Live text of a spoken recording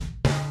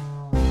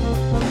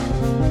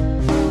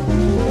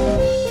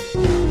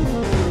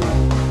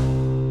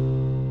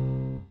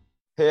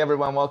Hey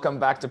everyone, welcome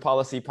back to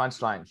Policy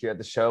Punchline. Here at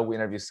the show, we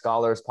interview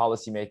scholars,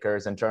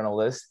 policymakers, and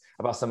journalists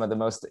about some of the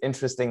most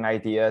interesting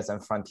ideas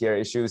and frontier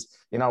issues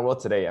in our world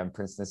today. I'm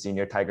Princeton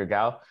senior Tiger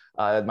Gao.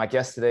 My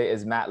guest today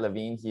is Matt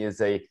Levine. He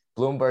is a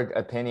Bloomberg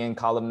opinion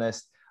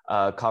columnist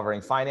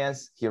covering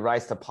finance. He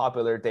writes the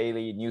popular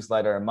daily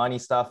newsletter Money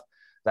Stuff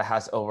that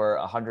has over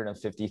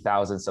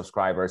 150,000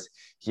 subscribers.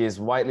 He is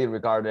widely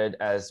regarded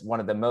as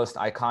one of the most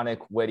iconic,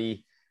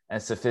 witty,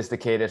 and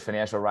sophisticated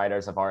financial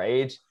writers of our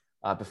age.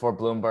 Before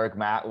Bloomberg,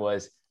 Matt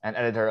was an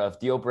editor of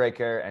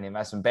Dealbreaker, an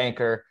investment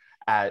banker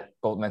at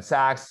Goldman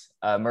Sachs,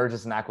 a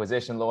mergers and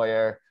acquisition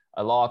lawyer,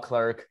 a law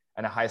clerk,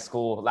 and a high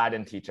school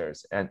Latin teacher.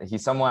 And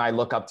he's someone I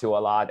look up to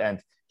a lot, and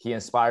he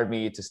inspired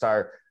me to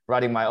start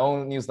writing my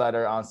own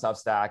newsletter on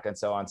Substack and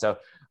so on. So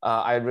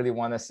I really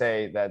want to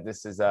say that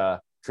this is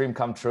a dream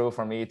come true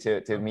for me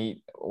to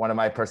meet one of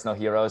my personal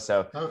heroes.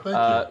 So thank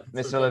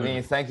you. Mr.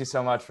 Levine, thank you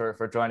so much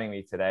for joining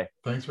me today.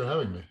 Thanks for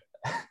having me.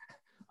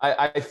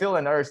 I feel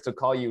an urge to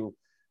call you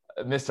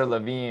Mr.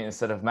 Levine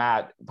instead of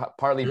Matt,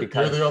 partly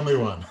because you're the only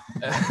one.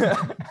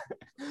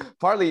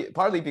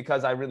 partly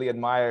because I really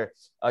admire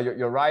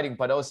your writing,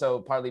 but also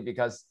partly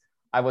because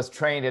I was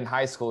trained in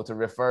high school to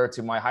refer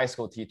to my high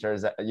school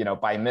teachers,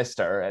 by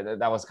Mr. And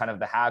that was kind of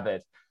the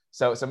habit.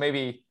 So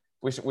maybe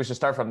we should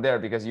start from there,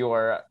 because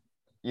you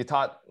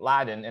taught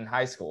Latin in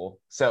high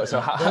school. So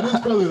that is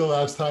probably the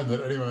last time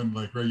that anyone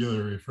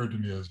regularly referred to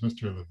me as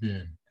Mr.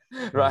 Levine.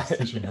 Right.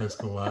 Teaching high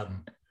school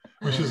Latin,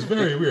 which is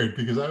very weird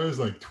because I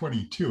was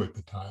 22 at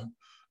the time.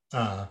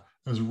 I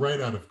was right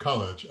out of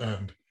college,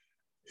 and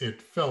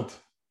it felt,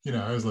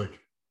 I was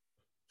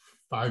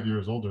 5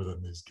 years older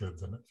than these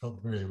kids, and it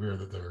felt very weird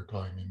that they were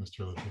calling me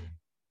Mr. Levine.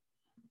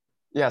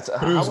 Yeah, so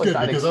but it was good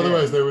because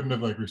otherwise they wouldn't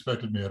have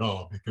respected me at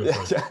all,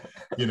 because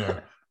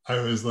I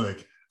was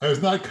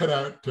not cut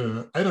out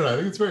to, I don't know, I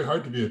think it's very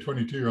hard to be a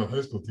 22-year-old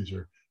high school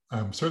teacher.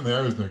 Certainly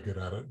I was no good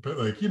at it, but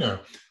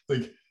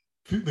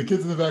the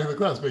kids in the back of the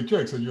class make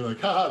jokes and you're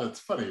like, haha, that's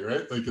funny,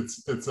 right?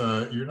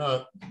 You're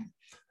not,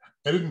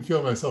 I didn't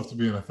feel myself to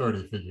be an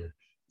authority figure.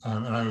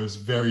 And I was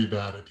very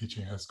bad at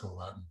teaching high school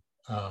Latin.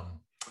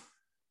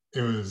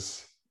 It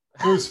was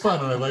fun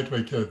and I liked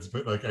my kids,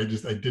 but I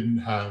didn't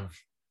have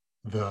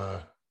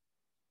the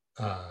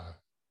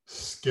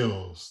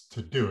skills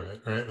to do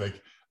it, right?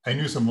 I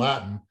knew some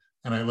Latin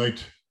and I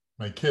liked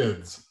my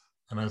kids,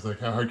 and I was like,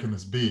 how hard can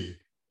this be?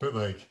 But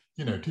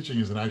teaching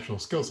is an actual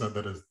skill set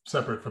that is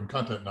separate from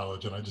content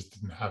knowledge, and I just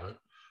didn't have it.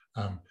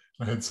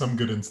 I had some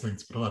good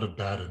instincts, but a lot of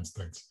bad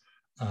instincts.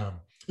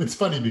 It's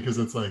funny because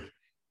it's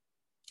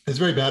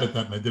very bad at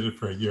that, and I did it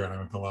for a year, and I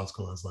went to law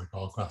school as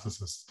all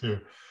classicists too.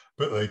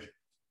 But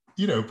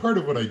part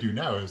of what I do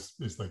now is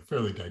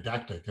fairly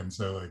didactic, and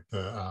so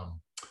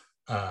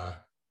I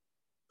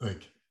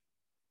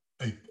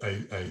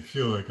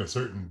feel like a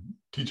certain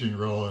teaching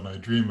role, and I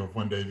dream of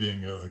one day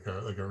being a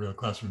real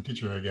classroom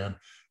teacher again.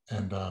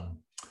 And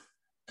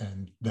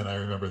then I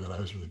remember that I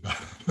was really bad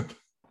at it.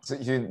 So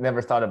you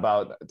never thought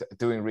about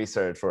doing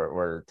research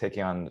or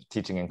taking on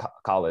teaching in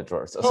college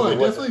or so? I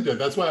definitely did.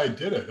 That's why I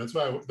did it. That's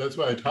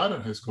why I taught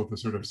in high school, to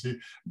sort of see,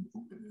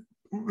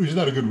 which is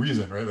not a good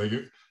reason, right?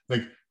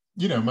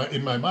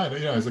 In my mind,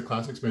 as a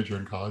classics major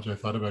in college, I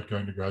thought about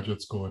going to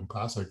graduate school in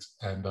classics,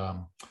 and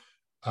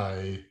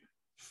I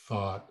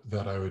thought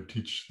that I would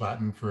teach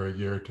Latin for a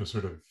year to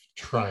sort of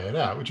try it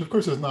out, which of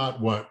course is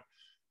not what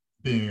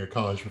being a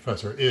college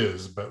professor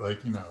is, but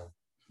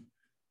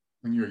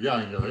when you're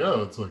young, you're like,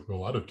 oh, it's a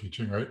lot of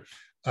teaching, right?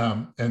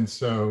 And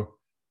so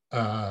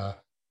then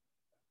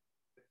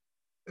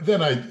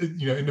I,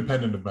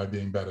 independent of my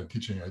being bad at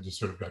teaching, I just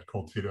sort of got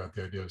cold feet about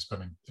the idea of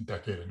spending a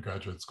decade in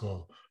graduate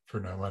school for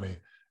no money.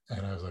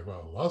 And I was like,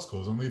 well, law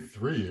school is only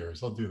 3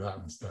 years. I'll do that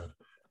instead.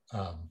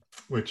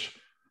 Which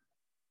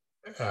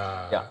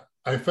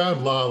I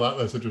found law a lot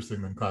less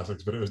interesting than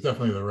classics, but it was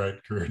definitely the right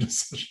career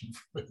decision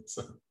for me.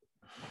 So.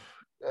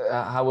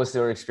 How was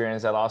your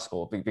experience at law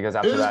school? Because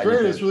after it was great.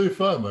 It was really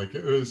fun.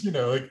 It was,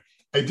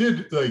 I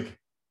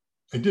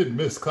did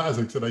miss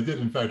classics, and I did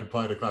in fact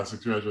apply to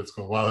classics graduate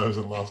school while I was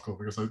in law school,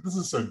 because this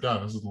is so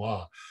dumb. This is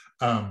law.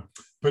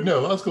 But no,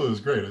 law school was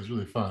great. It was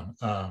really fun.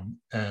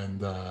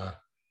 And I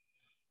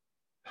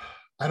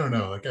don't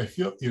know. I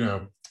feel,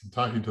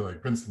 talking to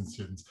Princeton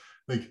students,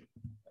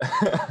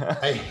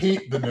 I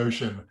hate the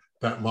notion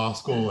that law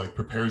school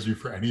prepares you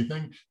for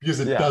anything, because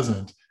it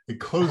doesn't. It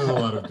closes a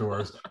lot of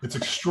doors. It's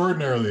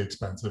extraordinarily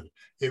expensive.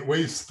 It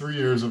wastes 3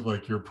 years of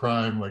your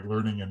prime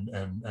learning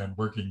and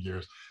working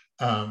years.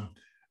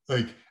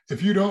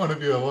 If you don't want to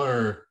be a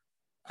lawyer,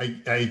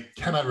 I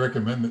cannot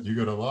recommend that you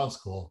go to law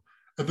school.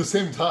 At the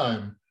same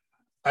time,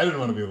 I didn't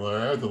want to be a lawyer.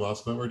 I went to law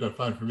school. It worked out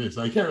fine for me.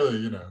 So I can't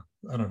really,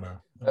 I don't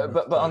know.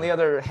 But on the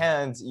other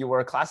hand, you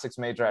were a classics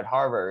major at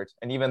Harvard,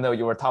 and even though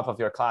you were top of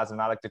your class and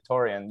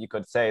valedictorian, you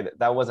could say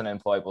that wasn't an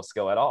employable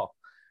skill at all.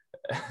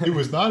 It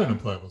was not an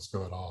employable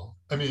skill at all.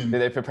 I mean, did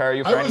they prepare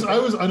you for anything? I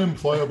was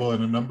unemployable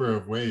in a number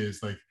of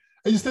ways. I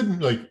just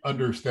didn't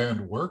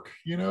understand work,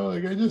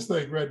 I just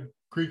read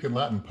Greek and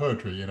Latin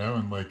poetry, and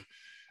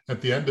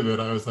at the end of it,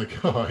 I was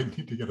like, oh, I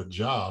need to get a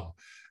job.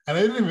 And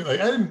I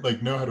didn't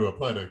like know how to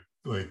apply to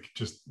like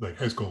just like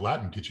high school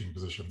Latin teaching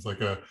positions.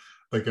 Like a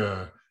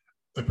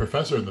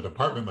professor in the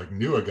department like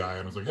knew a guy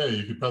and was like, hey,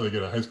 you could probably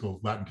get a high school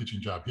Latin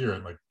teaching job here,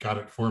 and like got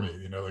it for me.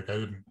 You know, like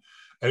I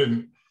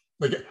didn't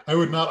like I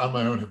would not on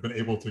my own have been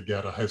able to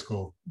get a high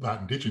school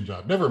Latin teaching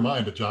job. Never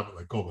mind a job at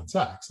like Goldman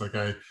Sachs. Like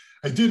I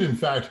did in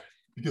fact,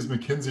 because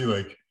McKinsey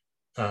like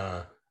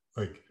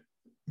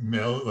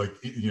mail like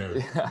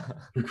Yeah.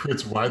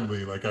 recruits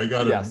widely. Like I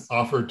got an Yes.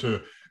 offer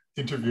to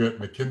interview at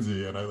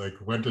McKinsey, and I like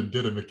went and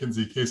did a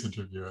McKinsey case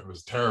interview, and it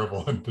was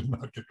terrible and did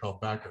not get called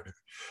back or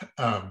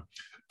anything.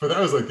 But that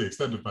was like the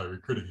extent of my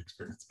recruiting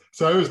experience.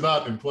 So I was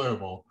not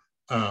employable,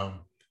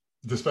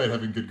 despite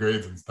having good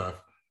grades and stuff.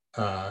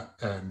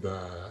 And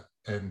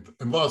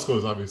law school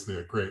is obviously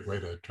a great way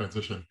to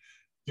transition.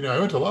 You know, I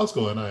went to law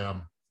school, and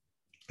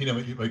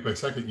like my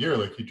second year,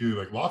 like you do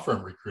like law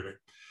firm recruiting.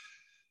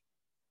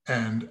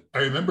 And I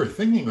remember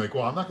thinking like,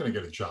 well, I'm not going to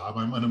get a job.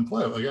 I'm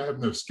unemployable. Like I have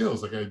no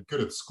skills. Like I'm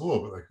good at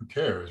school, but like who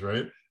cares,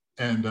 right?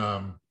 And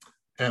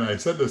and I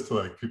said this to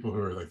like people who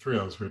are like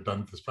 3Ls who had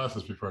done this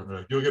process before, and they're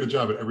like, you'll get a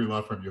job at every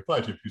law firm you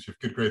apply to because you have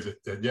good grades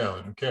at Yale,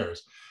 and who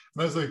cares?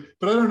 And I was like,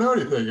 but I don't know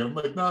anything. And I'm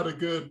like, not a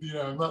good,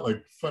 I'm not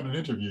like fun in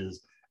interviews.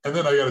 And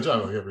then I got a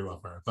job at like every law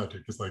firm I applied to,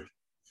 because like,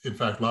 in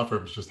fact, law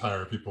firms just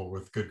hire people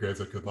with good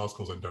grades at good law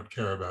schools and don't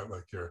care about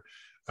like your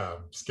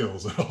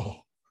skills at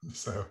all.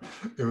 So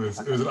it was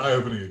an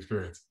eye-opening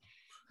experience.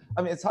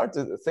 I mean, it's hard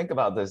to think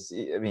about this.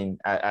 I mean,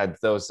 at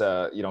those,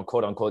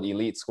 quote unquote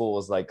elite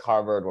schools like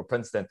Harvard or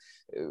Princeton,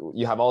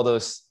 you have all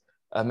those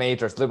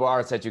majors, liberal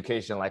arts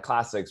education, like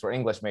classics or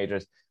English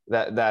majors.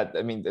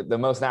 I mean, the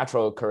most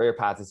natural career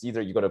path is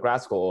either you go to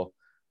grad school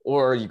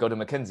or you go to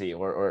McKinsey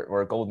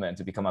or Goldman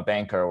to become a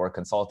banker or a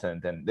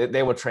consultant, and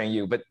they will train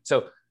you. But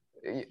so,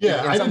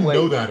 yeah, in I some didn't way,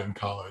 know that in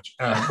college,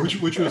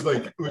 which was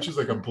like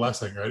a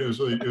blessing, right? It was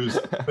a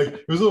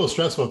little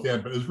stressful at the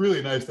end, but it was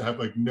really nice to have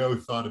like no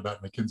thought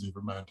about McKinsey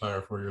for my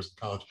entire 4 years in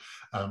college,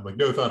 like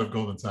no thought of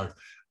Goldman Sachs.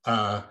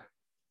 Uh,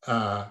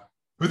 uh,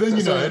 but then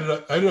I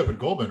ended up at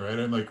Goldman, right?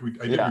 And like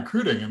I did yeah,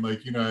 recruiting, and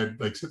like I'd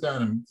like sit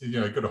down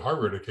and I'd go to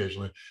Harvard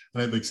occasionally,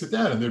 and I'd like sit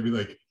down, and there'd be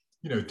like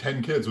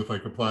 10 kids with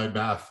like applied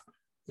math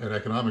and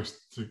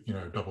economics to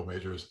double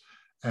majors,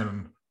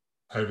 and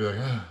I'd be like,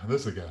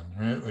 this again,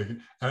 right? Like,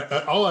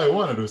 and all I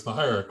wanted was to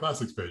hire a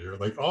classics major.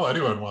 Like, all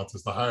anyone wants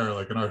is to hire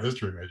like an art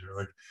history major.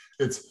 Like,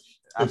 it's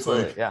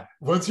absolutely, like yeah,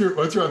 once you're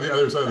on the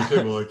other side of the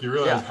table, like you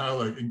realize yeah, how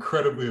like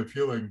incredibly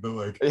appealing the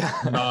like yeah,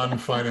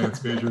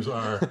 non-finance majors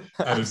are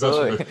at investment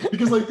absolutely, bank.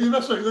 Because like the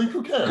investment, like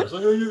who cares?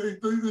 Like,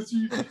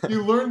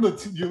 you learn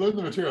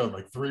the material in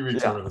like 3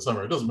 weeks yeah, over the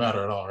summer. It doesn't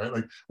matter at all, right?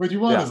 Like what you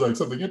want yeah. is like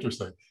something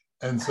interesting.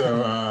 And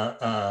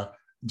so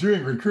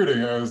during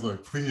recruiting, I was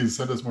like, please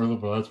send us more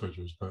liberal arts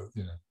majors. But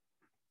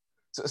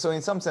So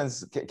in some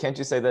sense, can't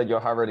you say that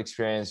your Harvard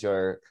experience,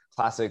 your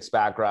classics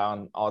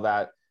background, all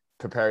that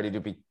prepared you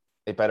to be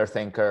a better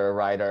thinker,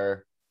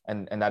 writer,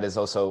 and that is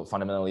also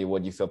fundamentally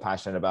what you feel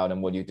passionate about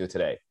and what you do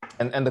today?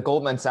 And the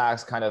Goldman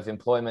Sachs kind of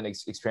employment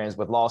experience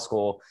with law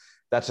school,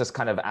 that's just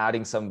kind of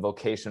adding some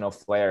vocational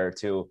flair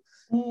to.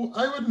 well,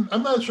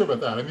 I'm not sure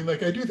about that. I mean,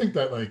 like, I do think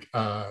that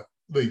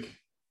like,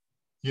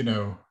 you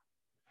know,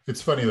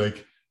 it's funny,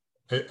 like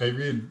I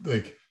read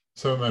like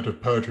some amount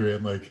of poetry,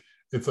 and like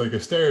it's like a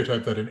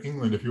stereotype that in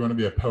England, if you want to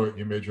be a poet,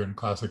 you major in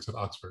classics at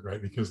Oxford,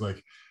 right? Because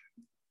like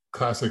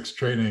classics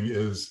training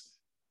is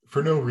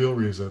for no real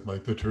reason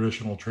like the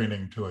traditional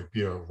training to like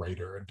be a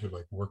writer and to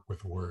like work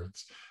with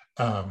words.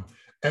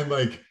 And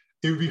like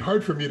it would be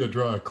hard for me to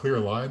draw a clear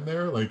line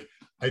there. Like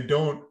I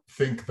don't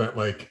think that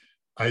like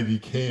I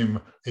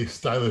became a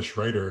stylish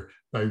writer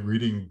by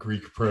reading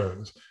Greek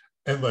prose.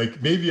 And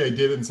like maybe I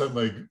did in some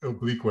like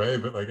oblique way,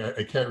 but like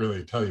I can't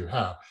really tell you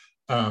how.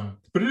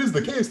 But it is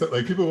the case that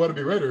like people who want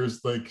to be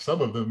writers, like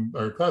some of them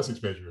are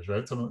classics majors,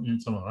 right? Some of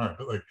them aren't,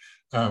 but like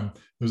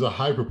there's a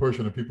high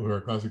proportion of people who are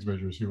classics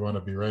majors who want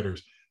to be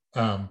writers.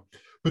 Um,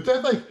 but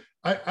then like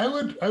I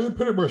would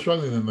put it more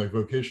strongly than like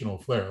vocational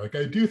flair. Like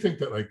I do think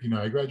that like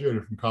I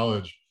graduated from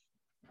college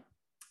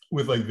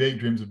with like vague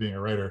dreams of being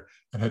a writer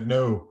and had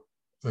no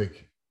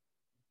like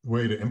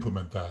way to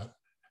implement that.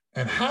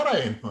 And had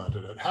I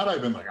implemented it, had I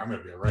been like, I'm going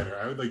to be a writer,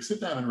 I would like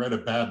sit down and write a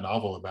bad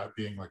novel about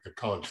being like a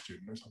college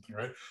student or something,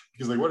 right?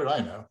 Because like, what did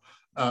I know?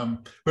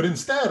 But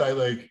instead, I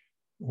like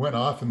went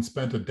off and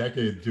spent a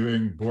decade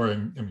doing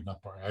boring, I mean,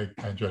 not boring,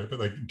 I enjoyed it, but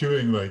like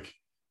doing like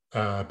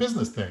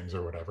business things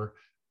or whatever.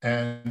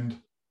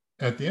 And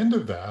at the end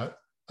of that,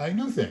 I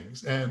knew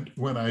things. And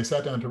when I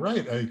sat down to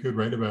write, I could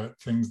write about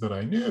things that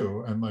I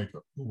knew and like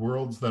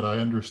worlds that I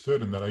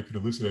understood and that I could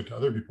elucidate to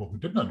other people who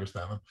didn't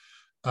understand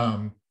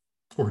them.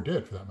 Or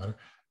did for that matter.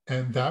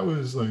 And that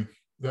was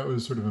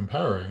sort of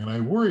empowering. And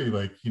I worry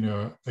like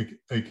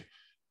like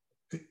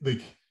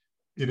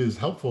it is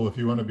helpful if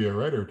you want to be a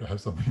writer to have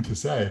something to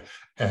say,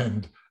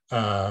 and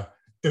it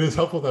is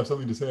helpful to have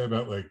something to say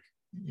about like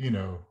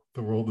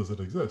the world as it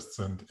exists,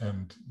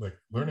 and like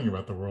learning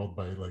about the world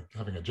by like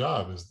having a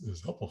job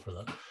is helpful for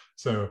that.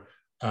 So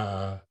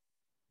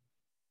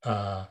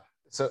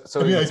So I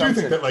mean, in I do some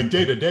think sense, that like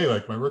day to day,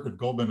 like my work at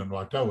Goldman and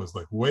Wachtell was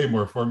like way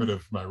more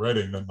formative for my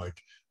writing than like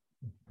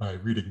my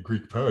reading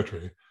Greek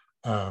poetry.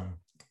 Um,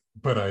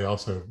 but I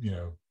also,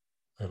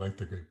 I like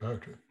the Greek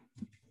poetry.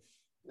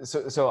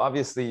 so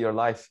obviously your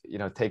life,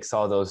 takes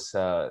all those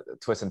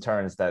twists and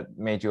turns that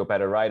made you a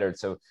better writer.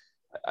 So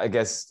I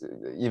guess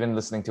even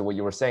listening to what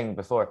you were saying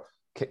before,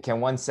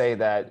 can one say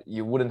that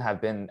you wouldn't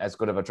have been as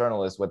good of a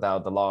journalist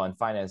without the law and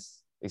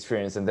finance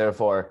experience, and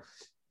therefore,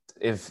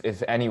 if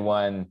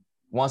anyone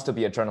wants to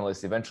be a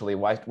journalist eventually,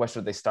 why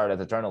should they start as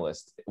a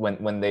journalist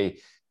when they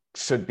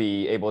should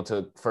be able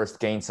to first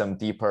gain some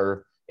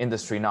deeper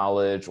industry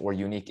knowledge or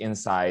unique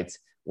insights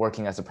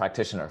working as a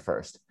practitioner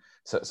first?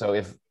 So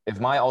if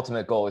my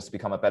ultimate goal is to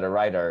become a better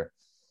writer,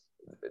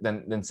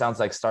 then sounds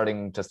like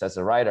starting just as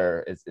a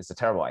writer is a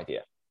terrible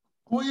idea.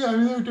 Well, yeah, I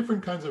mean, there are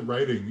different kinds of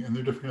writing and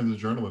there are different kinds of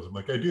journalism.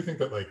 Like, I do think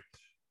that like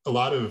a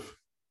lot of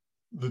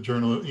the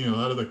journal, a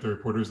lot of like the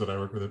reporters that I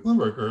work with at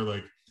Bloomberg are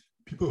like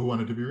people who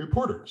wanted to be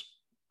reporters,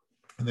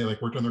 and they like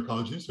worked on their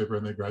college newspaper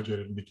and they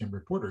graduated and became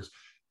reporters.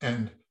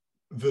 And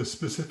the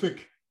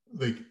specific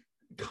like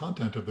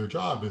content of their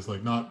job is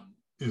not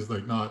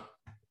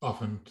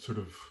often sort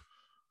of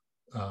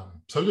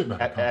subject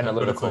matter content, but it's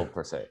Analytical like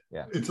per se.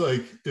 Yeah.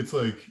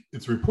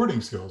 it's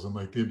reporting skills and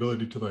like the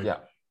ability to like Yeah.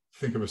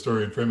 think of a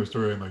story and frame a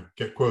story and like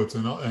get quotes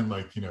and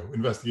like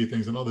investigate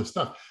things and all this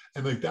stuff.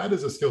 And like that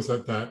is a skill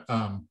set that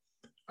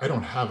I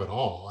don't have at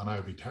all. And I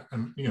would be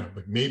and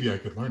like maybe I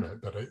could learn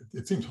it, but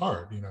it seems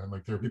hard, and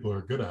like there are people who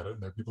are good at it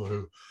and there are people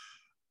who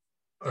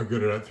are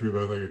good at it through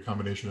both like a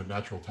combination of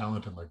natural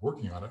talent and like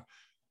working on it.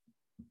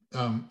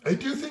 I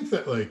do think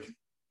that like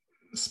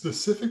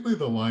specifically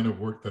the line of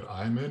work that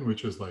I'm in,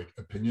 which is like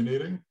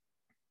opinionating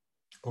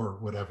or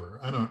whatever.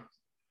 I don't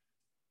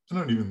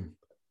even.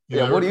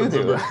 Yeah. What do you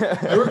do?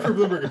 I work for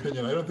Bloomberg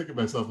Opinion. I don't think of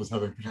myself as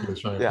having particularly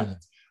strong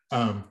opinions.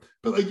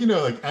 But like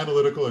like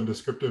analytical and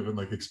descriptive and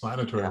like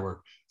explanatory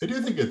work. I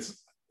do think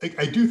it's.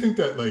 I do think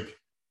that like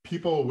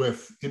people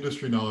with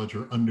industry knowledge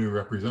are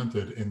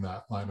underrepresented in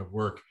that line of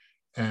work,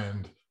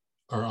 and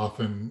are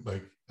often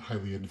like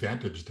highly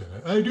advantaged in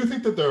it. And I do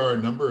think that there are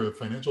a number of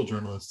financial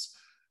journalists.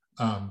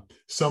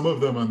 Some of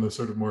them on the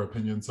sort of more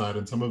opinion side,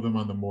 and some of them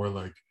on the more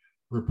like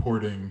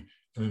reporting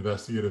and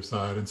investigative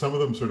side, and some of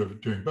them sort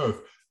of doing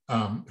both,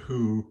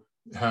 who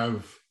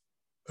have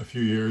a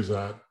few years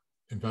at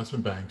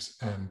investment banks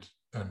and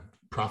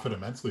profit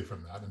immensely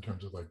from that in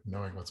terms of like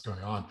knowing what's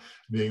going on,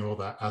 being able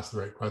to ask the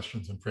right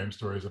questions and frame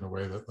stories in a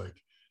way that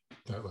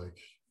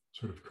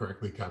sort of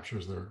correctly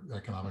captures their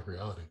economic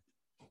reality.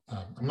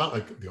 I'm not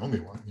like the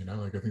only one,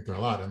 like I think there are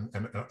a lot,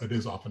 and it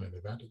is often an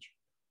advantage.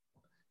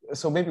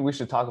 So maybe we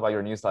should talk about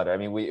your newsletter. I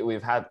mean,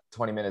 we've had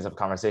 20 minutes of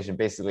conversation,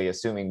 basically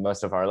assuming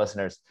most of our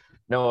listeners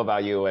know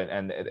about you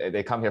and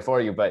they come here for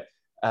you. But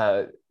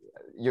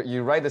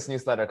you write this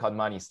newsletter called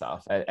Money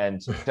Stuff, and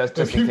just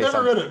if you've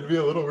never read it, it'd be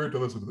a little weird to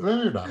listen to.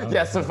 Maybe you're not.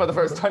 Yeah, so for the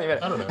first 20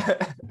 minutes, I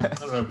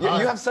don't know.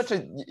 You have such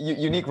a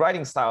unique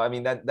writing style. I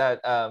mean,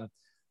 that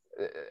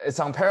it's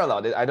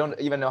unparalleled. I don't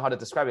even know how to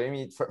describe it. I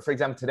mean, for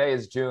example, today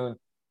is June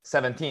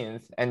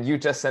 17th, and you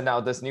just sent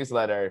out this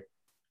newsletter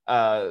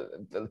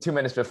 2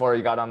 minutes before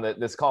you got on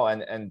this call,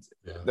 and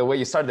the way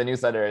you started the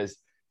newsletter is,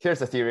 here's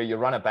the theory: you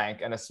run a bank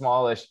and a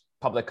smallish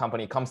public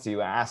company comes to you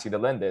and asks you to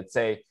lend it,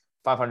 say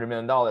 $500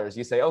 million.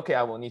 You say, okay,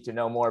 I will need to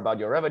know more about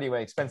your revenue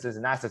and expenses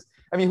and assets.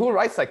 I mean, who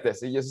writes like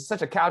this? It's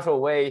such a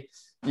casual way.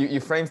 You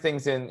frame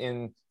things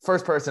in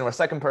first person or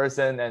second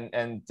person,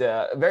 and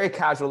very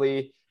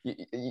casually.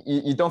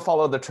 You don't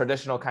follow the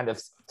traditional kind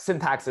of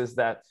syntaxes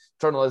that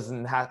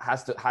journalism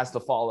has to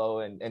follow,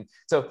 and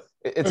so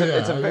it's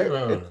a very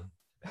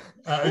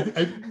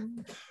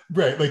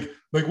right.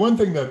 Like one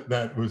thing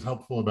that was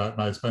helpful about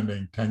my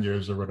spending 10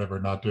 years or whatever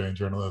not doing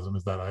journalism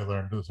is that I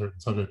learned a certain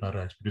subject matter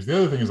expertise. The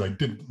other thing is I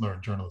didn't learn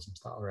journalism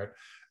style, right?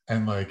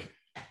 And like,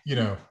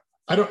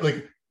 I don't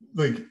like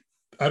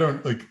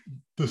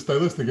the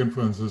stylistic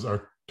influences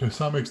are to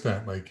some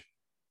extent like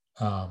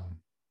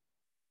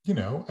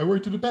I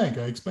worked at a bank.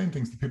 I explained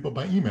things to people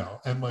by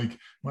email. And like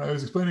when I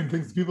was explaining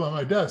things to people on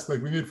my desk,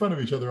 like we made fun of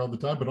each other all the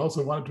time, but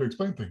also wanted to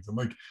explain things. And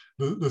like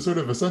the sort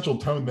of essential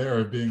tone there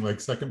of being like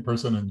second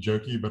person and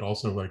jokey, but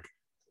also like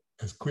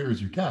as clear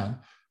as you can,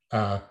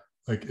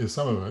 like is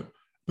some of it.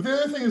 But the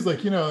other thing is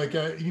like,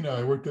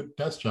 I worked at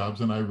desk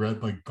jobs and I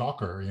read like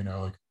Gawker,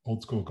 like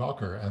old school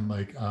Gawker and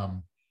like,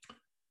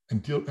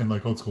 and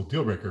like old school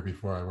Dealbreaker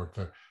before I worked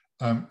there.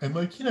 And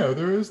like,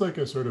 there is like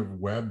a sort of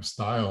web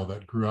style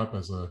that grew up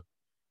as a,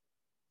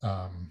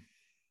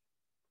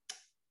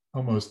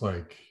 almost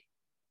like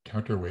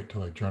counterweight to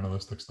like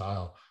journalistic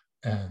style.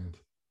 And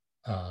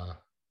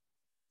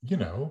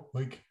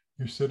like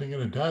you're sitting at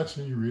a desk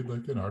and you read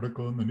like an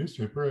article in the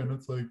newspaper and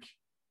it's like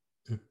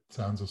it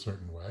sounds a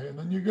certain way, and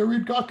then you go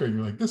read Gawker and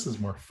you're like, this is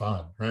more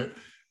fun, right?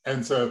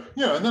 And so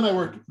and then I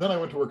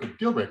went to work at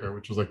Dealbreaker,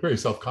 which was like very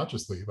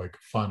self-consciously like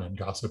fun and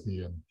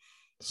gossipy and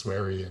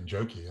sweary and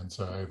jokey. And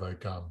so I like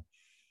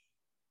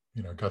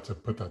got to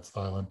put that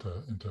style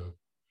into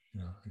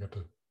I got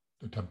to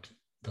attempt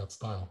that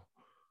style.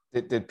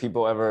 Did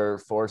people ever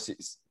force you?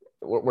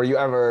 Were you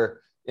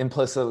ever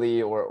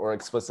implicitly or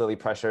explicitly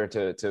pressure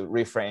to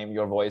reframe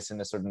your voice in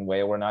a certain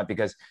way or not?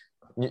 Because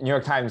New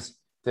York Times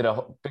did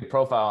a big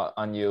profile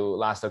on you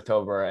last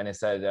October, and it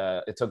said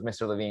it took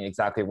Mr. Levine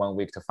exactly 1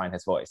 week to find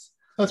his voice.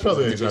 That's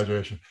probably an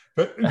exaggeration.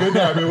 But no,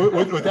 I mean,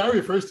 what that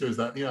refers to is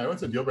that, I went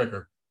to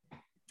Dealbreaker,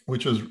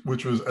 which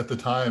was at the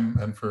time,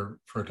 and for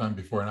a time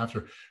before and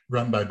after,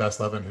 run by Bess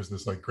Levin, who's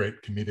this like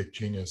great comedic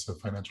genius of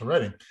financial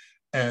writing,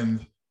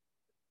 and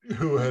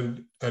who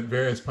had at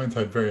various points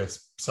had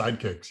various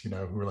sidekicks,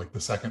 who were like the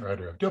second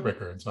writer of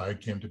Dealbreaker. And so I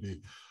came to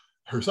be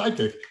her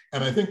sidekick.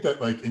 And I think that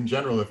like in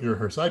general, if you're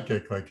her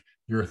sidekick, like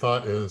your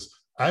thought is,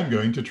 I'm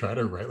going to try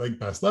to write like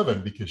Bess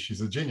Levin because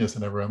she's a genius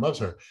and everyone loves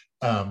her.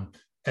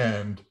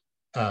 And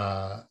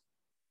I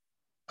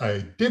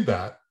did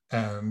that.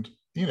 And,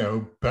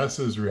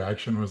 Bess's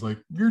reaction was like,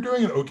 you're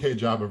doing an okay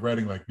job of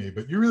writing like me,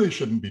 but you really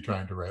shouldn't be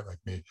trying to write like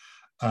me.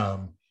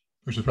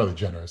 Which is probably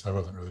generous. I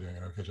wasn't really doing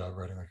an okay job of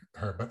writing like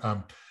her,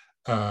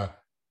 but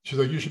she's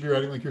like, you should be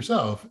writing like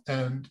yourself.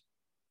 And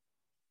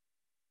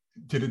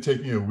did it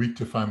take me a week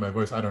to find my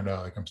voice? I don't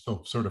know. Like, I'm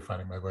still sort of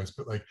finding my voice,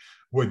 but like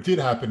what did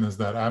happen is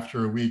that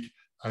after a week,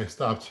 I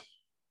stopped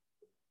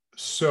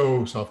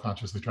so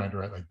self-consciously trying to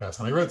write like Bess.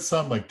 And I read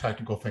some like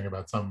technical thing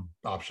about some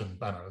option,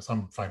 I don't know,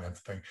 some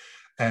finance thing.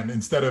 And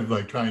instead of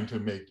like trying to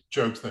make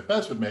jokes that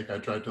Bess would make, I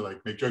tried to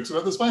like make jokes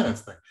about this finance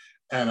thing.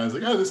 And I was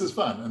like, oh, this is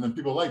fun. And then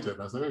people liked it.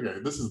 And I was like, okay,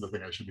 this is the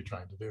thing I should be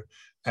trying to do.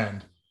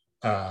 And,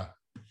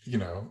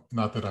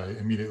 not that I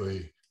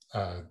immediately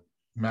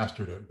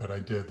mastered it, but I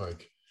did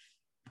like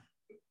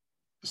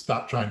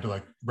stop trying to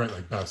like write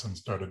like Bess and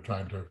started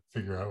trying to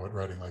figure out what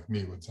writing like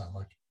me would sound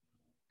like.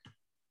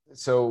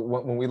 So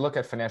when we look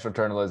at financial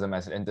journalism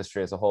as an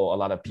industry as a whole, a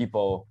lot of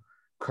people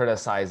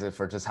criticize it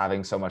for just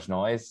having so much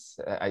noise.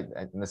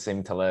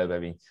 Nassim Taleb, I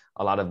mean,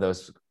 a lot of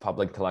those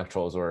public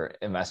intellectuals or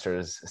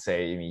investors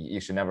say, you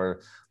should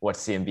never watch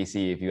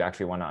CNBC if you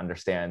actually want to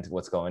understand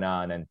what's going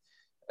on. And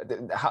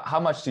how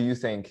much do you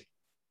think,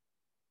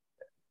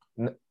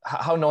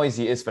 how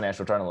noisy is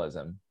financial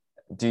journalism?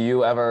 Do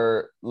you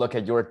ever look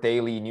at your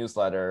daily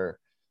newsletter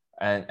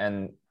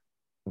and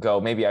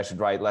go, maybe I should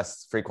write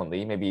less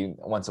frequently, maybe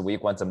once a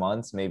week, once a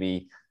month,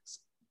 maybe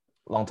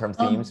long-term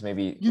themes,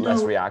 maybe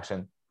less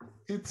reaction?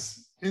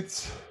 It's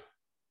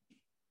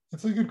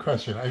a good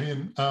question. I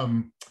mean,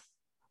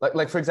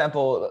 like for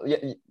example,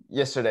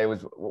 yesterday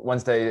was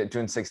Wednesday,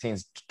 June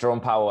 16th, Jerome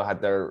Powell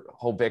had their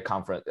whole big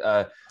press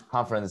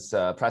conference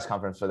for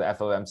the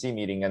FOMC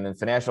meeting. And then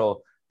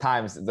Financial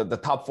Times, the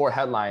top 4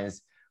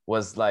 headlines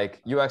was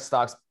like, US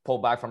stocks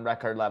pulled back from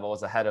record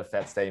levels ahead of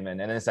Fed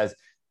statement. And then it says,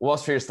 Wall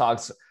Street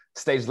stocks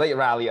staged late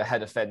rally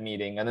ahead of Fed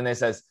meeting. And then it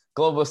says,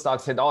 global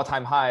stocks hit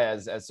all-time high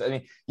as I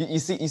mean, you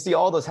see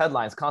all those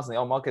headlines constantly.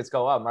 Oh, markets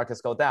go up,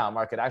 markets go down,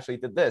 market actually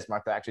did this,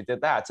 market actually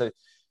did that. So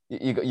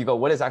you go,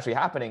 what is actually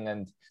happening?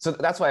 And so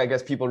that's why I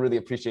guess people really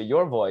appreciate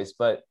your voice.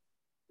 But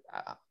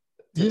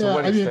to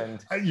what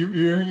extent?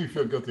 You're making me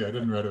feel guilty. I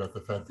didn't write about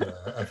the Fed today.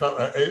 I felt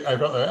like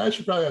I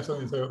should probably have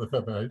something to say about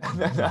the Fed.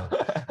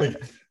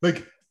 But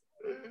like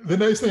the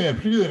nice thing, and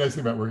particularly the nice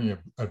thing about working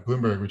at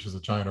Bloomberg, which is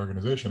a giant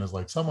organization, is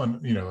like someone,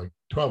 like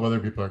 12 other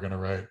people are going to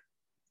write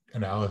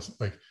analysis,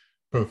 like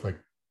both like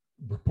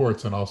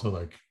reports and also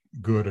like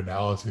good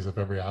analyses of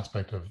every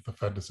aspect of the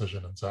Fed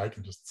decision. And so I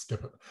can just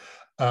skip it.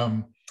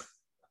 I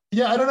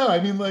don't know. I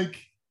mean, like,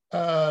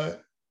 like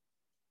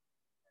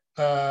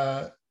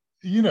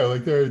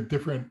there are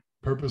different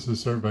purposes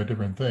served by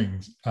different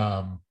things.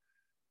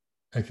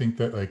 I think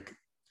that like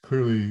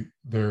clearly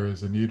there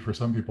is a need for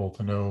some people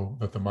to know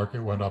that the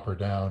market went up or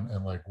down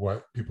and like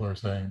what people are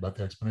saying about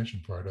the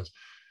explanation for it is.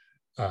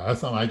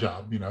 That's not my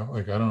job,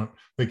 like I don't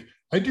like,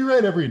 I do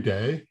write every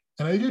day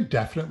and I do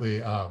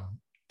definitely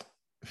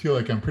feel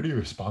like I'm pretty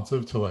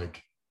responsive to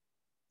like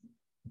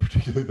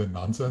particularly the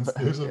nonsense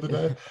news of the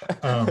day.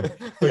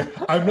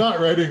 Like I'm not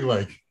writing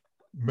like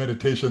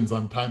meditations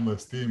on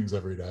timeless themes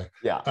every day.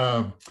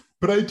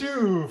 But I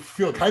do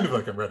feel kind of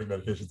like I'm writing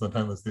meditations on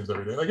timeless themes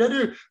every day. Like I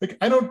do, like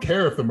I don't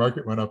care if the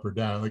market went up or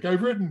down. Like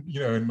I've written,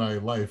 in my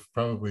life,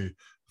 probably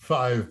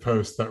 5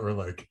 posts that were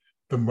like,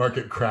 the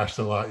market crashed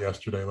a lot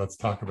yesterday. Let's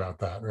talk about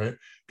that, right?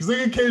 Because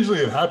like occasionally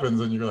it happens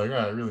and you're like,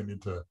 I really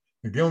need to,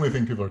 like the only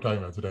thing people are talking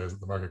about today is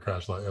that the market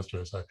crashed a lot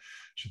yesterday. So I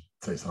should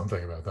say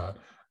something about that.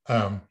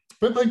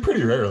 But like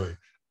pretty rarely.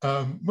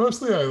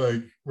 Mostly I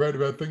like write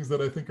about things that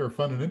I think are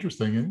fun and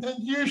interesting. And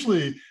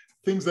usually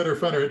things that are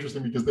fun or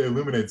interesting because they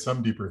illuminate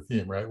some deeper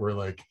theme, right? Where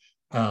like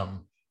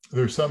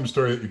there's some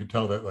story that you can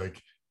tell that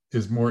like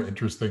is more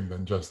interesting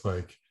than just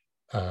like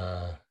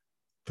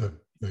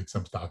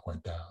some stock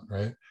went down,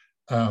 right?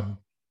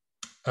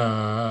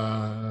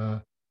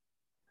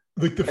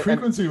 Like the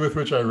frequency with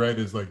which I write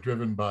is like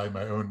driven by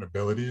my own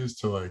abilities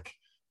to like,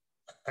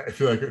 I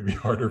feel like it would be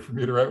harder for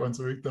me to write once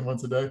a week than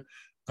once a day.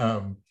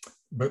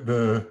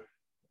 But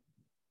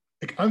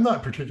I'm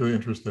not particularly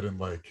interested in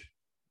like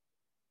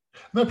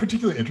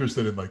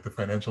the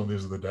financial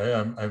news of the day.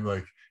 I'm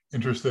like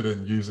interested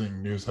in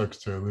using news hooks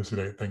to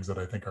elucidate things that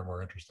I think are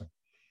more interesting.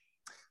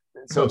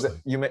 So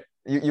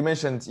you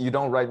mentioned you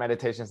don't write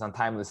meditations on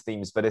timeless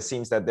themes, but it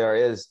seems that there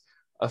is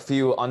a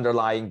few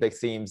underlying big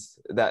themes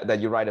that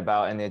you write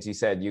about, and as you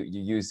said, you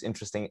use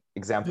interesting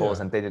examples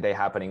and day-to-day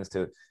happenings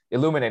to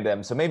illuminate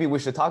them. So maybe we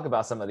should talk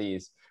about some of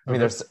these. I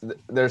mean,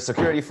 there's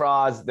security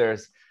frauds,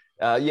 there's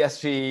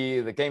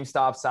ESG, the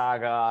GameStop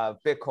saga,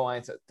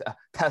 Bitcoin,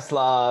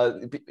 Tesla,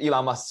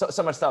 Elon Musk,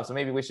 so much stuff. So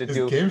maybe we should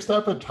do. Is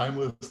GameStop a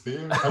timeless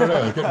theme? I don't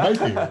know. Like it might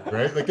be,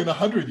 right? Like in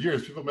 100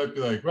 years, people might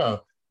be like,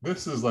 "Wow,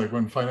 this is like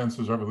when finance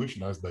was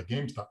revolutionized by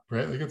GameStop,"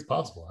 right? Like it's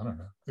possible. I don't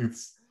know.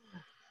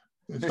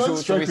 It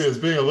does strike me as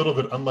being a little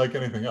bit unlike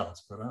anything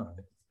else, but I don't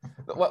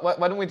know.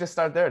 Why don't we just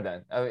start there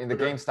then? In the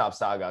GameStop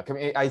saga,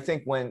 I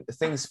think when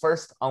things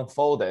first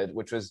unfolded,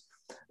 which was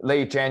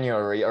late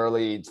January,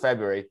 early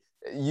February,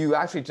 you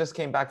actually just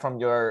came back from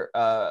your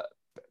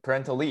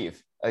parental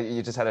leave.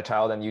 You just had a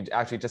child and you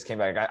actually just came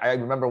back. I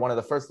remember one of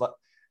the first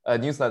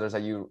newsletters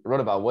that you wrote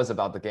about was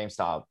about the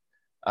GameStop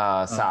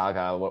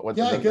saga.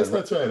 I guess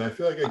that's right. I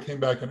feel like I came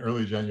back in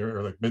early January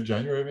or like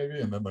mid-January maybe,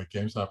 and then like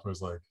GameStop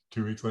was like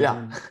 2 weeks later.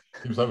 Yeah.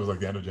 GameStop was like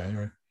the end of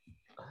January.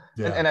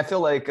 Yeah. And I feel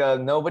like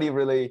nobody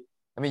really,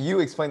 I mean, you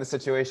explained the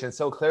situation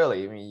so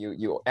clearly. I mean,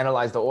 you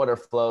analyzed the order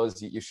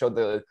flows, you showed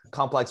the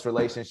complex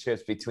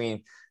relationships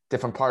between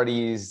different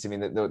parties. I mean,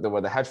 there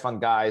were the hedge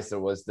fund guys, there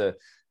was the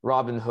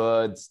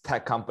Robinhood's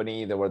tech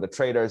company, there were the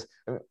traders.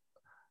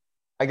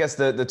 I guess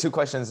the two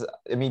questions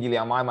immediately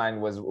on my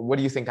mind was, what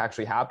do you think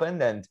actually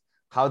happened? And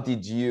how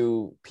did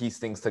you piece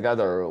things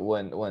together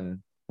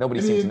when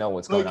nobody seemed to know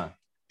what's going on?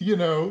 You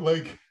know,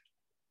 like,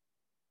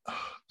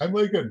 I'm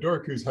like a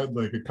dork who's had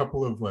like a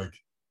couple of like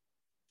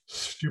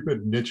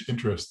stupid niche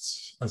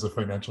interests as a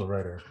financial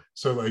writer.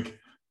 So like,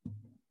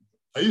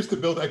 I used to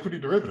build equity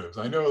derivatives.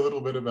 I know a little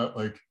bit about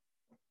like,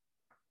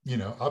 you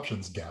know,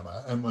 options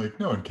gamma, and like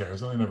no one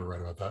cares. I never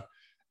write about that.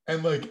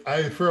 And like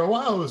I for a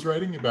while was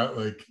writing about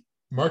like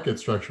market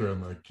structure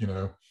and like, you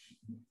know,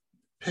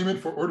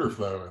 payment for order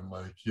flow and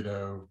like, you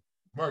know,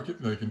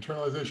 market like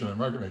internalization and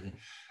market making.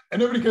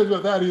 And nobody cares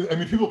about that either. I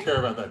mean, people care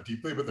about that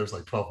deeply, but there's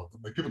like 12 of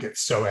them. Like people get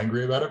so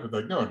angry about it, but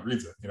like no one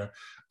reads it, you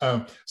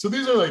know? So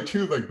these are like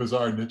two like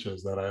bizarre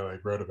niches that I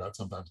like wrote about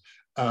sometimes.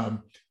 And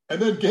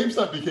then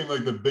GameStop became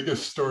like the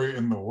biggest story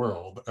in the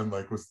world, and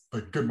like was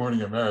like Good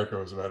Morning America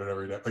was about it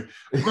every day. Like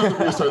it's not the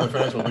biggest story in the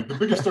financial world, like the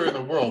biggest story in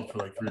the world for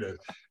like 3 days.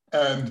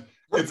 And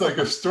it's like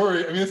a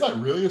story. I mean, it's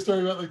not really a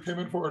story about like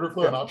payment for order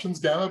flow and options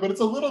gamma, but it's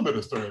a little bit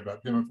of story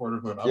about payment for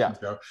order flow and options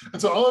gamma.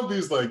 And so all of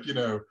these like, you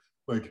know,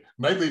 like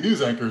nightly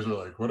news anchors were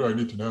like, what do I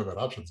need to know about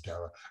options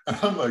gamma? And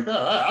I'm like,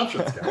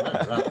 options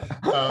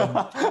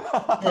gamma.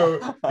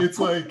 So it's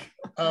like,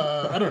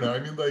 I don't know. I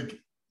mean, like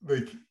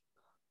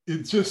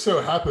it just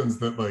so happens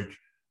that like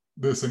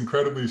this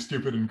incredibly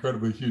stupid,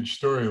 incredibly huge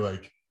story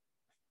like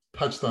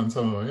touched on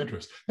some of my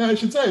interests. Now I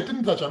should say it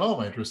didn't touch on all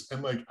my interests,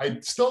 and like I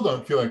still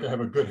don't feel like I have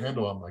a good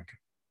handle on like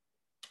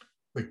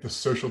the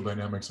social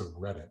dynamics of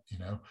Reddit, you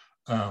know,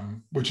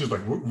 which is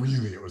like what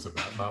really it was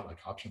about, not like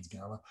options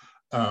gamma.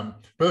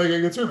 But like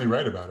I could certainly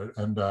write about it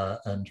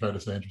and try to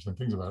say interesting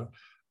things about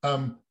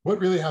it. What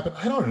really happened?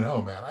 I don't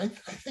know, man. I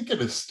think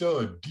it is still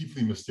a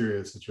deeply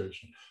mysterious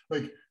situation.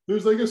 Like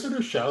there's like a sort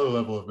of shallow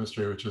level of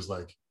mystery, which is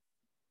like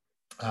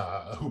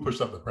who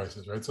pushed up the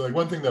prices, right? So like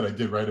one thing that I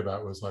did write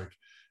about was like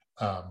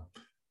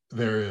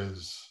there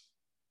is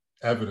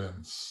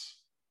evidence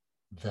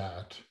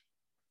that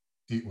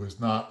it was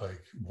not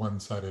like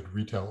one-sided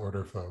retail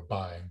order flow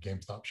buying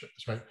GameStop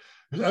shares, right?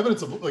 There's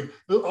evidence of like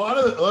a lot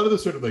of the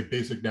sort of like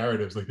basic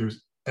narratives, like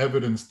there's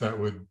evidence that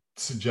would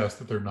suggest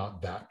that they're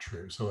not that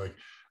true. So like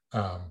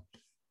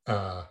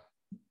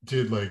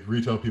did like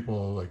retail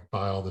people like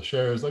buy all the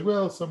shares? Like,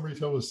 well, some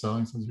retail was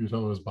selling, some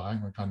retail was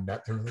buying. Like on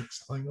net, they were like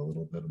selling a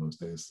little bit most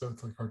days, so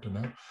it's like hard to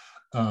know.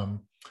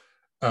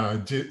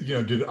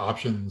 Did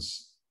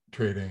options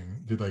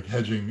trading, did like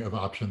hedging of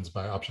options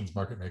by options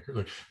market makers,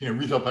 like, you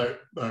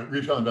know,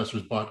 retail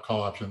investors bought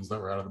call options that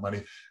were out of the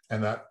money,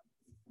 and that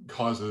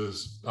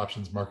causes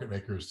options market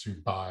makers to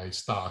buy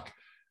stock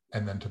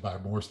and then to buy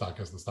more stock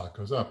as the stock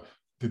goes up.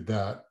 Did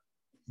that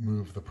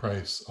move the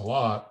price a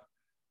lot?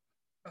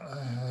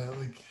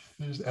 Like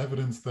there's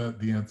evidence that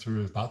the answer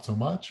is not so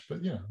much,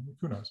 but you know,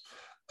 who knows?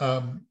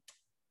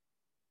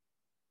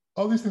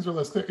 All these things are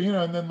less clear, you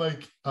know. And then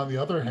like on the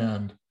other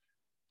hand,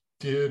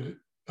 did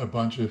a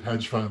bunch of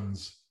hedge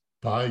funds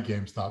buy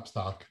GameStop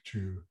stock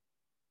to,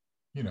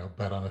 you know,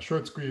 bet on a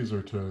short squeeze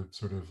or to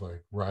sort of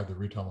like ride the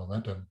retail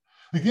momentum?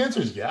 Like the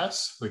answer is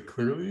yes, like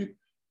clearly.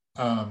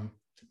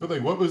 But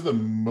like what was the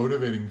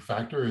motivating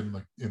factor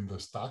in the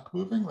stock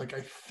moving? Like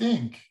I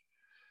think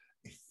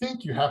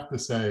you have to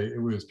say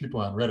it was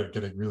people on Reddit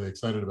getting really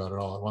excited about it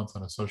all at once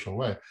in a social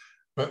way.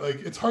 But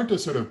like it's hard to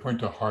sort of point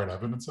to hard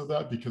evidence of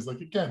that because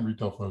like again,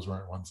 retail flows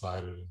weren't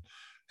one-sided,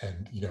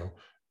 and you know,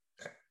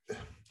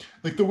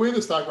 like the way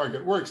the stock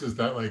market works is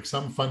that like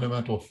some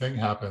fundamental thing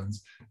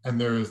happens and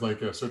there is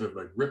like a sort of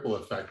like ripple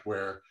effect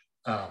where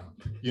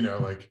you know,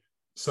 like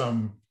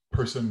some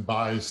person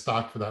buys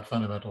stock for that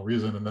fundamental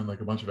reason, and then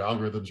like a bunch of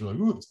algorithms are like,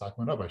 ooh, the stock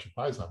went up, I should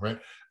buy some, right?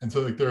 And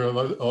so like there are a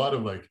lot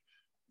of like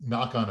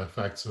knock-on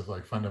effects of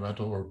like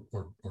fundamental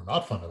or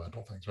not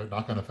fundamental things, right?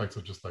 Knock-on effects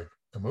of just like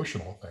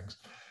emotional things.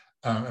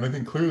 And I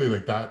think clearly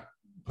like that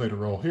played a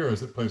role here,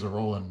 as it plays a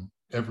role in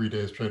every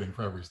day's trading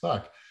for every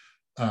stock.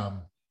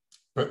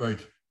 But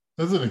like,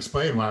 doesn't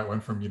explain why it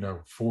went from,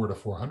 4 to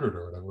 400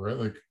 or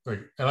whatever, right?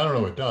 And I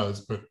don't know it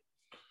does, but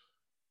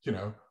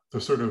the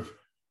sort of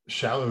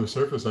shallow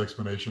surface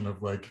explanation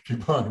of like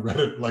people on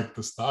Reddit liked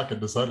the stock and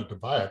decided to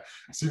buy it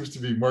seems to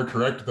be more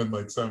correct than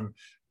like some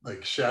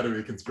like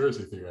shadowy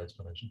conspiracy theory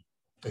explanation,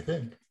 I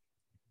think.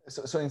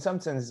 So in some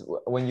sense,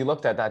 when you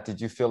looked at that, did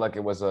you feel like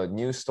it was a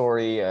new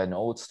story, an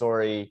old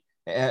story?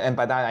 And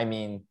by that, I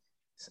mean,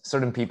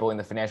 certain people in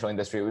the financial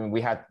industry. I mean,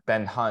 we had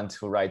Ben Hunt,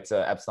 who writes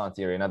Epsilon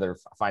Theory, another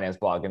finance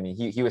blog. I mean,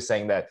 he was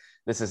saying that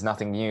this is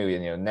nothing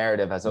new.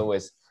 Narrative has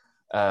always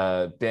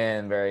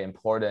been very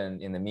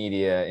important in the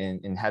media,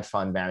 in hedge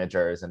fund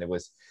managers, and it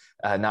was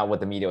not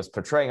what the media was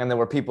portraying. And there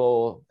were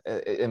people,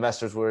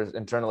 investors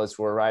and journalists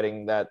were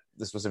writing that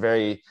this was a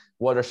very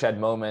watershed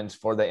moment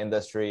for the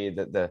industry,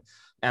 that the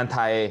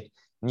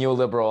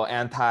anti-neoliberal,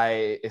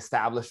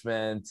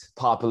 anti-establishment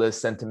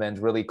populist sentiment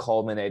really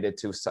culminated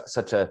to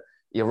such a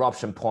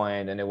eruption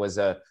point, and it was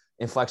a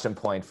inflection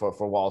point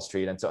for Wall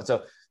Street. And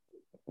so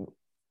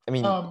I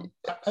mean,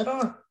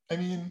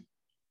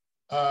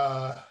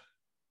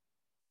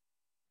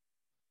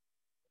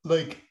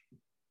 like,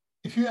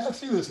 if you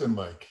asked me this in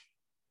like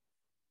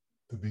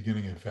the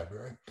beginning of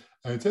February,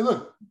 I'd say,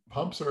 look,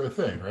 pumps are a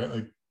thing, right?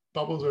 Like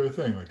bubbles are a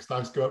thing. Like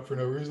stocks go up for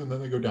no reason,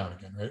 then they go down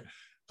again, right?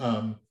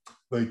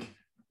 Like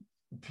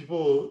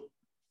people,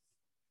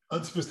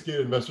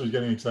 unsophisticated investors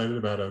getting excited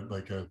about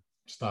a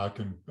stock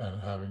and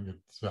having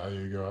its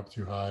value go up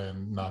too high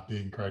and not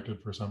being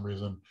corrected for some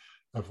reason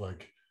of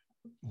like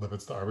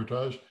limits to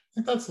arbitrage. I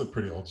think that's a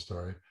pretty old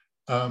story.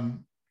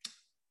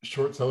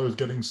 Short sellers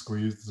getting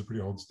squeezed is a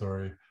pretty old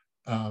story.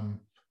 I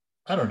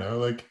don't know,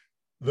 like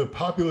the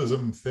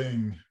populism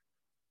thing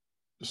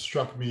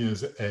struck me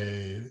as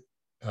a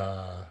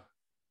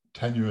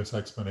tenuous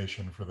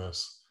explanation for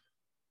this.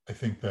 I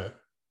think that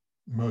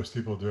most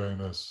people doing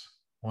this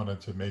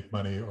wanted to make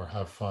money or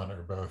have fun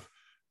or both,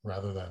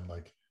 rather than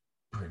like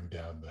bring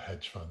down the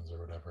hedge funds or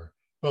whatever.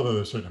 Although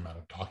there's a certain amount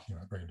of talking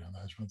about bringing down the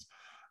hedge funds.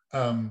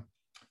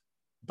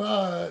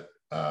 But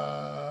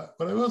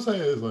what I will say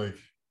is like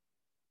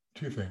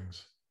two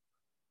things.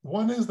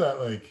 One is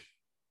that like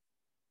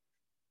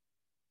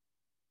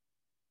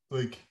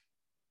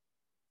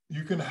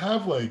you can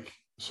have like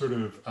sort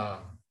of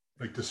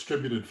like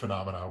distributed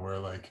phenomena where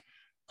like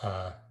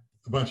a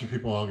bunch of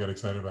people all get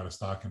excited about a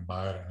stock and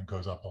buy it and it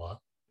goes up a lot.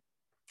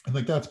 And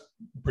like that's a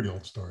pretty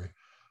old story.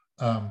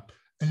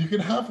 And you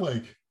can have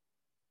like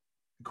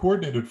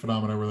coordinated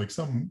phenomena where like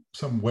some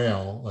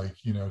whale, like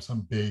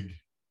some big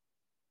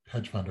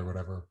hedge fund or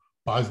whatever,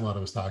 buys a lot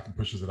of a stock and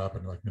pushes it up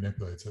and like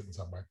manipulates it in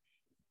some way.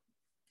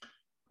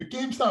 But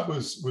GameStop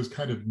was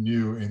kind of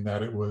new in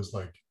that it was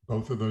like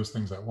both of those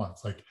things at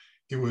once. Like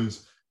it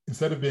was,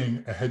 instead of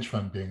being a hedge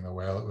fund being the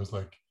whale, it was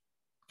like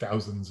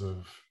thousands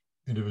of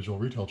individual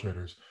retail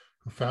traders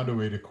who found a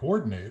way to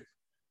coordinate.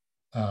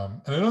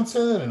 And I don't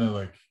say that in a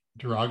like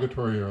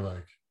derogatory or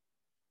like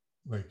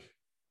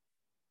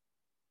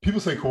people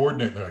say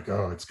coordinate, they're like,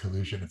 oh, it's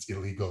collusion, it's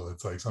illegal,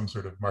 it's like some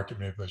sort of market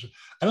manipulation.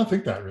 I don't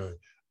think that really.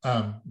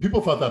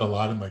 People thought that a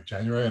lot in like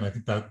January, and I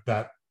think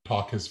that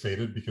talk has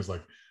faded because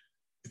like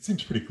it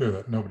seems pretty clear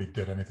that nobody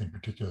did anything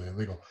particularly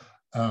illegal.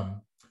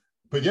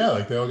 But yeah,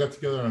 like they all got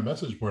together on a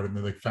message board and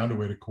they like found a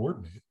way to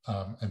coordinate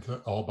and to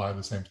all buy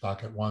the same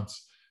stock at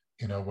once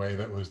in a way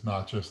that was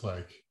not just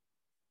like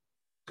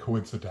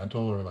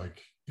coincidental or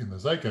like in the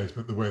zeitgeist,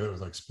 but the way that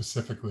was like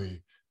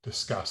specifically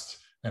discussed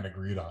and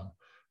agreed on.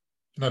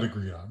 Not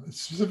agreed on,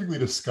 it's specifically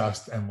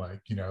discussed, and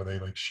like they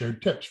like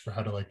shared tips for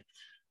how to like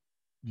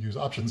use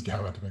options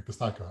gamma to make the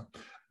stock go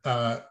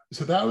up.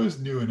 So that was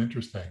new and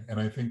interesting, and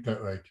I think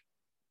that like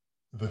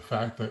the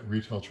fact that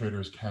retail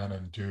traders can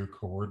and do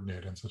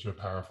coordinate in such a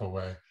powerful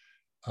way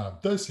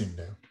does seem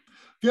new.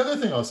 The other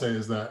thing I'll say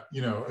is that,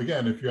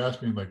 again, if you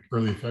ask me in like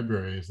early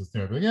February, is this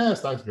thing like, yeah,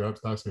 stocks go up,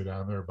 stocks go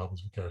down, there are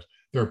bubbles, who cares?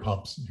 There are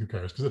pumps, who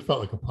cares? Because it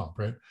felt like a pump,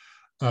 right?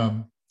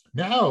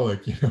 Now,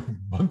 like,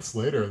 months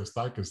later, the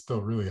stock is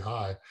still really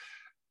high.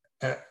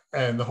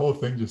 And the whole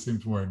thing just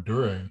seems more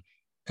enduring.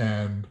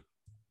 And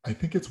I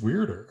think it's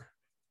weirder.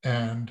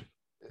 And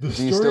do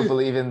you still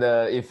believe in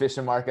the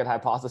efficient market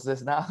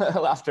hypothesis now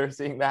after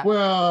seeing that?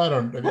 Well,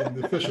 I mean,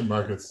 the efficient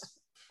markets.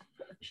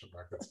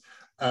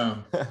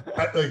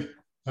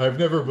 I've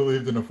never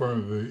believed in a form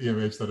of the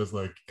EMH that is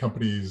like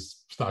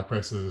companies' stock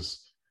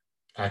prices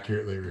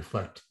accurately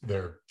reflect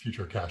their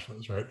future cash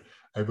flows, right?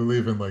 I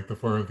believe in like the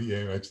form of the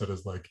EMH that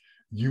is like,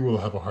 you will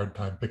have a hard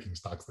time picking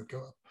stocks that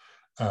go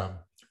up.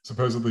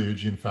 Supposedly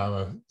Eugene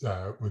Fama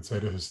would say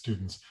to his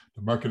students,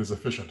 the market is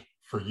efficient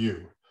for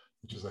you,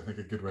 which is, I think,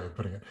 a good way of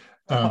putting it.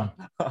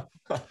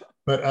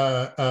 But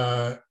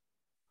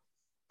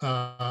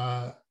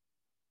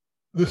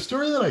the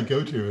story that I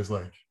go to is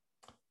like,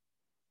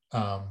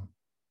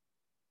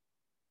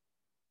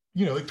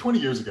 like 20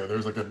 years ago, there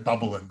was like a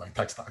bubble in like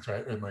tech stocks,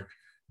 right? And like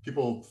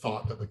people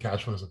thought that the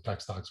cash flows of tech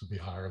stocks would be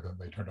higher than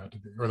they turned out to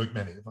be, or like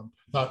many of them.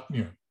 Not,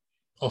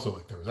 also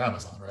like there was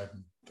Amazon, right?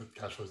 And the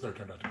cash flows there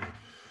turned out to be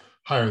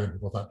higher than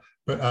people thought.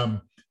 But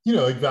you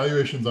know, like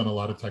valuations on a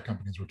lot of tech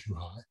companies were too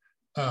high.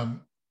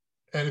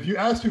 And if you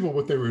ask people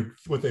what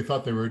they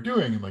thought they were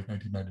doing in like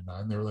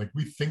 1999, they were like,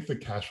 we think the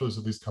cash flows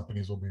of these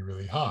companies will be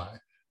really high.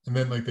 And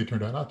then like they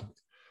turned out not to be.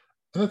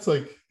 And that's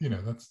like, you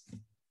know, that's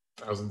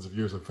thousands of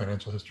years of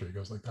financial history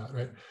goes like that,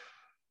 right?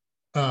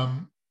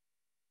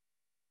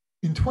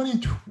 In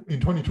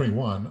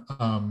 2021,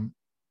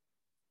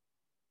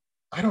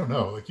 I don't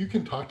know, like you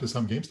can talk to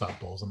some GameStop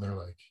bulls and they're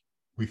like,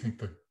 we think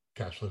the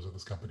cash flows of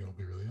this company will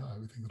be really high.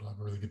 We think it'll have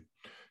a really good,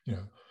 you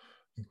know,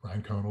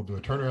 Ryan Cohen will do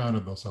a turnaround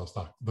and they'll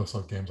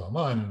sell games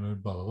online and then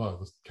blah, blah, blah.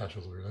 The cash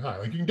flows will be really high.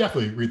 Like you can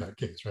definitely read that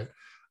case, right?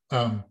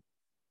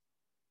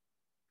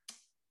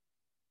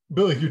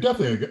 But like you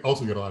definitely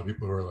also get a lot of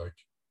people who are like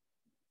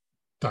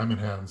diamond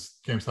hands,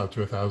 GameStop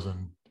to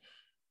 1,000,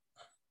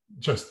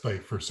 just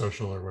like for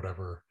social or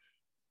whatever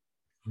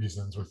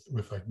reasons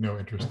with like no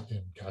interest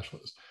in cash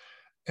flows.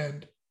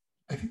 And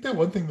I think that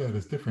one thing that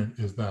is different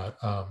is that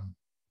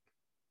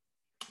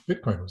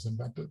Bitcoin was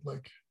invented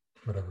like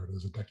whatever it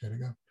is, a decade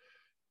ago.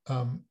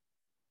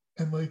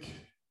 And like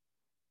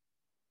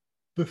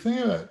the thing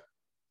about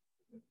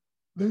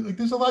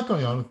there's a lot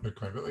going on with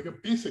Bitcoin, but like a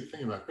basic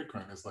thing about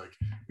Bitcoin is like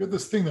you had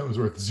this thing that was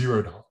worth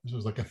 $0. It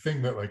was like a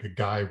thing that like a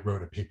guy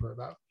wrote a paper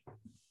about.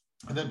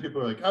 And then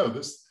people are like, oh,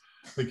 this,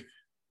 like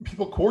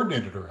people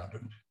coordinated around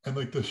it. And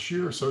like the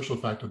sheer social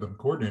fact of them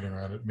coordinating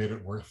around it made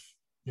it worth,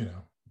 you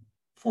know,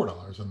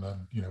 $4 and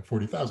then, you know,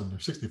 $40,000 or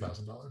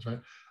 $60,000, right?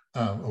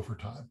 Over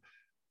time.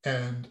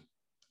 And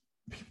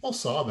people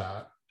saw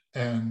that.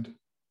 And,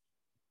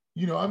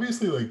 you know,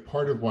 obviously like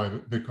part of why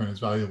Bitcoin is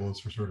valuable is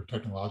for sort of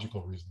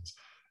technological reasons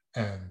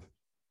and,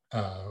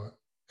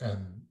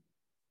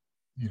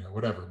 you know,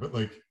 whatever, but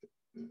like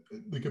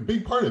a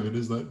big part of it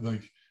is that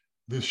like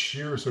this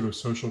sheer sort of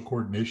social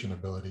coordination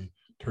ability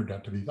turned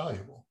out to be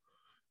valuable,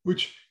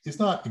 which is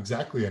not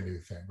exactly a new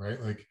thing,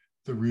 right? Like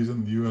the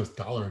reason the US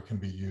dollar can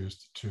be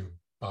used to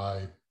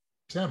buy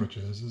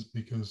sandwiches is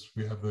because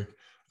we have like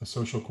a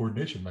social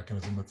coordination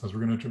mechanism that says we're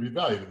going to attribute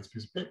value to this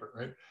piece of paper,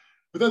 right?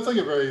 But that's like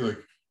a very like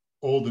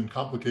old and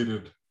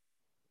complicated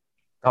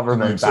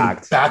government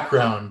backed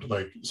background,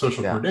 like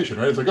social coordination,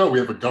 right? It's like, oh, we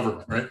have a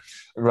government, right?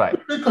 Right.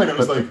 But Bitcoin, it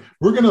was like,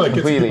 we're going to like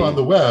get some people on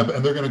the web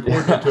and they're going to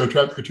coordinate to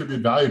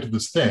attribute value to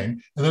this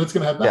thing, and then it's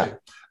going to have value.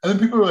 And then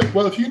people are like,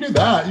 well, if you can do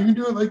that, you can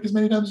do it like as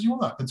many times as you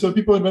want. And so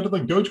people invented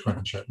like Dogecoin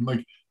and shit, and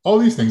like all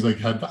these things like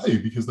had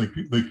value because like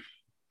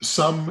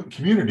some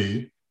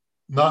community,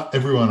 not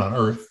everyone on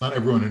Earth, not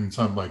everyone in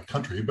some like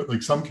country, but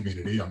like some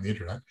community on the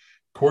internet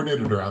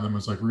coordinated around them,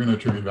 was like, we're going to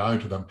attribute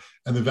value to them,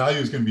 and the value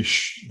is going to be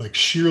like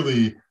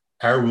sheerly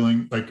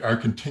our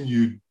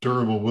continued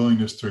durable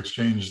willingness to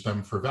exchange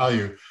them for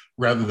value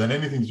rather than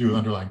anything to do with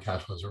underlying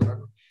cash flows or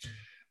whatever.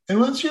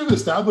 And once you've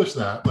established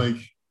that, like,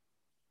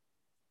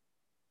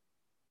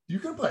 you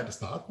can apply it to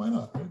stock, why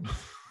not?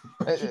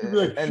 Right? You can be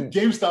like, and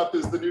GameStop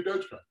is the new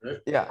Dogecoin, right?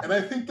 Yeah. And I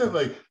think that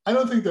like, I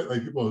don't think that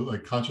like people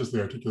like consciously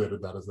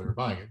articulated that as they were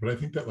buying it, but I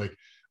think that like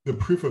the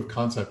proof of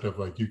concept of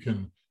like, you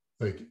can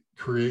like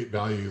create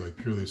value like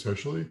purely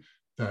socially,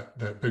 that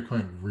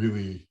Bitcoin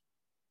really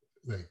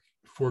like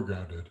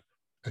foregrounded.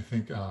 I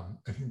think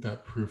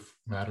that proof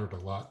mattered a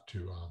lot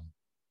to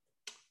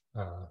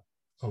a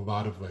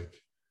lot of like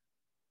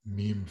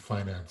meme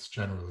finance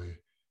generally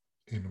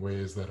in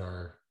ways that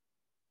are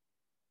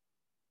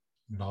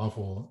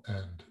novel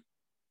and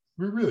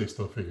we're really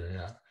still figuring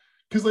out.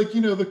 Because like,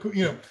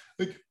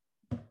 like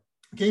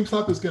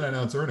GameStop is going to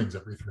announce earnings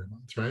every 3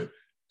 months, right?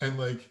 And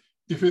like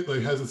if it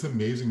like has this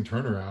amazing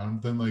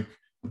turnaround, then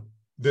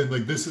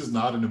this is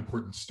not an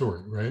important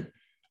story, right?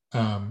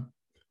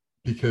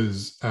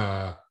 Because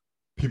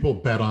people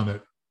bet on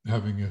it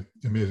having an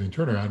amazing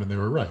turnaround and they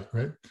were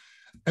right?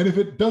 And if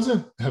it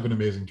doesn't have an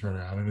amazing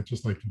turnaround and it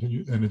just like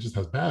continues and it just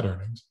has bad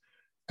earnings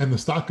and the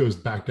stock goes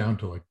back down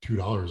to like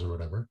 $2 or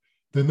whatever,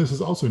 then this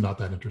is also not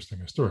that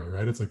interesting a story,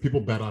 right? It's like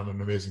people bet on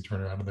an amazing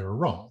turnaround and they were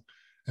wrong.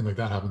 And like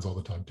that happens all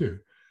the time too.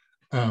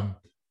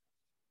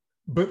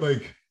 But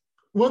like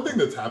one thing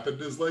that's happened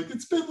is like,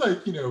 it's been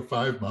like,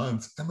 5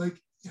 months and like,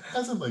 it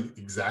hasn't like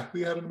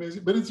exactly had an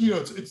amazing, but it's,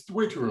 it's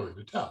way too early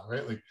to tell,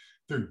 right? Like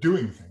they're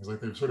doing things like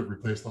they've sort of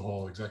replaced the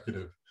whole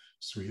executive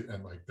suite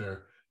and like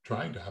they're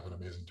trying to have an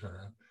amazing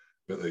turnaround.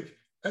 But like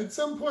at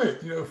some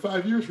point,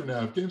 5 years from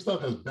now, if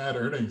GameStop has bad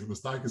earnings and the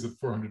stock is at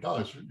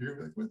 $400,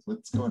 you're like,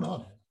 what's going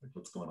on here? Like,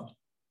 what's going on?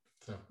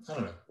 So I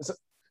don't know.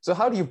 So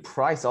how do you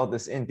price all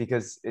this in?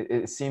 Because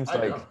it seems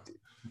like,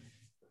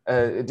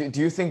 do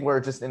you think we're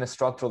just in a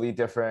structurally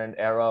different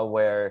era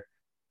where,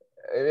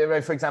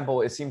 for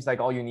example, it seems like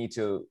all you need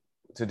to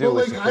do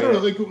is I don't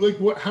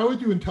know, how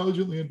would you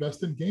intelligently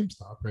invest in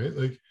GameStop, right?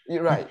 Like,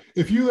 you're right.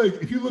 If you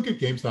look at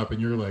GameStop and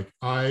you're like,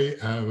 I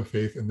have a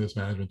faith in this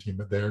management team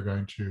that they are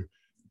going to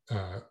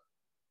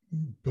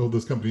build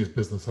this company's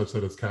business such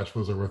that its cash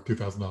flows are worth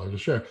 $2,000 a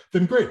share,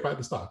 then great, buy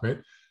the stock, right?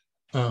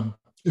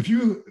 If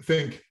you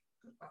think,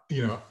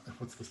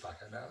 what's the stock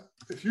right now?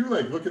 If you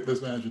like look at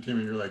this management team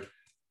and you're like,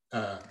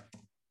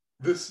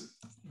 this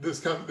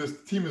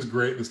team is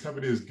great, this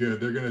company is good,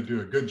 they're going to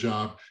do a good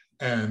job,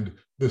 and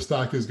the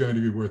stock is going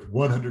to be worth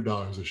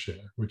 $100 a share,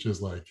 which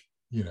is like,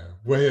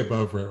 way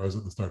above where it was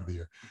at the start of the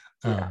year.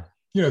 Yeah.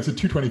 It's at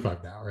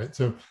 225 now, right?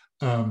 So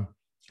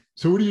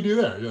what do you do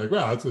there? You're like,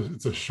 wow,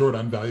 it's a short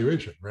on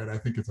valuation, right? I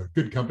think it's a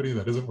good company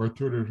that isn't worth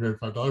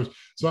 $225,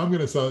 so I'm going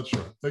to sell it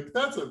short. Like,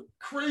 that's a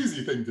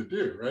crazy thing to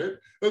do, right?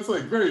 That's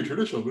like very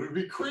traditional, but it'd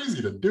be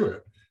crazy to do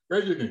it,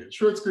 right? You're going to get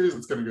short squeeze.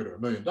 It's going to go to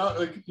 $1 million.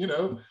 Like,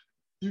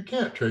 you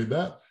can't trade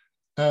that.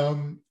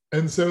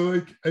 And so,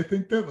 like, I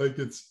think that, like,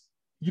 it's,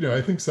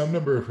 I think some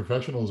number of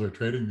professionals are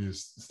trading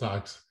these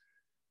stocks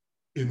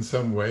in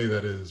some way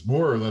that is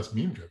more or less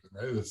meme driven,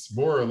 right? It's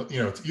more,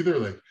 it's either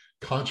like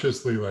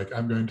consciously, like,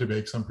 I'm going to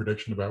make some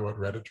prediction about what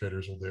Reddit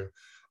traders will do,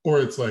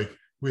 or it's like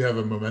we have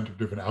a momentum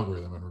driven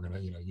algorithm and we're going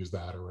to, use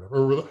that or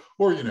whatever,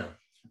 or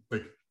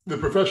like the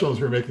professionals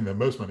who are making the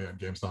most money on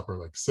GameStop are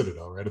like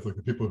Citadel, right? It's like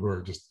the people who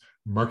are just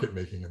market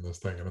making in this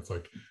thing, and it's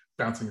like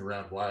bouncing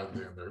around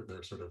wildly, and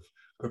they're sort of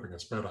clipping a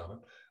spread on it.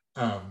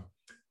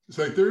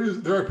 So like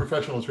there are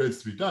professional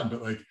trades to be done,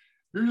 but like,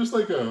 you're just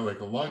like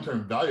a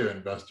long-term value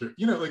investor,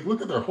 like,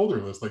 look at their holder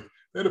list. Like,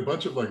 they had a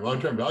bunch of like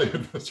long-term value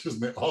investors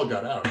and they all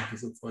got out,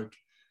 because it's like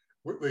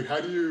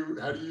how do you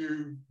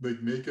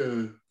like make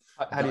a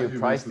how do you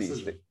price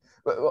these things?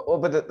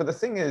 But the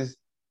thing is,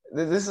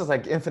 this is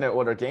like infinite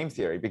order game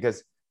theory,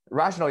 because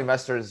rational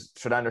investors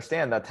should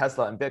understand that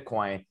Tesla and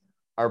Bitcoin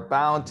are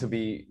bound to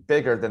be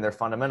bigger than their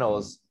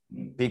fundamentals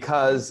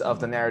because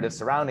of the narrative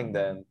surrounding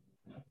them.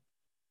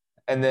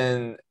 And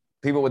then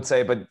people would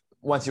say, but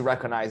once you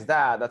recognize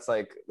that, that's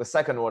like the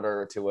second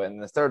order to it,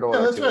 and the third order.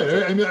 Yeah, that's right.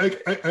 It. I mean, I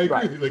agree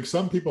right. with you. Like,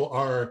 some people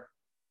are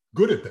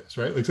good at this,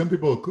 right? Like, some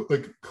people,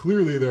 like,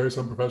 clearly there are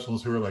some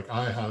professionals who are like,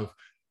 I have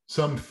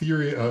some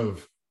theory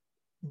of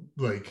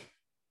like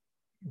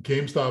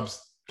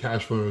GameStop's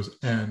cash flows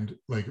and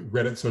like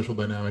Reddit social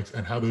dynamics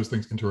and how those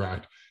things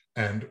interact.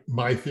 And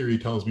my theory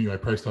tells me my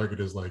price target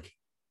is like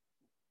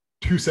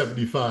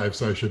 275,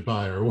 so I should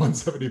buy, or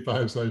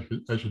 175, so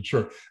I should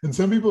short. And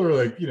some people are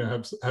like,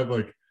 have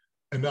like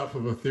enough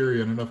of a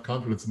theory and enough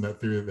confidence in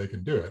that theory that they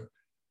can do it.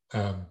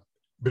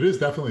 But it is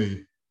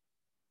definitely,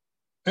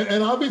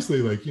 and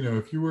obviously, like,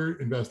 if you were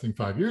investing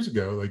 5 years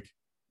ago, like,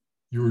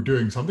 you were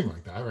doing something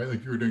like that, right?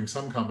 Like, you were doing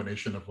some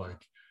combination of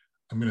like,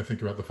 I'm going to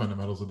think about the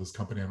fundamentals of this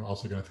company. I'm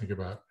also going to think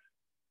about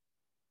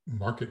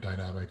market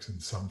dynamics in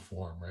some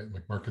form, right?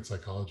 Like market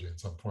psychology in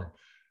some form.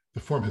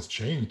 The form has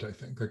changed, I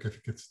think. Like, I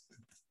think it's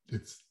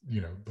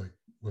like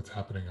what's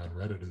happening on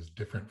Reddit is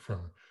different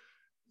from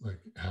like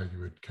how you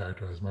would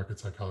characterize market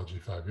psychology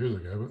 5 years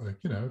ago. But like,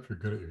 if you're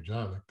good at your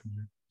job, like,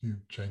 you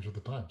change with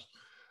the times.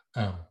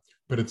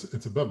 But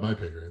it's above my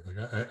pay grade.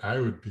 Like, I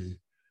would be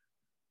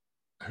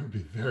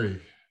very,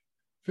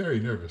 very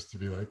nervous to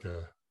be like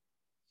a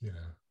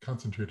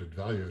concentrated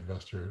value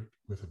investor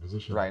with a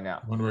position right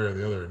now, one way or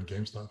the other, in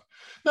GameStop.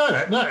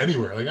 Not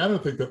anywhere. Like, I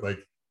don't think that like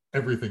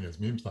everything is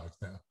meme stocks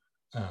now.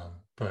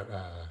 But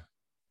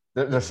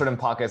there's certain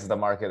pockets of the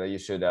market that you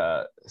should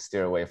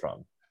steer away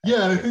from.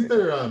 Yeah, and I think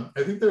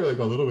they're like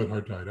a little bit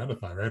hard to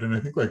identify, right? And I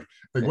think like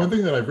one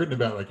thing that I've written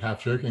about, like,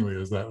 half jokingly,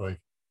 is that like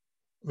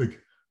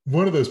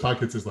one of those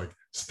pockets is like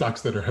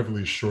stocks that are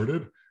heavily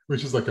shorted,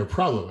 which is like a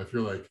problem if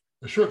you're like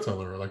a short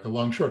seller or like a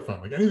long short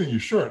fund. Like, anything you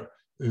short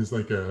is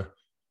like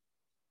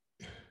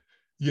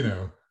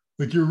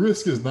like, your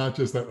risk is not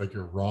just that like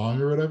you're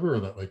wrong or whatever, or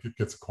that like it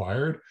gets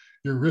acquired.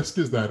 Your risk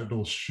is that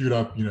it'll shoot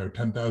up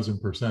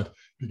 10,000%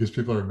 because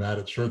people are mad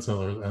at short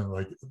sellers, and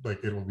like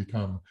it will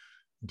become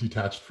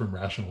detached from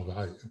rational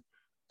value.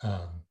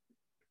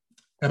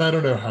 And I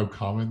don't know how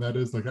common that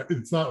is. Like,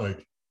 it's not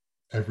like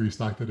every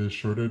stock that is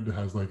shorted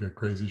has like a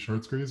crazy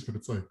short squeeze, but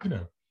it's like,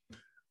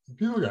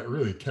 people got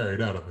really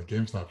carried out on the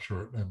GameStop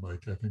short. And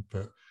like, I think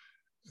if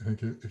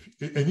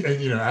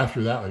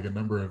after that, like, a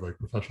number of like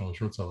professional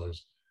short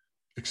sellers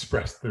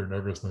expressed their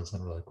nervousness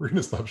and were like, we're going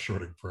to stop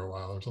shorting for a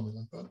while, or something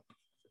like that.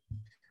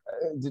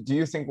 Do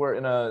you think we're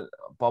in a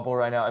bubble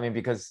right now? I mean,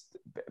 because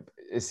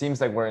it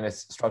seems like we're in a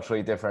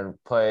structurally different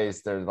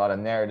place. There's a lot of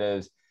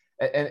narratives,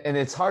 and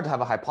it's hard to have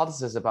a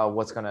hypothesis about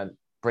what's going to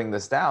bring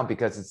this down,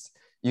 because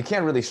you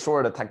can't really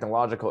short a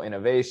technological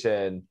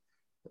innovation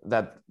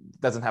that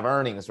doesn't have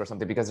earnings or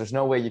something, because there's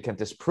no way you can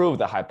disprove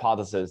the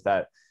hypothesis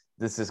that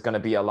this is going to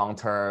be a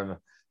long-term,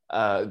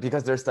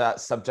 because there's that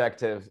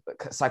subjective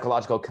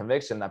psychological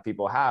conviction that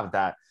people have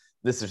that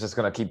this is just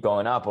going to keep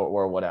going up,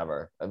 or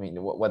whatever. I mean,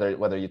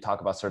 whether you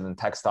talk about certain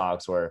tech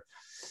stocks or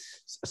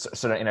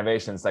certain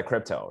innovations like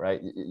crypto,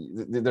 right?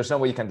 There's no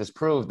way you can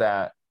disprove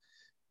that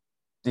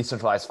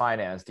decentralized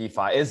finance,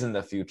 DeFi, is in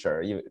the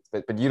future.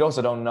 But you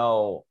also don't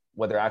know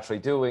what they're actually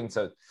doing.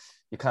 So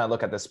you kind of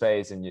look at the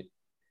space, and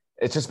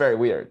it's just very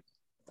weird,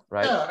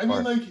 right? Yeah, I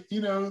mean,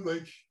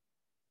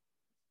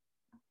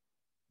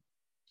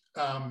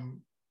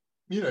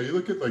 you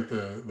look at like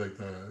the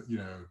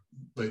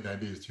late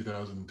 90s,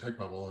 2000 tech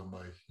bubble, and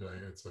like,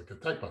 it's like a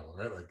tech bubble,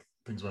 right? Like,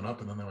 things went up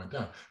and then they went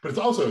down. But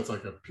it's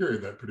like a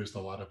period that produced a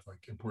lot of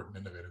like important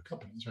innovative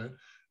companies, right?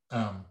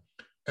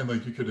 And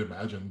like, you could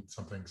imagine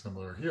something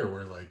similar here,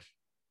 where like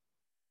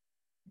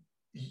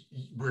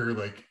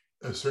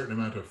a certain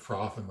amount of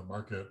froth in the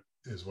market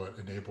is what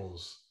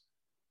enables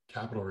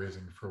capital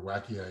raising for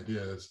wacky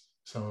ideas,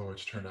 some of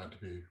which turned out to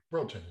be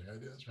world-changing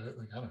ideas, right?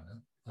 Like, I don't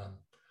know.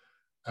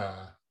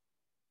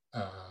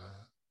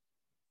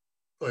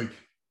 Like,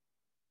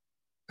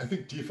 I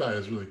think DeFi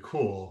is really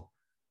cool.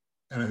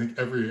 And I think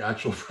every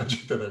actual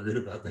project that I read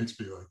about makes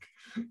me like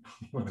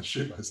want to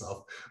shoot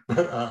myself.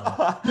 But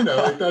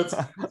like that's,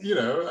 I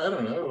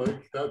don't know,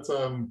 like that's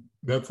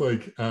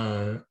like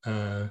how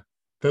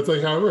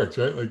it works,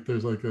 right? Like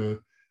there's like an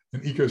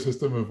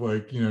ecosystem of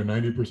like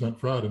 90%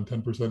 fraud and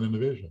 10%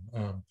 innovation.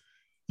 Right.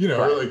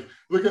 Or like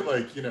look at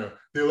like the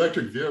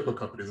electric vehicle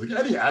companies. Like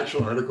any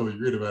actual article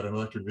you read about an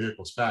electric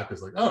vehicle SPAC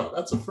is like, oh,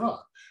 that's a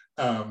fraud.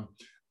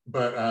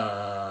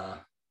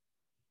 But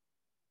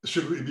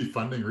should we be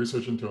funding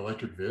research into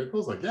electric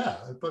vehicles? Like, yeah,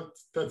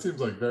 that seems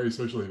like very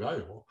socially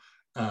valuable.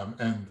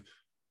 And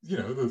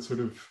the sort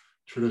of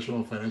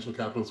traditional financial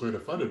capitalist way to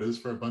fund it is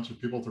for a bunch of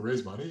people to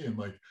raise money and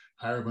like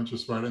hire a bunch of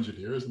smart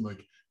engineers and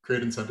like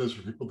create incentives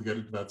for people to get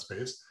into that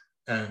space.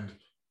 And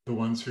the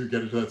ones who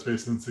get into that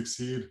space and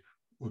succeed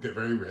will get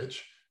very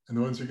rich. And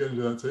the ones who get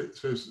into that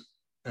space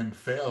and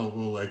fail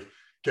will like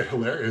get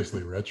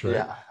hilariously rich,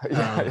 right?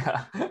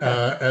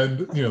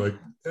 And like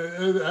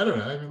I don't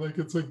know. I mean, like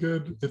it's a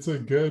good, like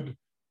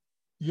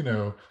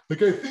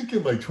I think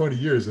in like 20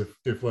 years, if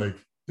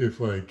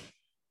we're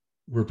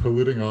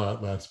polluting a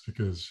lot less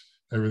because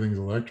everything's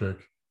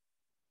electric,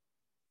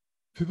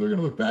 people are going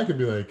to look back and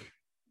be like,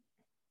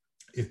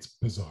 it's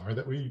bizarre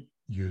that we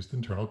used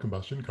internal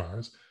combustion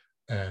cars,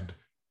 and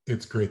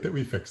it's great that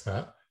we fixed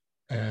that.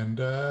 And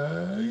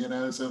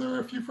so there were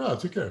a few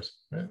frauds. Who cares,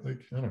 right?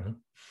 Like, I don't know.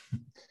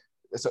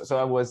 So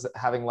I was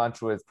having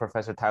lunch with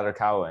Professor Tyler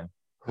Cowen,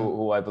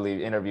 who I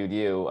believe interviewed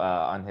you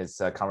on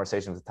his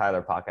Conversation with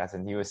Tyler podcast.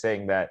 And he was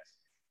saying that,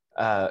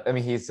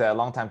 he's a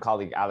longtime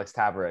colleague, Alex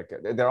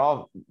Tabarrok. They're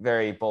all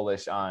very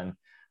bullish on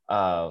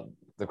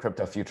the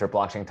crypto future,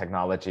 blockchain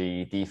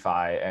technology,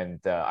 DeFi. And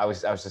I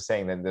was just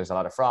saying that there's a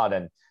lot of fraud.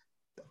 And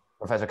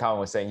Professor Cowen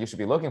was saying you should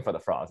be looking for the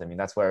frauds. I mean,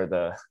 that's where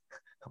the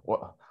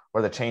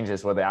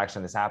changes, where the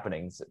action is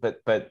happening.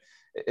 But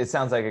it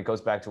sounds like it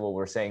goes back to what we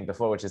were saying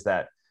before, which is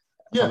that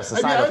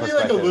I'd be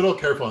like a little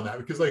careful on that,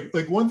 because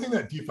like one thing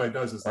that DeFi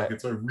does is like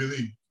it's a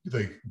really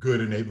like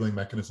good enabling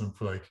mechanism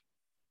for like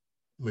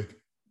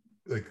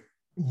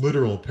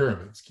literal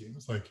pyramid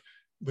schemes. Like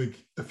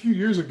a few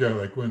years ago,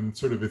 like when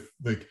sort of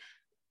like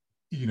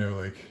in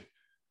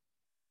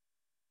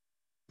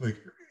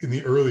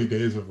the early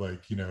days of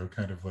like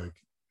kind of like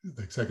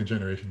second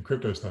generation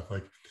crypto stuff,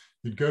 like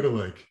you'd go to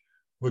like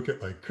look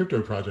at like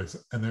crypto projects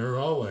and they were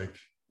all like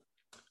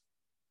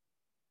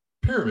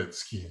pyramid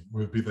scheme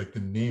would be like the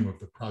name of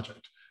the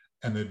project,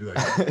 and they'd be like,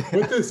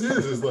 what this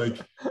is like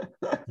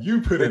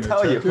you put in a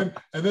token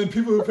and then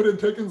people who put in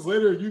tokens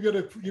later, you get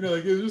a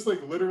like it was just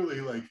like literally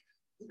like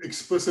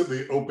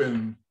explicitly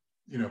open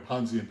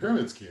Ponzi and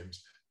pyramid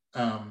schemes,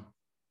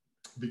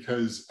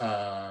 because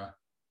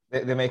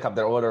they make up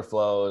their order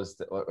flows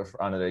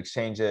on the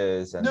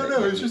exchanges. And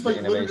it was just like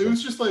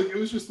it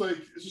was just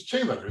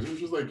chain letters. It was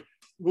just like,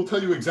 we'll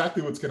tell you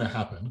exactly what's going to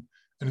happen.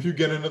 And if you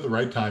get in at the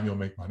right time, you'll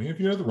make money. If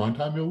you get at the wrong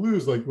time, you'll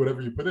lose like whatever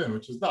you put in,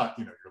 which is not,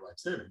 your life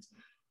savings.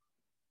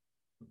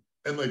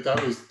 And like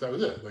that was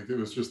it. Like it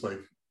was just like,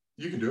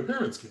 you can do a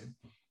pyramid scheme.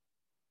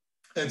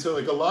 And so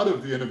like a lot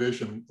of the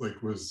innovation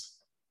like was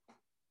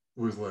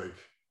like,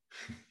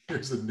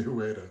 here's a new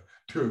way to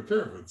do a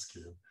pyramid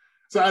scheme.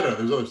 So I don't know,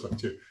 there's other stuff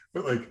too.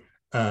 But like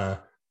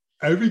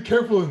I'd be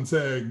careful in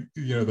saying,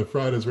 the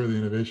fraud is where the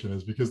innovation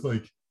is, because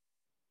like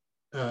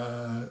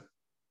there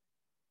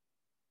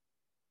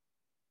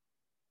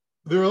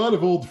are a lot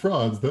of old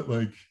frauds that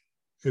like,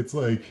 it's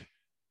like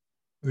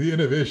the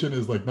innovation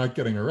is like not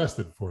getting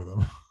arrested for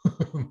them.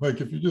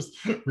 Like if you just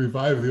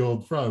revive the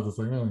old frauds, it's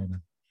like, oh,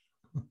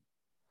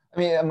 I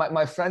mean,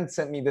 my friend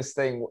sent me this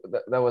thing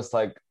that was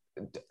like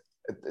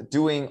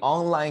doing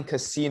online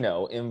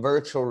casino in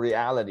virtual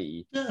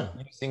reality,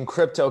 using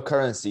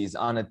cryptocurrencies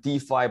on a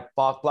DeFi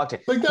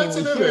blockchain. Like that's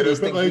innovative,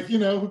 but like,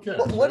 who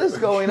cares? What is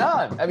going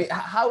on? I mean,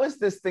 how is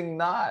this thing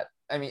not?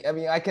 I mean,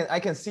 I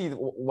can see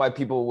why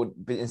people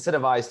would be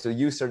incentivized to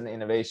use certain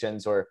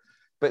innovations,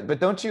 but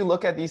don't you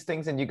look at these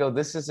things and you go,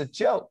 this is a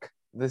joke.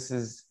 This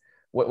is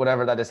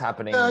whatever that is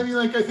happening. Yeah, I mean,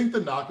 like I think the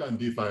knock on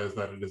DeFi is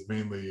that it is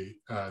mainly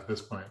at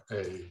this point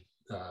a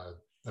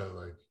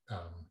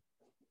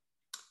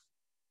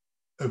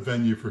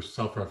venue for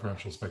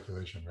self-referential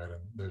speculation, right?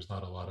 And there's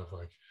not a lot of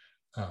like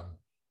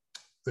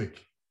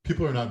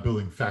people are not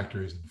building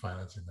factories and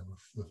financing them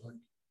with like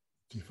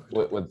DeFi.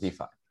 With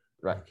DeFi,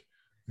 right?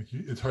 Like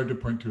it's hard to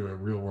point to a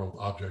real world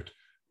object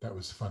that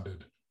was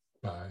funded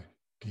by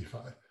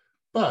DeFi.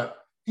 But,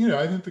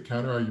 I think the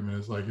counter argument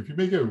is like, if you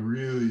make a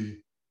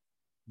really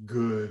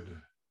good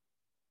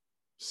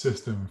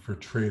system for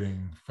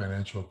trading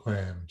financial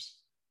claims,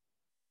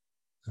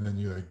 and then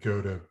you like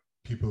go to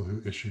people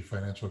who issue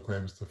financial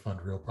claims to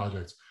fund real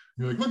projects,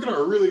 you're like, look at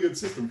our really good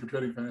system for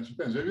trading financial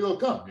claims. Maybe they'll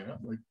come,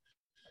 like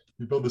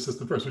you build the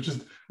system first, which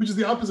is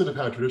the opposite of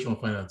how traditional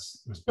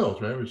finance was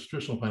built, right? Which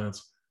traditional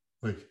finance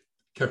like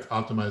kept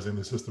optimizing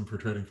the system for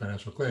trading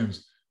financial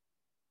claims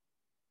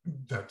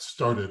that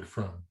started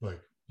from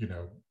like, you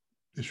know,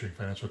 issuing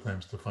financial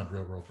claims to fund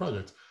real world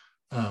projects.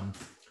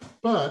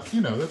 But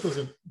you know,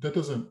 that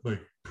doesn't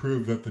like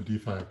prove that the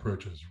DeFi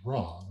approach is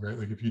wrong, right?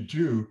 Like if you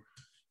do,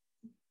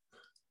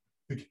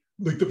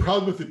 like the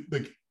problem with it,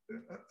 like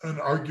an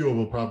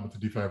arguable problem with the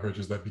DeFi approach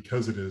is that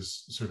because it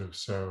is sort of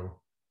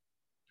so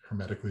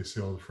hermetically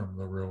sealed from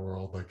the real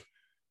world, like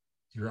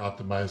you're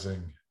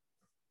optimizing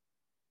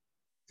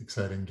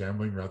exciting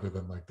gambling rather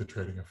than like the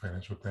trading of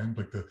financial claims.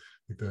 Like the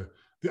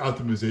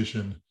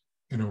optimization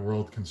in a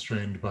world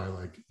constrained by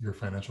like your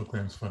financial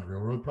claims fund real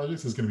world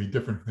projects is going to be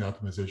different from the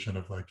optimization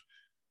of like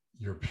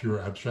your pure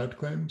abstract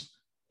claims.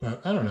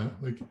 But I don't know,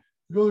 like you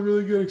build a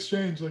really good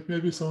exchange, like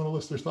maybe someone will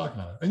list their stock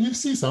on it. And you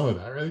see some of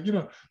that, right? You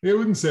know, I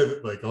wouldn't say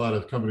that like a lot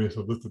of companies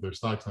have listed their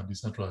stocks on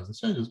decentralized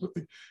exchanges, but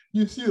like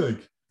you see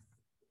like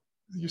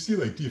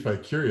DeFi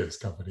curious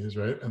companies,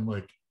 right? And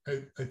like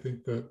I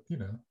think that, you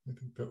know, I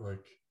think that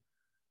like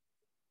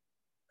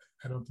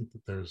I don't think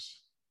that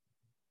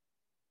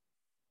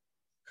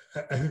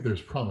I think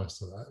there's promise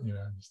to that, you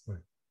know, just like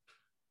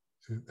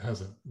it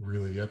hasn't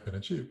really yet been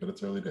achieved, but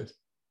it's early days.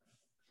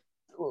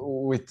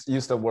 We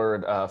used the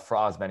word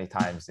frauds many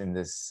times in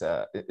this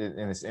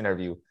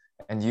interview,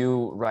 and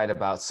you write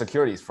about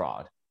securities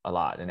fraud a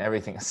lot, and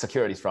everything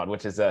securities fraud,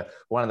 which is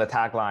one of the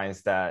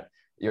taglines that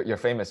you're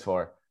famous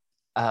for.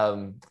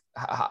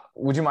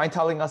 Would you mind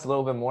telling us a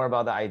little bit more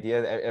about the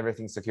idea that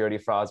everything security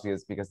frauds,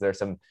 because there's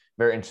some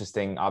very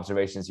interesting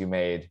observations you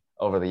made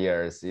over the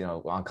years, you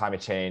know, on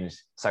climate change,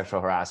 sexual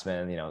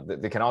harassment, you know,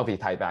 they can all be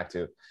tied back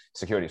to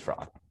securities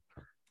fraud.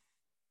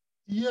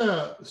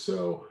 Yeah,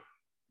 so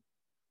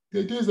the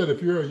idea is that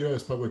if you're a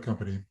US public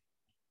company,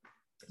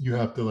 you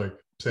have to like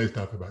say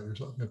stuff about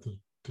yourself. You have to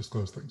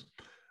disclose things.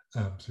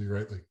 So you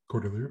write like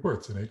quarterly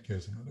reports and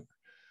 8Ks and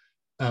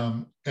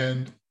whatever.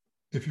 And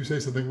if you say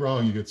something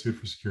wrong, you get sued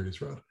for securities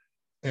fraud.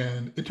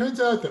 And it turns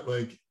out that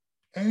like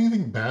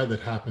anything bad that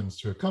happens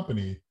to a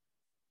company,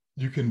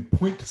 you can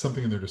point to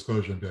something in their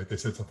disclosure and be like, they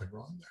said something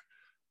wrong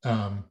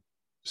there.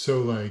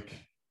 So like,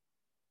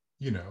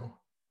 you know,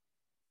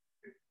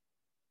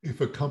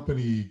 if a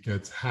company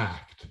gets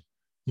hacked,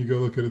 you go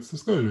look at its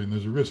disclosure and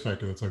there's a risk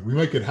factor that's like, we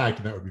might get hacked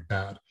and that would be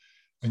bad.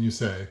 And you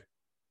say,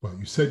 well,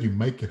 you said you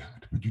might get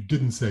hacked, but you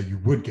didn't say you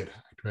would get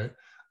hacked, right?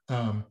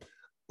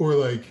 Or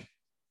like,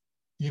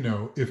 you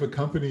know, if a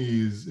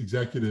company's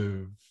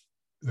executive,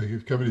 like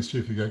if a company's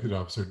chief executive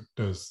officer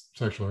does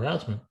sexual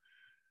harassment,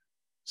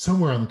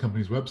 somewhere on the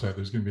company's website,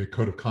 there's going to be a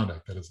code of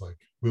conduct that is like,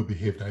 we'll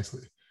behave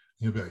nicely. And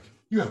you'll be like,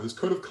 you have this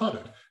code of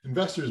conduct.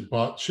 Investors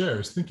bought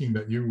shares thinking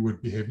that you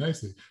would behave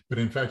nicely, but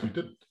in fact you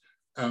didn't.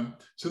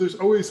 So there's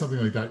always something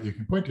like that you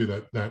can point to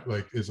that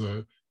like is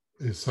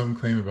some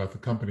claim about the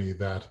company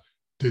that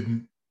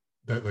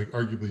like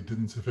arguably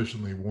didn't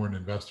sufficiently warn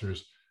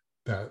investors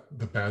that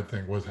the bad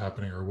thing was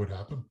happening or would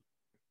happen.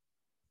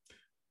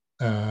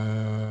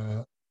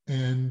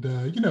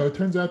 You know, it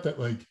turns out that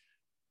like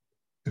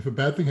if a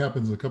bad thing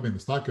happens in the company and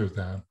the stock goes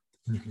down,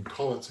 and you can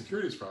call it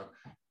securities fraud,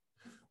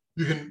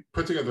 you can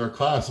put together a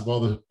class of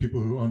all the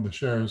people who owned the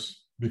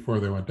shares before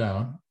they went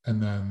down,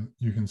 and then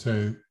you can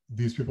say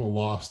these people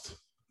lost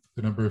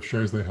the number of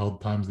shares they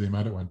held times the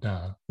amount it went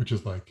down, which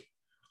is like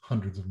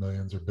hundreds of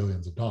millions or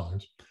billions of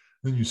dollars.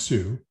 Then you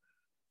sue,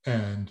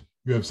 and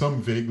you have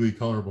some vaguely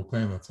colorable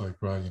claim that's like,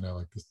 well, you know,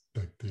 like this,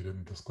 like you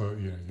didn't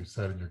disclose, you know, you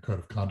said in your code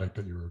of conduct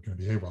that you were going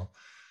to behave well.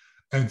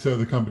 And so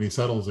the company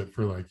settles it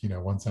for like, you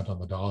know, 1 cent on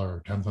the dollar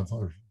or 10 cents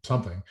or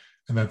something.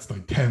 And that's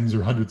like tens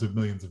or hundreds of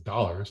millions of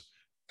dollars.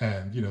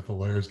 And, you know, the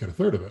lawyers get a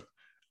third of it.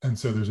 And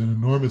so there's an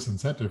enormous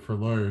incentive for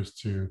lawyers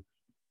to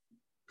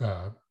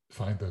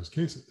find those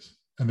cases.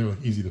 And they're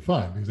like easy to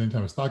find because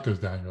anytime a stock goes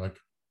down, you're like,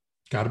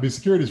 got to be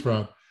securities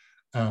fraud.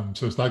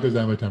 So stock goes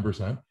down by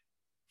 10%,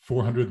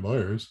 400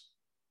 lawyers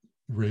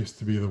race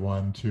to be the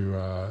one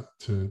to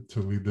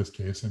lead this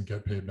case and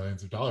get paid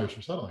millions of dollars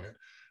for settling it.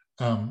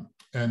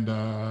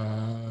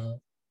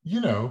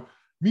 You know,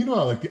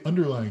 meanwhile, like the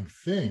underlying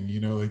thing, you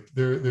know, like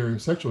there are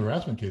sexual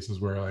harassment cases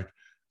where like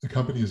the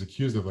company is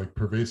accused of like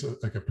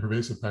a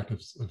pervasive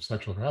practice of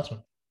sexual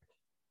harassment.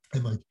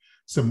 And like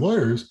some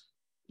lawyers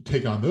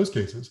take on those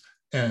cases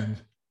and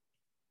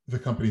the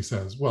company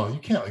says, well, you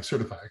can't like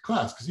certify a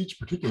class because each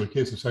particular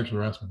case of sexual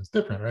harassment is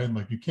different, right? And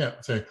like you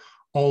can't say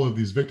all of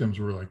these victims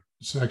were like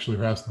sexually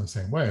harassed in the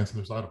same way. And so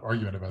there's a lot of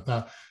argument about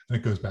that. And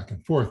it goes back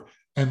and forth.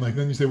 And like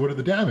then you say, what are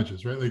the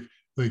damages, right?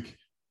 Like,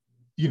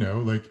 you know,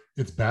 like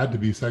it's bad to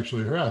be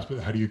sexually harassed,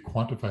 but how do you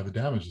quantify the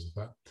damages of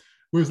that?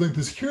 Whereas like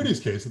the securities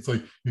case, it's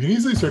like you can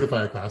easily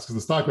certify a class because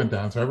the stock went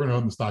down. So everyone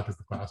owned the stock as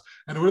the class.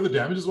 And what are the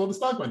damages? Well, the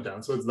stock went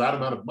down. So it's that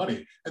amount of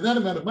money. And that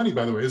amount of money,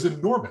 by the way, is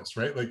enormous,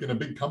 right? Like in a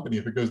big company,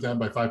 if it goes down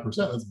by 5%,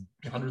 that's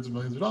hundreds of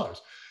millions of dollars.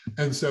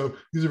 And so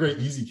these are very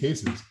easy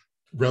cases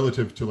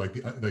relative to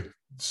like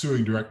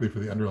suing directly for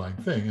the underlying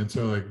thing. And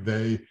so like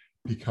they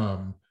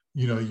become,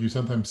 you know, you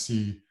sometimes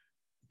see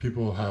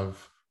people have,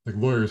 like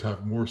lawyers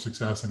have more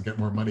success and get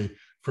more money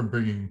from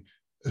bringing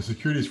a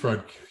securities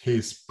fraud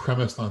case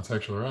premised on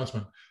sexual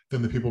harassment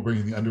than the people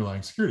bringing the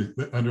underlying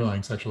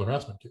sexual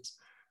harassment case.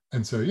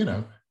 And so, you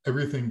know,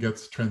 everything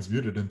gets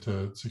transmuted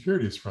into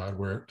securities fraud,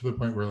 where to the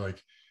point where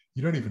like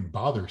you don't even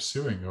bother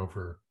suing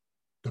over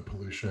the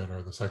pollution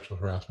or the sexual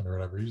harassment or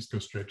whatever. You just go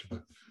straight to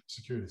the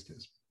securities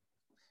case.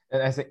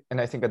 And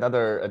I think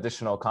another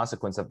additional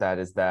consequence of that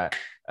is that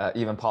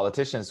even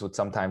politicians would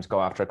sometimes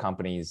go after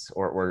companies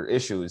or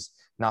issues,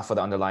 not for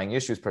the underlying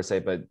issues per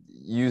se, but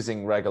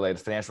using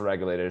financial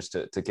regulators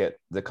to get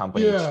the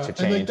company to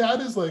change. And like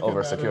that is like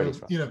over securities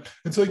fraud. You know,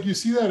 and so like you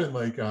see that in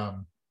like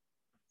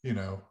you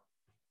know,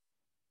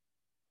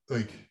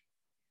 like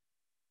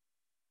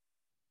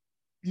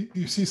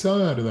you see some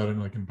amount of that in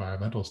like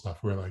environmental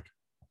stuff where like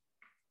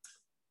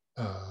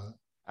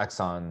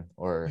Exxon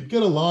or you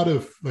get a lot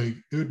of like,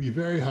 it would be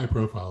very high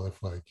profile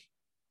if like,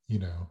 you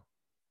know,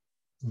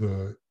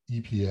 the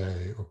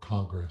EPA or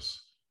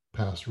Congress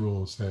passed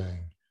rules saying,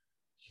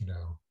 you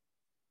know,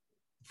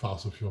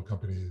 fossil fuel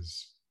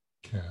companies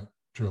can't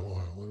drill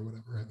oil or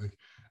whatever, right? Like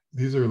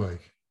these are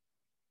like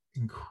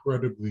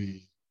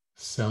incredibly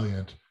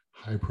salient,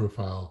 high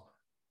profile,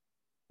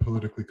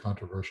 politically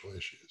controversial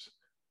issues.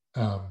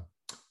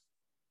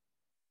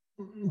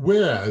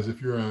 Whereas if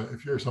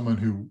you're someone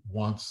who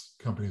wants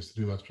companies to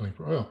do less drilling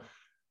for oil,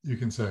 you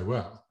can say,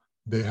 well,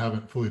 they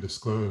haven't fully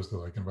disclosed the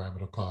like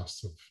environmental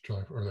costs of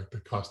drilling, or like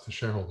the cost to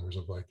shareholders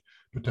of like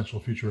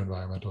potential future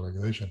environmental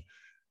regulation,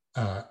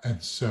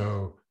 and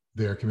so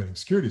they're committing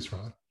securities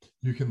fraud.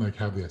 You can like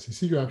have the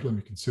SEC go after them.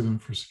 You can sue them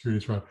for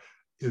securities fraud.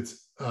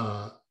 It's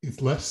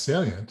less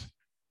salient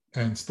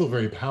and still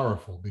very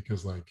powerful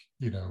because like,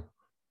 you know,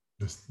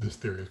 this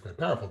theory is quite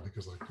powerful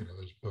because like, you know,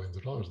 there's billions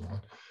of dollars in the line.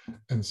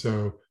 And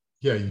so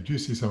yeah, you do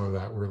see some of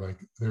that where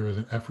like there is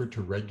an effort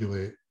to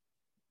regulate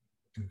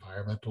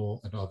environmental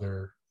and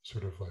other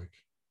sort of like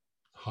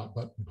hot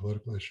button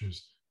political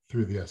issues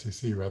through the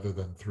SEC rather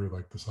than through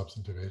like the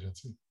substantive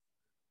agency.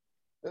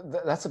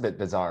 That's a bit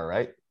bizarre,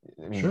 right?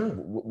 I mean, sure.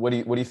 What do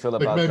you feel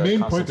like about my the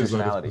main point is that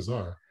it's constitutionality?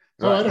 bizarre.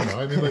 Right. Oh, I don't know.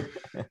 I mean,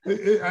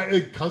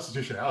 like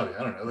constitutionality.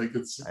 I don't know. Like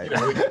it's, you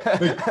know,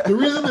 like the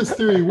reason this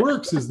theory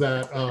works is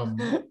that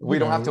we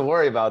don't have to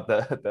worry about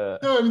the.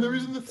 No, I mean the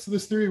reason that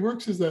this theory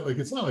works is that like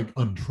it's not like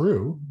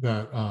untrue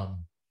that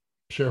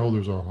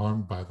shareholders are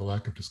harmed by the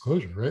lack of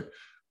disclosure, right?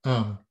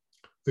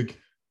 Like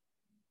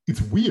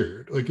it's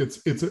weird. Like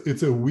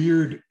it's a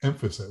weird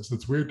emphasis.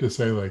 It's weird to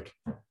say like,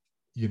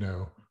 you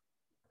know,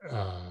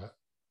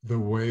 the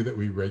way that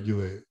we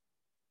regulate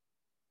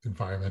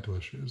environmental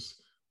issues,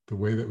 the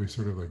way that we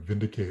sort of like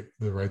vindicate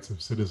the rights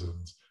of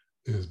citizens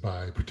is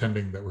by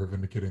pretending that we're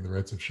vindicating the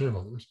rights of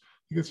shareholders. I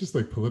think it's just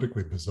like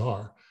politically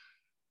bizarre,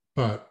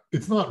 but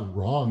it's not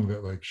wrong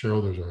that like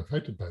shareholders are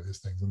affected by these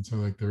things. And so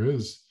like there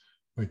is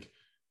like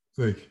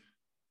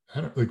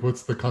I don't like,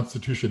 what's the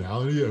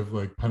constitutionality of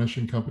like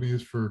punishing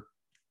companies for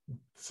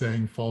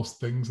saying false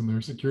things in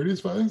their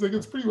securities filings? Like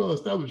it's pretty well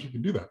established you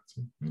can do that.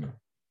 So, you know.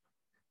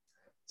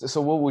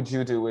 So what would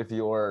you do if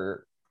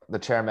you're the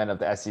chairman of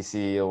the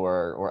SEC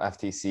or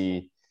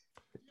FTC?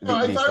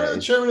 No, if I were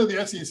the chairman of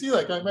the SEC,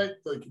 like I might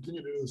like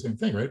continue to do the same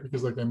thing, right?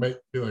 Because like I might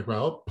be like,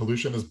 well,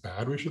 pollution is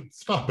bad, we should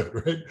stop it,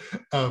 right?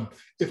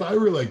 If I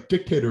were like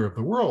dictator of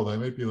the world, I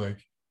might be like,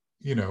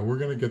 you know, we're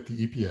going to get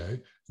the EPA,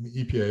 and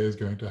the EPA is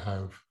going to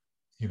have,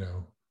 you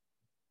know,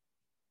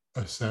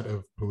 a set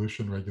of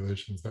pollution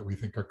regulations that we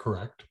think are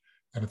correct,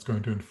 and it's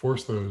going to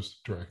enforce those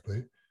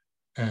directly,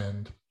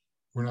 and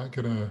we're not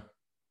going to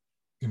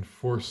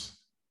enforce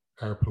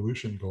our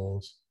pollution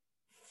goals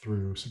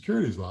through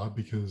securities law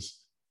because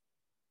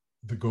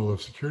the goal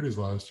of securities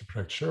law is to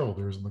protect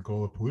shareholders and the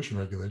goal of pollution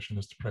regulation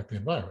is to protect the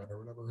environment or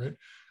whatever, right?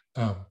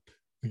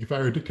 Like if I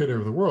were a dictator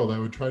of the world, I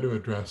would try to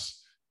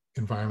address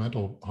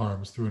environmental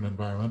harms through an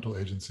environmental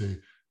agency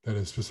that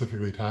is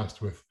specifically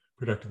tasked with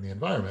protecting the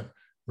environment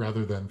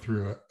rather than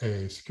through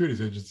a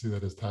securities agency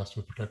that is tasked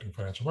with protecting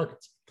financial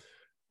markets.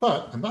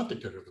 But I'm not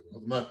dictator of the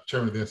world. I'm not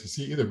chairman of the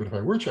SEC either, but if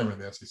I were chairman of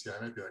the SEC,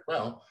 I might be like,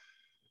 well,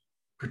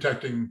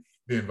 protecting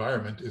the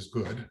environment is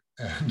good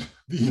and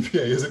the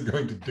EPA isn't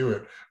going to do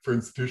it for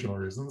institutional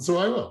reasons, so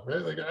I will,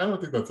 right? Like I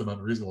don't think that's an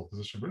unreasonable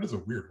position, but it is a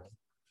weird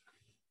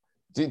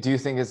one. Do you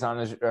think it's not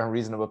an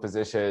unreasonable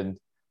position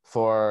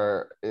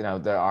for, you know,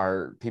 there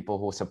are people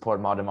who support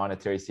modern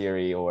monetary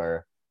theory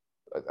or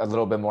a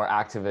little bit more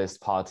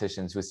activist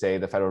politicians who say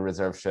the Federal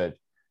Reserve should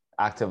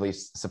actively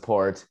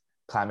support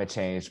climate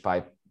change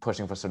by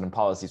pushing for certain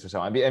policies or so.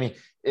 I mean,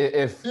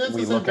 if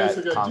we look at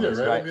Congress,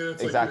 idea, right? I mean,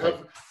 it's exactly.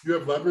 Like you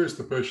have levers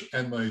to push,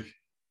 and like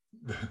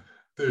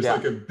there's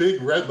like a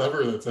big red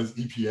lever that says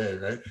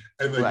EPA, right?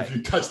 And like if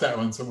you touch that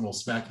one, someone will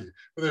smack you.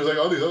 But there's like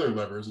all these other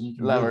levers, and you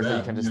can levers that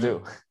you can just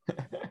do.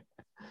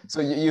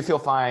 So you feel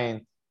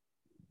fine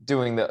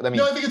doing the? I mean,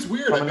 no, I think it's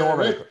weird.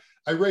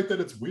 I write that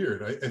it's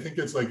weird. I think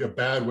it's like a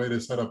bad way to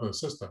set up a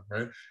system,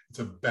 right?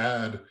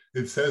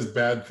 It says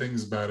bad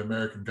things about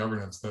American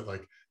governance, that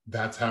like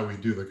that's how we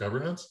do the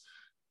governance,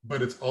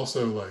 but it's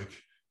also like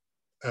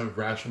a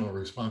rational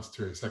response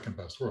to a second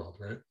best world,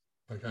 right?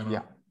 Like I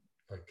don't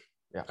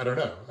I don't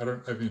know. I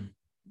don't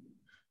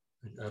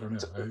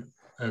know.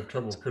 I have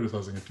trouble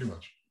criticizing it too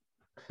much.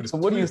 So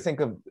what do you think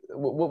of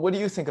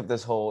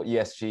this whole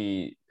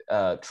ESG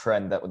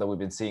trend that we've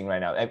been seeing right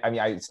now. I mean,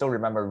 I still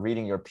remember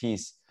reading your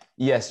piece,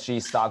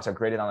 ESG stocks are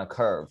graded on a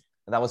curve.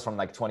 And that was from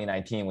like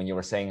 2019 when you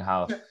were saying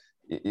how,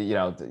 you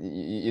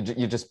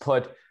just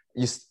put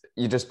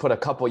a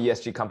couple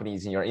ESG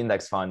companies in your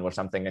index fund or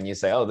something, and you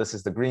say, oh, this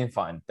is the green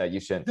fund that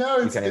you can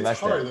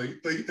invest hard. in.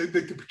 Like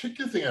the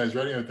particular thing I was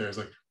writing out there is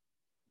like,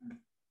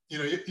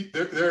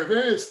 there are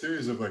various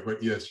theories of like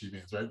what ESG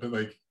means, right? But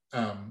like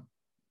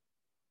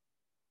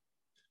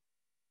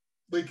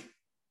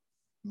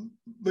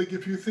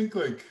if you think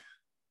like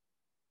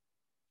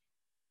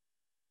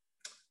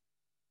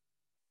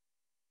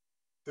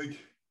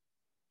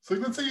so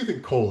let's say you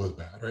think coal is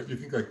bad, right? You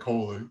think like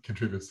coal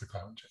contributes to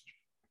climate change.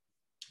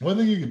 One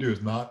thing you can do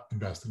is not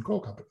invest in coal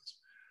companies.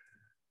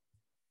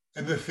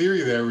 And the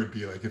theory there would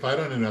be like, if I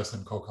don't invest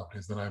in coal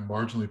companies, then I'm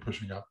marginally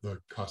pushing up the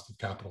cost of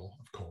capital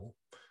of coal.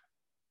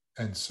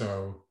 And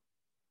so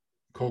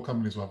coal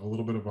companies will have a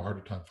little bit of a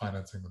harder time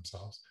financing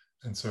themselves.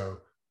 And so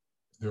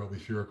there will be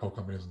fewer coal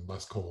companies and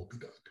less coal will be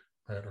dug,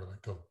 right? Or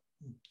like they'll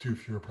do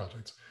fewer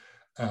projects.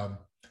 And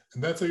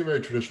that's like a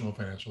very traditional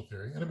financial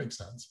theory, and it makes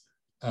sense.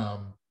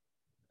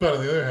 But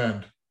on the other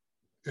hand,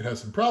 it has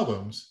some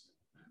problems.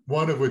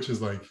 One of which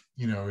is like,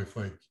 if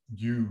like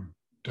you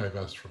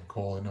divest from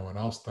coal and no one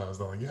else does,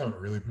 then like you haven't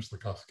really pushed the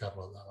cost of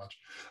capital that much.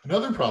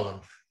 Another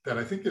problem that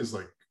I think is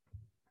like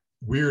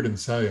weird and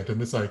salient, and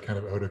this I kind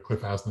of owe to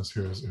Cliff Asness,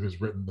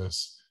 who's written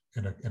this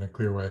in a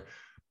clear way.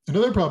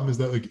 Another problem is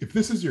that like if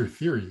this is your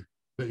theory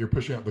that you're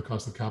pushing up the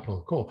cost of capital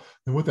of coal,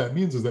 then what that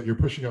means is that you're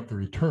pushing up the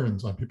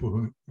returns on people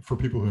who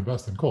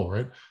invest in coal,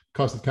 right? The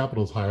cost of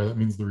capital is higher. That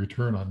means the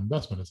return on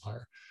investment is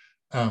higher.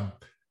 And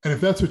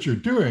if that's what you're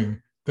doing,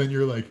 then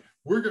you're like,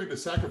 we're going to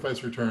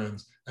sacrifice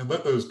returns and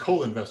let those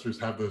coal investors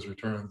have those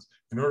returns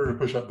in order to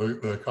push up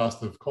the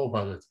cost of coal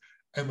projects.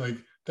 And like,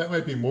 that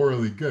might be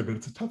morally good, but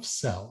it's a tough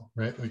sell,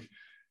 right? Like,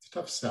 it's a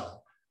tough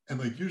sell. And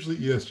like, usually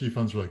ESG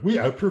funds are like, we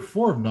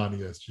outperform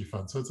non-ESG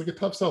funds. So it's like a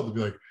tough sell to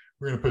be like,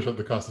 we're going to push up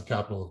the cost of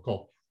capital of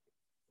coal.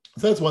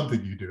 So that's one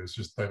thing you do, is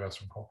just divest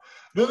from coal.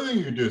 Another thing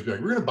you can do is be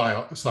like, we're going to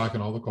buy stock in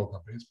all the coal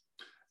companies,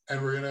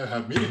 and we're going to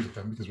have meetings with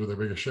them because we're their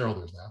biggest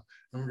shareholders now.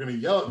 And we're going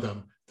to yell at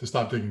them to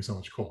stop digging so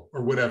much coal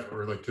or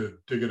whatever, or like to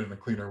dig it in a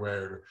cleaner way,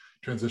 or to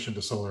transition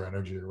to solar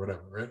energy or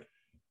whatever, right?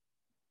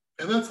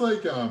 And that's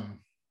like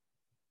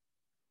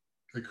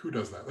who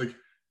does that? Like,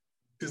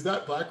 is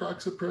that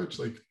BlackRock's approach?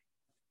 Like,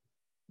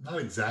 not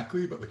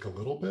exactly, but like a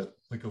little bit.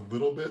 Like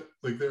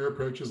their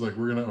approach is like,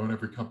 we're going to own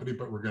every company,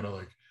 but we're going to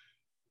like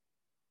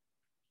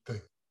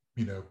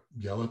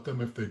yell at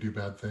them if they do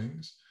bad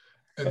things.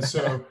 And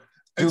so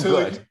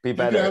like, be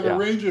better. You can have a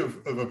range of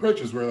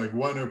approaches where like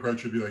one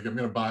approach would be like, I'm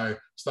going to buy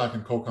stock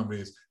in coal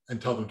companies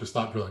and tell them to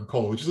stop drilling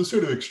coal, which is a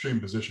sort of extreme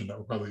position that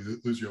will probably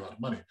lose you a lot of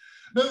money.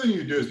 Another thing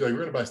you do is be like, we're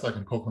going to buy stock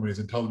in coal companies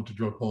and tell them to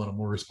drill coal in a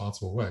more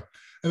responsible way.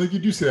 And like you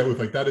do see that with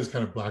like, that is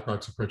kind of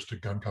BlackRock's approach to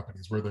gun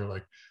companies, where they're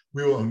like,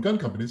 we will own gun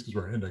companies because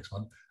we're an index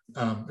fund.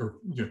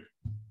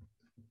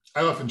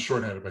 I often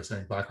shorthand it by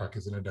saying BlackRock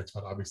is an index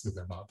fund. Obviously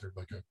they're not. They're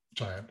like a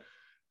giant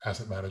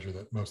asset manager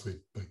that mostly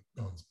like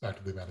owns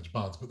actively managed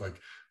bonds, but like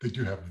they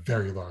do have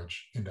very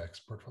large index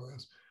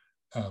portfolios.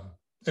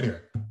 Anyway,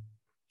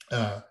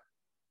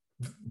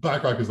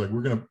 BlackRock is like,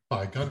 we're going to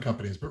buy gun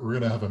companies, but we're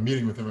going to have a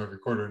meeting with them every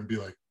quarter and be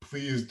like,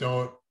 please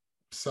don't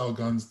sell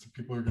guns to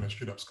people who are going to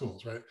shoot up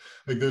schools, right?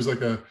 Like there's like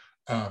like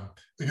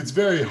it's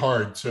very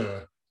hard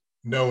to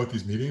know what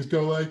these meetings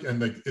go like, and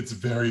like it's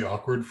very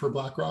awkward for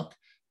BlackRock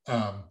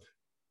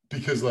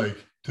because like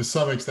to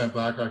some extent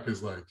BlackRock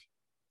is like,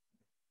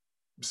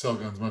 sell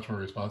guns much more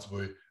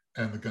responsibly,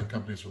 and the gun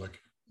companies are like,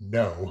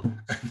 no,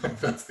 and like,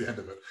 that's the end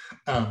of it.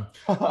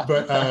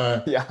 But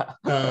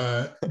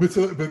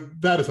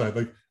that aside,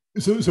 like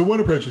so one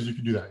approach is you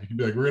can do that. You can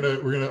be like, we're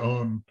gonna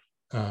own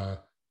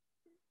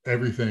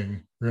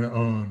everything. We're gonna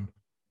own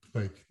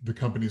like the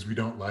companies we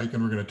don't like,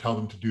 and we're gonna tell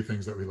them to do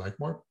things that we like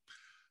more.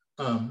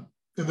 And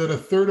then a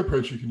third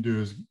approach you can do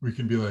is we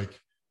can be like,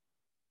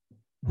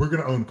 we're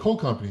going to own coal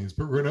companies,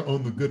 but we're going to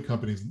own the good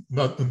companies,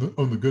 not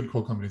own the good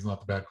coal companies,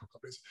 not the bad coal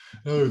companies.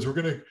 In other words, we're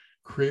going to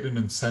create an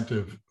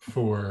incentive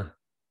we're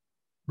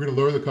going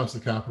to lower the cost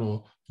of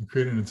capital and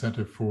create an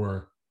incentive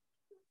for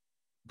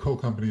coal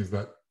companies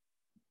that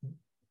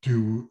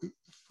do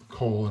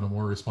coal in a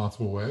more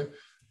responsible way,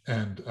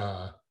 and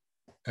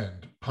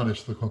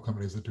punish the coal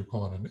companies that do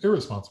coal in an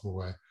irresponsible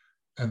way.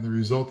 And the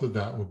result of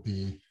that will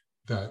be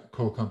that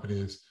coal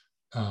companies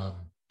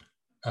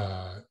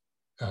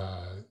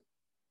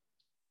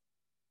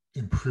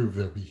improve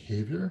their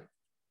behavior.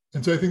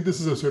 And so I think this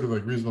is a sort of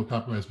like reasonable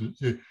compromise.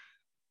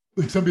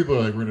 Like some people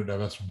are like, we're going to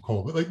divest from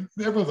coal, but like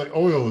everyone's like,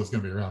 oil is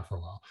going to be around for a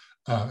while.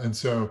 And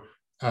so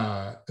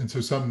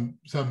some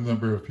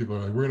number of people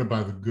are like, we're going to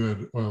buy the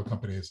good oil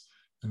companies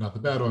and not the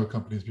bad oil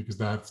companies, because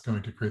that's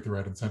going to create the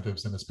right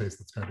incentives in a space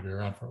that's going to be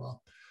around for a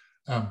while.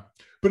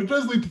 But it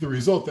does lead to the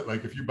result that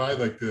like, if you buy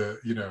like the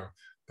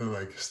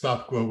like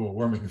Stop Global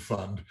Warming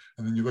Fund,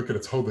 and then you look at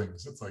its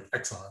holdings, it's like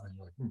Exxon, and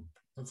you're like,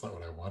 that's not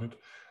what I wanted.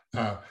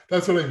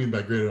 That's what I mean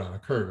by graded on a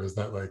curve, is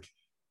that like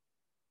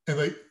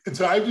and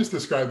so I just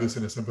described this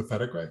in a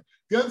sympathetic way.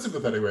 The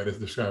unsympathetic way to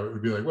describe it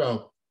would be like,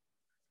 well,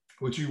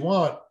 what you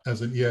want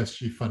as an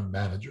ESG fund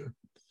manager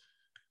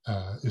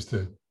is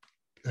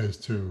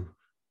to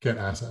get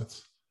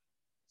assets,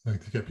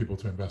 like to get people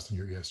to invest in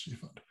your ESG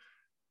fund.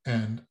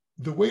 And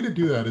the way to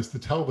do that is to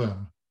tell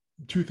them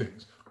two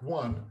things.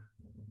 One,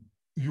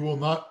 you will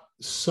not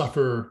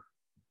suffer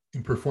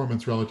in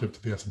performance relative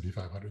to the S&P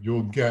 500.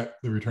 You'll get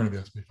the return of the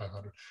S&P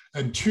 500.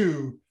 And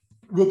two,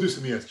 we'll do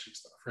some ESG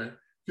stuff, right?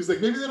 Because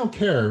like maybe they don't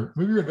care,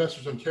 maybe your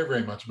investors don't care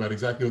very much about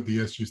exactly what the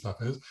ESG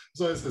stuff is,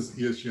 as long as it says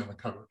ESG on the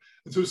cover.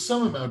 And so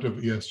some amount of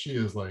ESG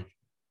is like,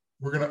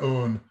 we're going to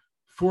own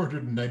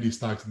 490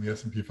 stocks in the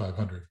S&P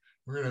 500.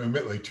 We're going to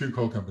omit like 2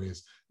 coal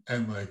companies,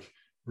 and like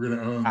we're going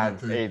to own like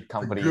the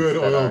good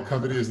oil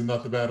companies and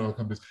not the bad oil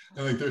companies.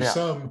 And like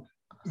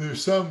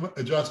there's some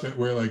adjustment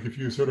where like if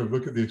you sort of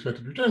look at the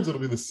expected returns,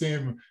 it'll be the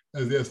same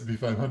as the S&P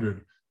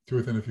 500 to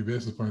within a few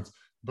basis points.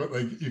 But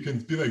like you can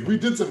be like, we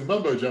did some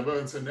mumbo jumbo,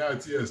 and so now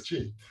it's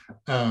ESG.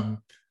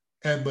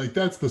 And like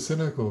that's the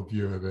cynical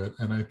view of it.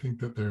 And I think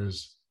that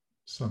there's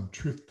some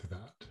truth to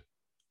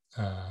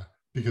that,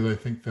 because I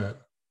think that,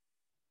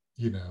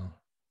 you know,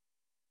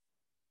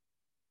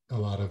 a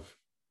lot of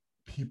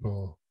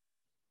people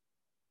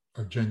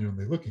are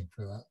genuinely looking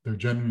for that. They're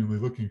genuinely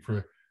looking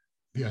for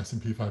the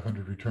S&P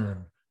 500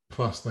 return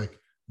plus like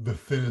the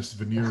thinnest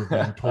veneer of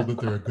being told that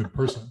they're a good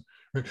person.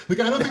 Right? Like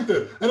I don't think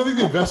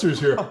the investors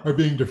here are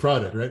being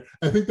defrauded, right?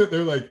 I think that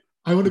they're like,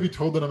 I want to be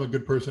told that I'm a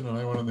good person and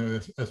I want to know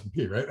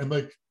S&P, right? And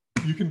like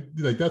you can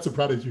like that's a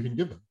product you can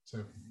give them.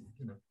 So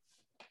you know.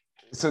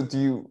 So do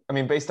you? I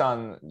mean, based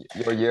on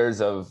your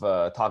years of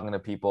talking to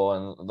people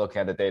and looking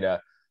at the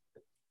data,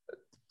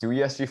 do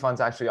ESG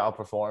funds actually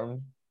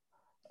outperform?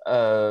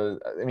 I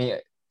mean,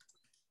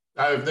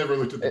 I've never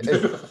looked at the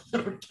data.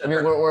 I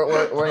mean,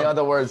 we're in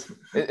other words,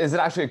 is it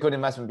actually a good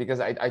investment? Because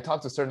I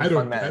talked to certain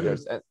fund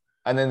managers,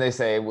 and then they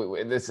say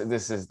this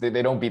is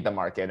they don't beat the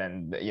market,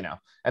 and you know,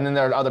 and then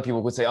there are other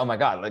people who say, oh my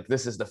god, like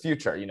this is the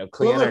future, you know,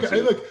 clean energy.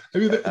 I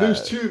mean,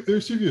 there's two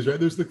views, right?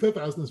 There's the Cliff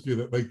Asness view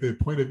that like the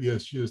point of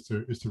ESG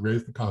is to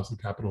raise the cost of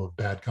capital of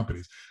bad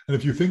companies, and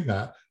if you think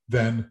that,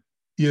 then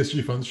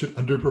ESG funds should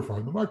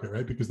underperform the market,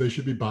 right? Because they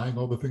should be buying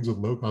all the things with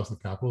low cost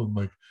of capital and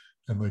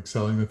like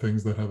selling the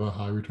things that have a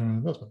high return on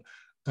investment.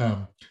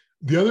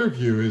 The other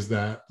view is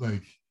that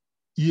like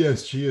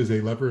ESG is a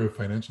lever of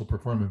financial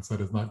performance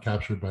that is not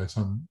captured by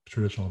some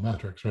traditional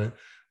metrics, right?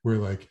 Where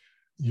like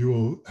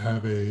you'll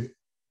have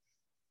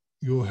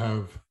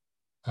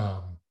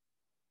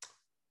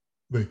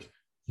like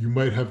you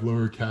might have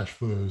lower cash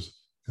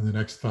flows in the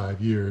next 5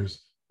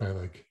 years by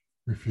like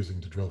refusing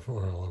to drill for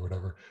oil or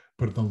whatever.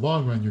 But in the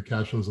long run, your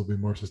cash flows will be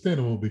more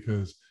sustainable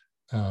because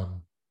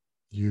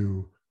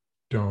you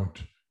don't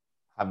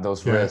have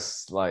those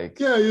risks, like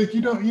like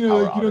you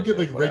don't get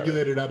like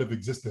regulated out of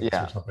existence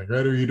or something,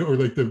 right? Or you don't, or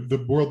like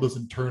the world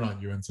doesn't turn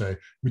on you and say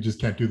we just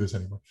can't do this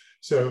anymore.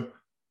 So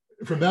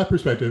from that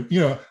perspective, you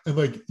know, and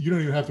like you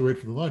don't even have to wait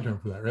for the long term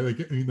for that, right? Like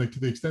I mean, like to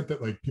the extent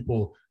that like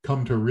people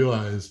come to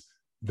realize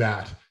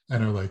that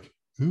and are like,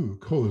 ooh,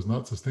 coal is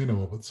not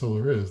sustainable, but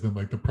solar is, then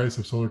like the price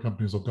of solar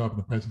companies will go up and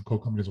the price of coal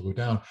companies will go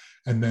down.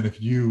 And then if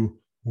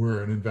you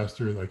were an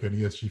investor, like an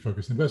ESG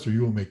focused investor,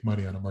 you will make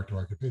money on a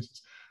mark-to-market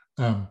basis.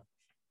 And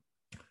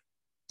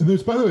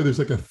there's, by the way, there's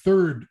like a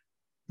third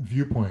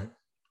viewpoint,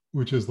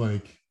 which is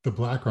like the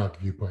BlackRock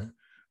viewpoint,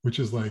 which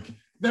is like,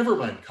 never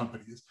mind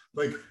companies.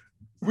 Like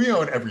we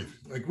own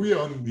everything. Like we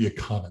own the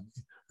economy.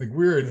 Like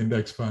we're an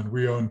index fund.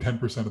 We own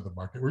 10% of the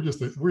market. We're just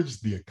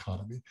the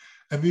economy.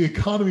 And the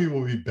economy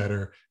will be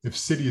better if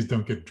cities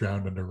don't get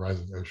drowned under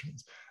rising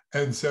oceans.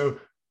 And so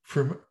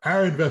from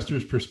our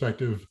investors'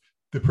 perspective,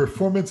 the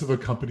performance of a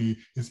company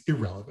is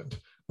irrelevant.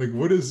 Like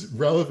what is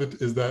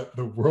relevant is that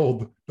the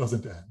world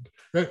doesn't end,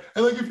 right?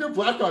 And like if you're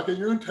BlackRock and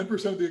you're in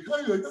 10% of the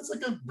economy, like that's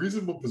like a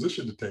reasonable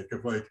position to take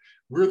of like,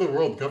 we're the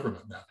world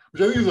government now,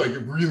 which I think is like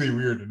really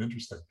weird and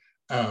interesting.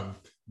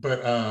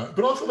 But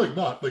also like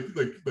not like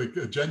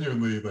a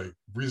genuinely like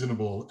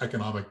reasonable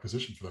economic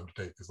position for them to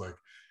take is like,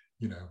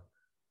 you know,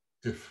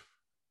 if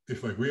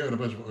like we own a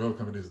bunch of oil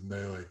companies and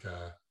they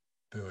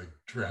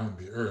drown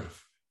the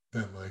earth,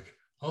 then like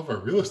all of our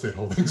real estate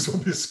holdings will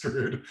be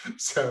screwed.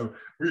 So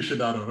we should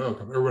not own oil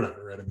companies or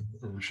whatever, right? I mean,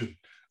 or we should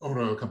own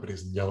oil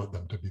companies and yell at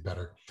them to be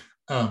better.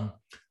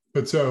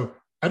 But so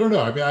I don't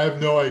know. I mean, I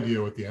have no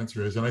idea what the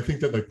answer is. And I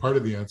think that like part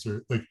of the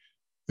answer, like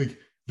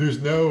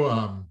there's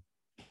no,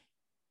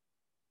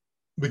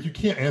 like you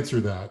can't answer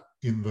that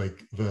in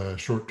like the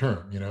short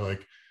term, you know,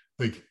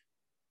 like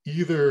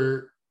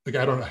either, like,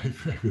 I don't know,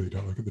 I really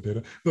don't look at the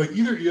data, but like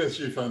either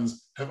ESG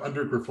funds have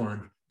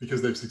underperformed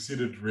because they've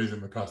succeeded in raising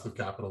the cost of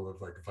capital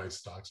of like Vice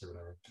stocks or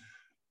whatever,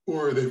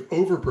 or they've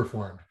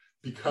overperformed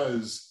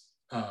because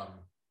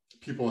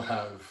people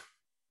have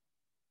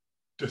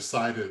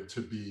decided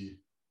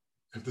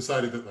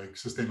that like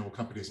sustainable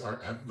companies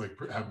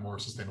have more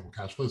sustainable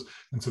cash flows,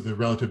 and so the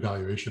relative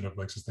valuation of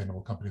like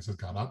sustainable companies has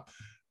gone up.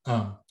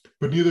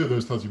 But neither of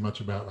those tells you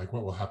much about like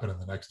what will happen in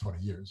the next 20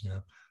 years, you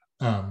know.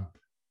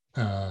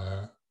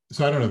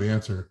 So I don't know the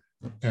answer,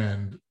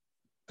 and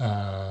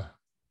I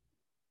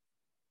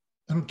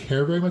don't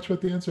care very much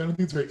about the answer. I don't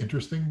think it's very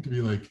interesting to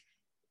be like,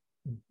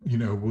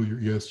 will your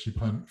ESG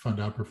fund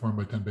outperform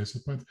by 10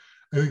 basis points?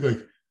 I think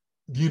like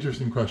the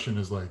interesting question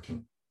is like,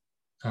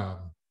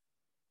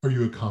 are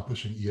you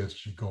accomplishing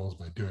ESG goals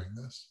by doing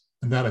this?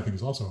 And that I think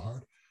is also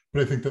hard.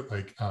 But I think that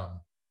like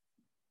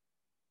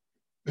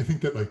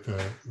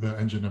the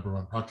engine number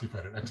one proxy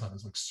fight at Exxon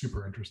is like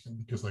super interesting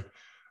because like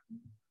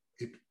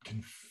it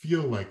can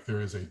feel like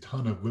there is a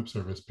ton of lip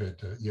service paid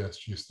to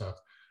ESG stuff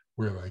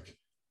where like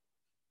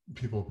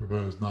people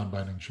propose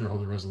non-binding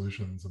shareholder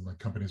resolutions and like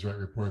companies write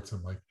reports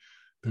and like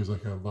there's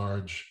like a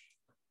large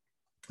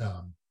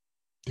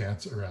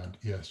dance around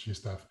ESG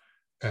stuff.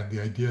 And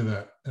the idea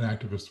that an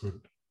activist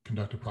would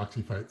conduct a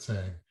proxy fight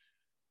saying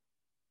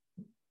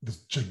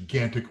this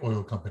gigantic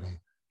oil company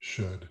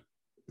should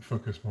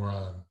focus more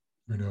on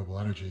renewable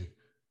energy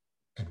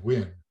and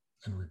win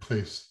and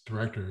replace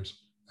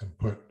directors and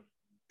put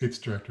its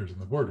directors in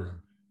the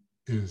boardroom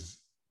is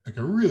like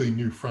a really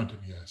new front in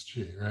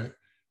ESG, right?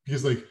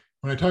 Because like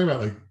when I talk about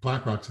like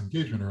BlackRock's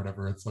engagement or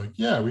whatever, it's like,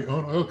 yeah, we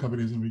own oil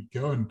companies and we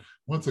go and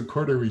once a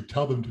quarter we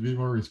tell them to be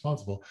more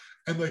responsible.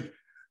 And like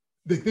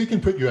they can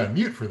put you on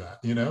mute for that,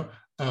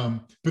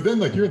 but then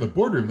like you're in the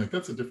boardroom, like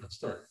that's a different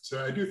story.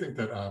 So I do think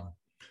that,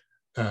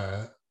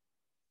 I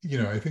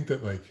think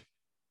that like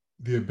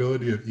the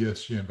ability of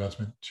ESG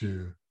investment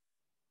to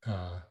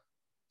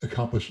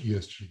accomplish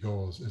ESG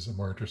goals is a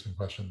more interesting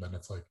question than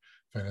it's like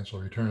financial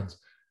returns.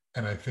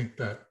 And I think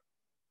that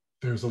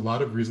there's a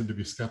lot of reason to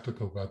be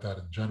skeptical about that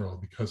in general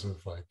because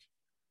of like,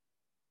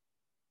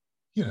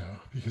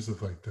 because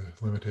of like the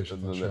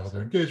limitations on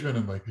shareholder engagement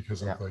and like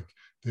because of like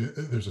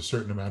there's a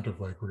certain amount of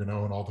like we're going to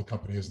own all the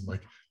companies and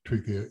like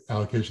tweak the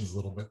allocations a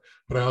little bit.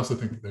 But I also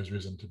think that there's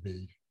reason to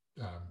be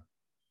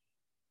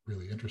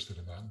really interested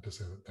in that and to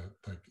say that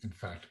like in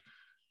fact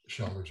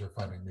shareholders are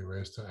finding new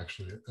ways to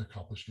actually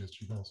accomplish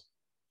ESG goals.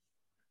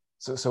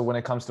 So when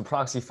it comes to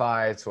proxy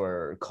fights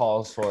or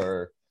calls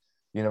for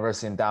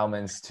university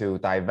endowments to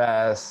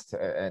divest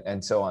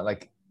and so on,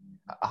 like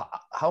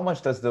how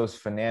much does those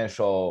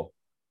financial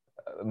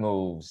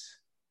moves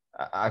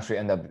actually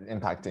end up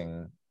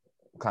impacting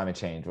climate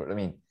change? I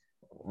mean,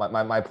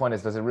 my point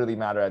is, does it really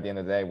matter at the end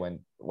of the day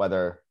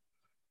whether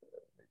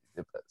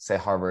say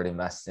Harvard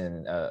invests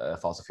in a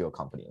fossil fuel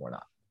company or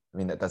not? I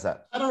mean, does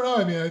that? I don't know.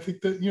 I mean, I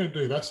think that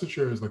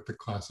divestiture is like the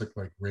classic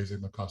like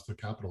raising the cost of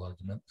capital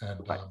argument,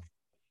 and right.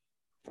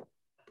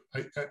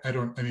 I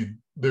don't. I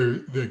mean,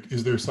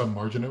 is there some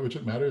margin at which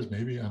it matters?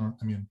 Maybe. I don't.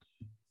 I mean,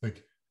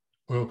 like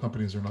oil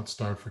companies are not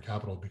starved for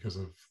capital because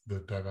of the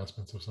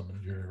divestments of some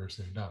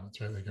university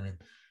endowments, right? Like, I mean,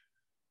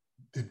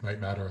 it might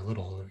matter a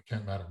little. It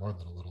can't matter more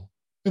than a little,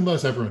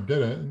 unless everyone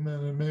did it, and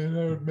then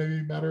it would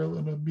maybe matter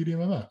in a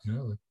medium amount.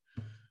 Like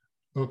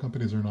oil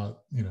companies are not,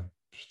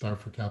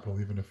 starved for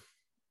capital, even if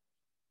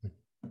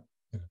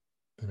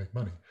they make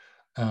money.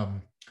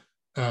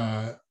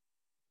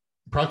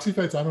 Proxy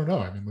fights, I don't know.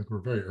 I mean, like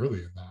we're very early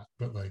in that,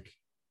 but like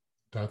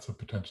that's a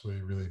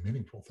potentially really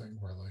meaningful thing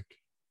where like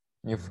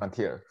new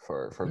frontier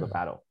for the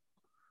battle.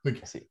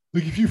 Like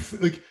if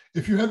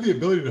you had the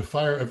ability to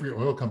fire every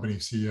oil company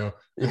CEO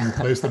and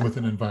replace them with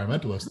an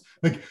environmentalist,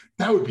 like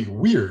that would be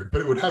weird,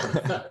 but it would have an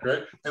effect,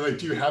 right? And like,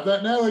 do you have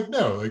that now? Like,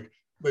 no,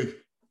 like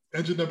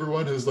engine number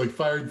one has like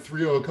fired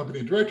 3 oil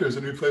company directors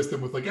and replaced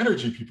them with like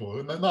energy people.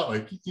 And not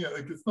like,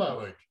 like it's not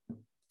like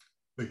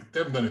they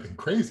haven't done anything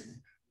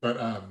crazy, but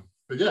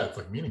yeah, it's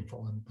like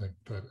meaningful and like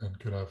that, and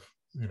could have,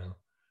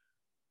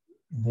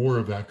 more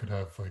of that could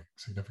have like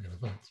significant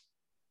effects.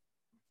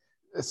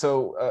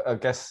 So I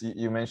guess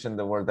you mentioned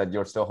the word that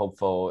you're still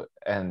hopeful.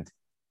 And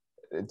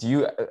do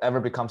you ever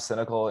become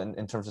cynical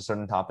in terms of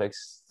certain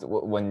topics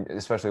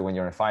especially when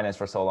you're in finance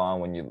for so long,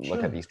 when you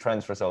look at these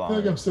trends for so long? I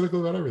feel like I'm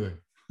cynical about everything.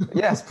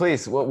 Yes,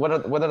 please. What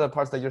are the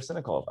parts that you're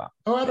cynical about?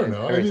 Oh, I don't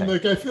know. Everything. I mean,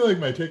 like, I feel like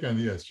my take on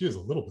ESG is a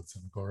little bit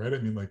cynical, right? I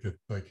mean, like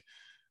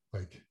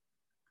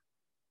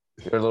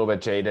you're a little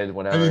bit jaded,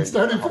 whatever. I mean,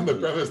 starting from the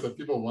premise that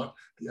people want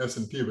the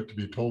S&P, but to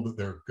be told that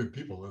they're good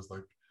people is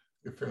like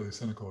a fairly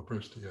cynical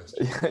approach to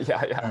ESG.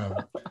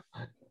 Yeah.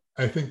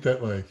 I think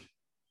that like,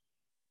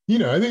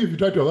 I think if you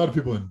talk to a lot of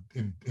people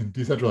in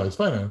decentralized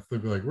finance,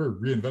 they'd be like, we're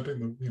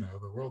reinventing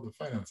the world of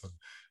finance and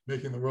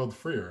making the world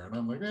freer. And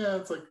I'm like, yeah,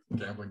 it's like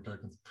gambling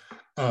tokens.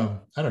 I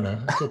don't know.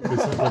 I feel pretty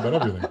cynical about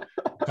everything.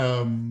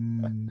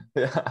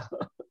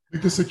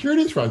 Like the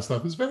securities fraud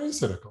stuff is very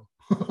cynical.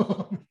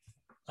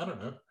 I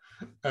don't know.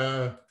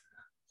 Yeah,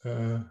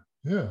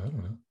 I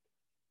don't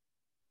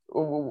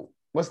know.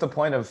 What's the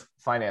point of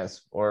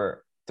finance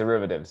or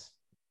derivatives?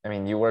 I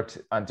mean, you worked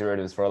on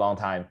derivatives for a long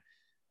time.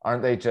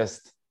 Aren't they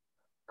just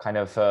kind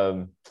of,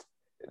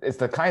 it's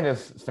the kind of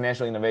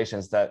financial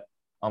innovations that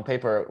on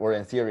paper or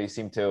in theory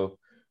seem to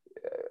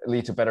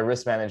lead to better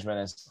risk management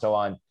and so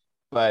on.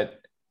 But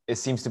it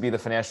seems to be the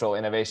financial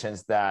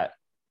innovations that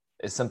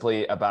is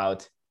simply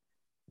about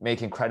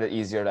making credit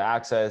easier to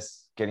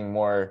access, getting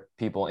more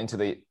people into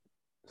the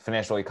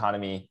financial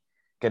economy,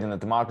 getting the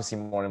democracy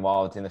more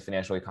involved in the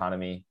financial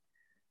economy,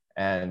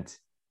 and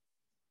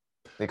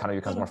the economy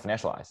becomes more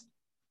financialized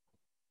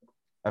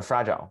and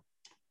fragile.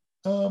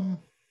 Um,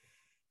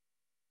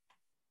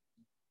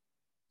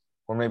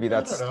 Or maybe I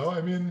don't that's know. I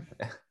mean,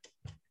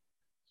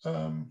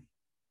 um,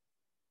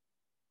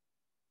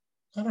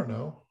 I don't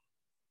know.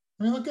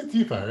 I mean, look at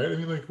DeFi, right? I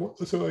mean, like,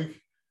 so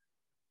like,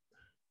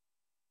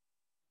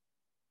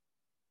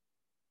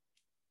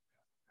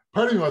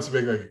 part of me wants to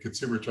make like a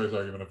consumer choice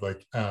argument of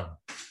like,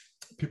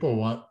 people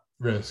want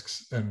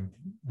risks and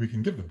we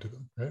can give them to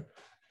them, right?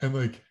 And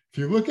like, if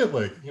you look at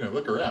like,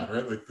 look around,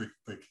 right?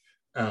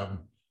 Um,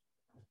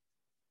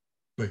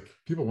 like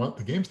people want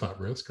the GameStop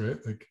risk, right?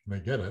 Like, and they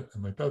get it,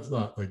 and like that's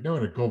not like no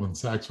one at Goldman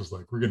Sachs was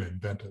like, we're going to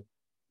invent a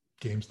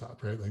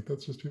GameStop, right? Like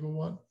that's just people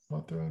want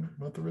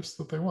the risks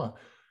that they want,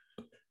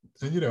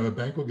 and a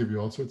bank will give you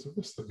all sorts of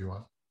risks that you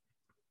want,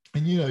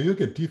 and you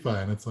look at DeFi,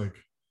 and it's like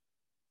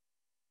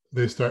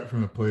they start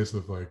from a place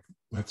of like,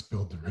 let's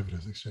build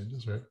derivatives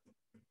exchanges, right?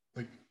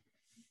 Like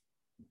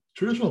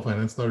traditional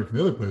finance started from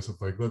the other place of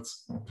like,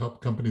 let's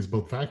help companies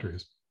build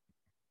factories,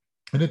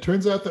 and it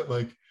turns out that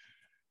like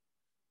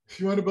if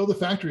you want to build a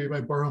factory, you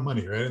might borrow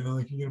money, right? And then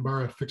like you're going to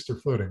borrow fixed or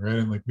floating, right?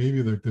 And like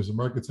maybe there's a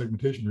market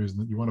segmentation reason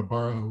that you want to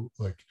borrow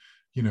like,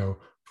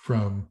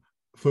 from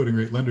floating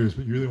rate lenders,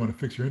 but you really want to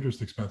fix your interest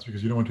expense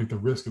because you don't want to take the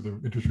risk of the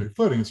interest rate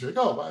floating. And so you're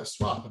like, oh, buy a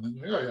swap. And then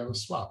you're like, oh, you have a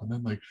swap. And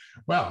then like,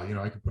 wow,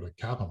 I could put a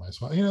cap on my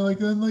swap. Like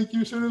then like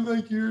you're sort of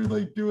like, you're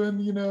like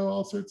doing,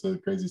 all sorts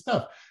of crazy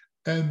stuff.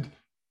 And,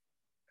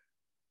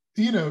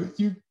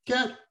 you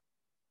get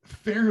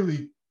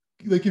fairly,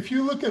 like if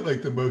you look at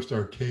like the most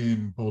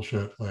arcane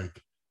bullshit,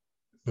 like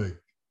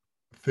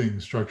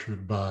things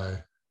structured by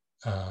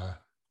an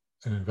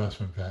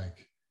investment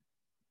bank,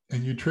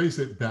 and you trace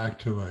it back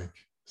to like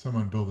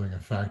someone building a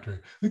factory,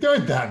 like there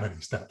aren't that many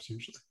steps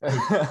usually.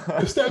 Like,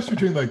 the steps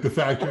between like the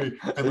factory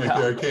and like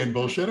the arcane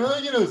bullshit are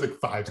like, there's like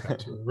 5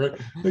 steps, right?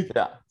 Like,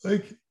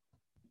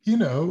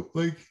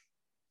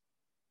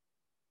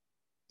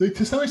 like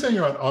to some extent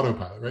you're on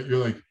autopilot, right?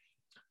 You're like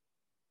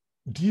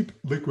deep,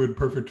 liquid,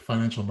 perfect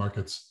financial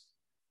markets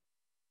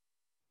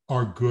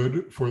are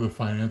good for the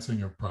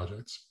financing of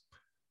projects.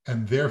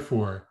 And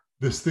therefore,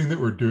 this thing that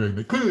we're doing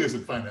that clearly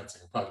isn't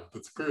financing a project,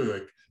 that's clearly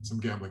like some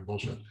gambling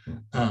bullshit,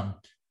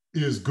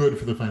 is good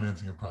for the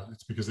financing of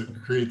projects because it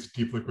creates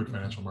deep liquid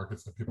financial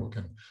markets that people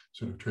can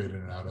sort of trade in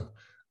and out of.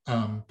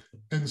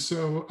 And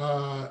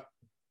so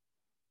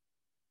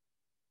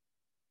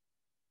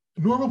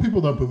normal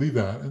people don't believe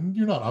that, and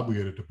you're not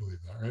obligated to believe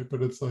that, right?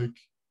 But it's like,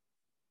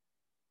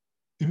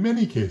 in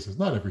many cases,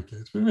 not every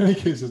case, but in many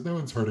cases, no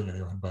one's hurting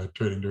anyone by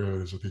trading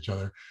derivatives with each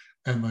other.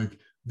 And like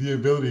the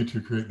ability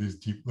to create these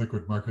deep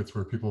liquid markets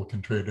where people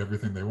can trade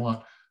everything they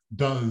want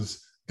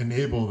does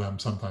enable them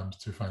sometimes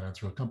to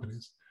finance real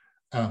companies.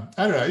 I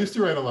don't know. I used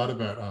to write a lot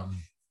about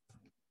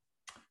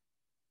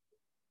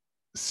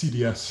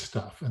CDS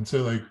stuff. And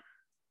so like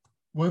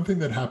one thing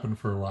that happened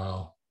for a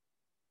while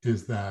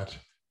is that,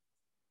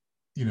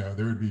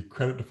 there would be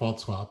credit default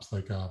swaps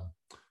like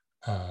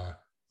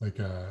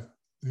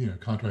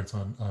contracts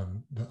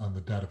on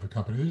the debt of a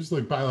company. They're just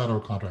like bilateral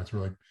contracts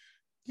where like,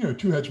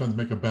 2 hedge funds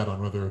make a bet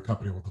on whether a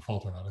company will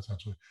default or not,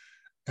 essentially.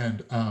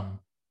 And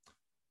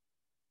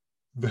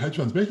the hedge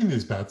funds making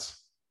these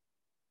bets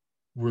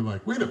were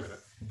like, wait a minute,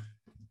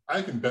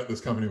 I can bet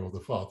this company will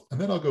default,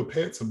 and then I'll go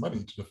pay it some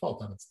money to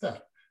default on its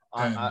debt.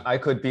 I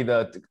could be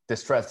the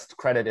distressed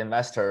credit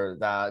investor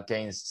that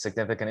gains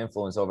significant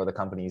influence over the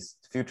company's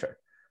future.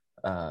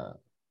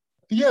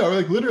 Yeah, or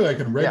like literally I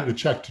can write it a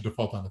check to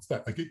default on its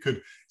debt. Like it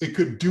could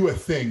do a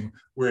thing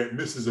where it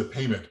misses a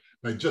payment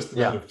by just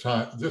the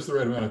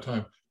right amount of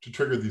time to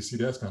trigger these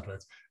CDS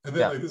contracts. And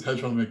then like this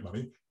hedge fund will make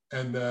money,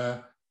 and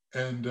the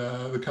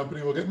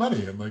company will get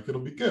money, and like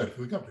it'll be good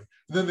for the company.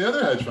 And then the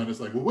other hedge fund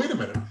is like, well, wait a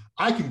minute,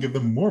 I can give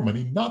them more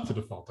money not to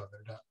default on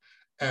their debt.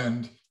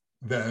 And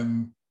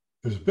then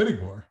there's a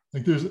bidding war.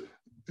 Like there's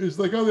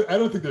like, I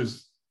don't think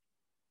there's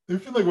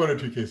been like 1 or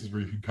 2 cases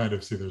where you can kind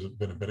of see there's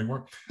been a bidding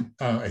war,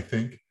 I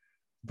think.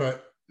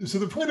 But so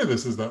the point of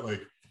this is that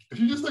like, if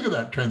you just look at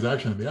that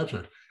transaction in the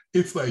abstract,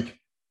 it's like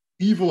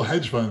evil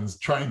hedge funds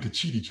trying to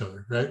cheat each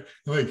other, right?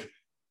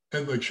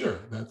 And like, sure,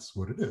 that's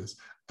what it is.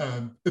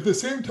 At the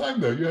same time,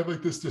 though, you have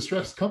like this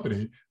distressed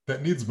company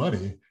that needs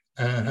money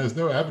and has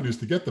no avenues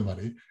to get the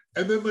money.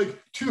 And then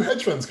like 2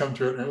 hedge funds come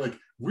to it and are like,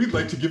 we'd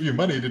like to give you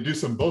money to do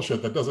some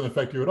bullshit that doesn't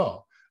affect you at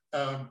all.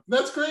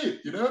 That's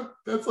great,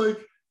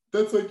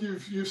 that's like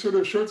you've sort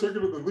of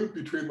short-circuited the loop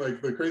between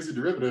like the crazy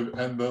derivative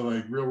and the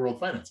like real world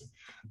financing.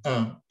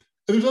 And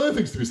there's other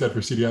things to be said for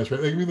CDS,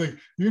 right? Like, I mean, like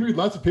you can read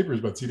lots of papers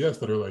about CDS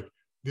that are like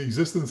the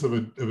existence of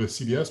a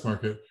CDS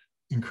market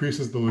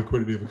increases the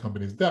liquidity of a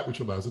company's debt, which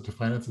allows it to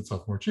finance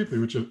itself more cheaply,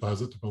 which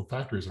allows it to build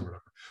factories or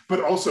whatever.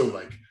 But also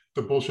like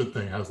the bullshit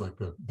thing has like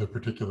the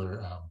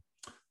particular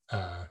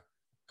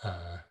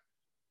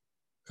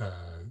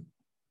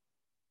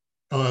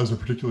allows a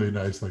particularly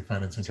nice like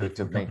financing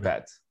to make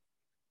bets.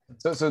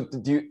 So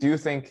do you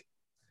think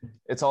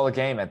it's all a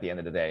game at the end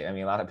of the day? I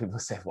mean, a lot of people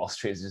say Wall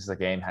Street is just a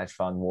game, hedge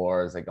fund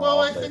wars, like well,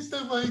 I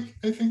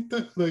think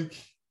that like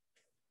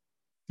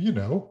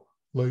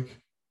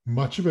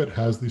much of it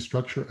has the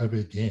structure of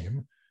a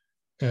game,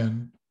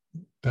 and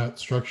that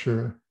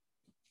structure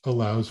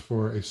allows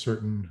for a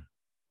certain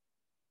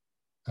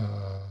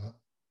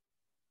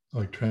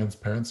like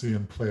transparency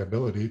and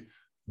playability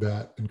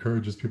that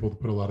encourages people to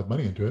put a lot of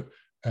money into it,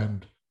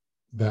 and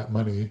that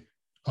money,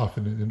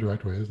 often in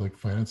indirect ways, like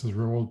finances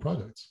real world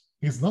projects.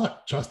 It's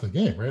not just a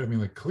game, right? I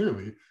mean, like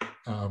clearly,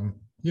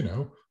 you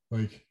know,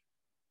 like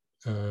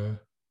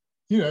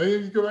you know,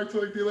 you go back to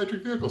like the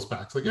electric vehicle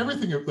SPACs, like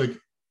everything, like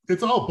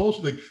it's all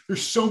bullshit. Like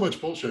there's so much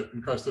bullshit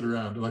encrusted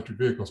around electric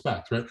vehicle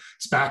SPACs, right?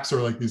 SPACs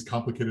are like these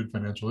complicated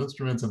financial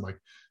instruments, and like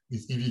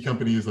these EV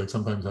companies like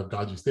sometimes have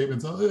dodgy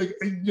statements, like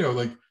you know,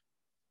 like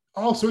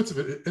all sorts of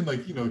it. And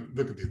like, you know,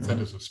 look at the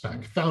incentives of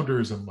SPAC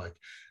founders and like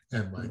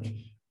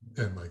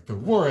the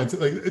warrants,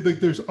 like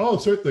there's all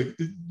sorts, like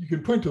you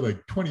can point to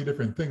like 20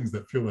 different things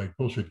that feel like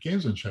bullshit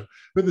gamesmanship,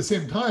 but at the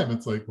same time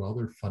it's like, well,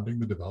 they're funding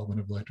the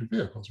development of electric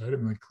vehicles, right? I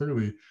mean, like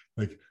clearly,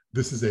 like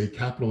this is a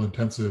capital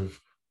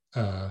intensive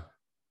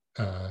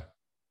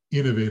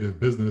innovative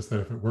business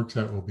that if it works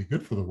out will be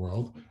good for the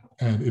world,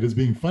 and it is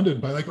being funded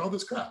by like all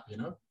this crap, you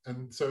know.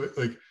 And so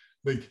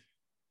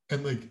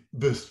and like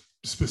the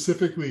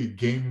specifically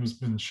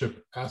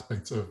gamesmanship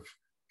aspects of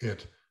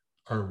it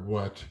are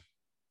what,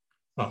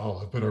 not all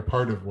of it, but are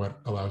part of what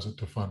allows it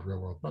to fund real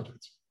world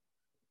projects.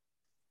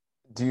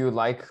 Do you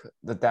like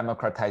the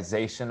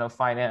democratization of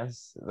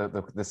finance,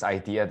 this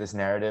idea, this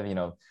narrative? You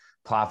know,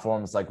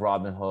 platforms like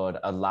Robinhood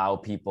allow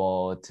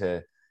people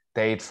to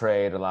day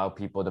trade, allow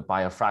people to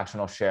buy a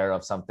fractional share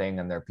of something,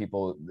 and there are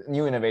people,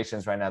 new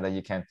innovations right now that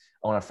you can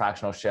own a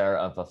fractional share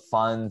of a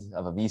fund,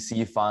 of a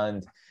VC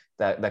fund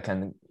that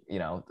can, you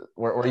know,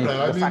 or you,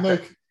 I mean,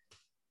 like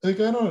I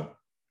don't,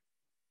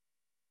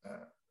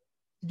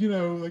 you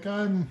know, like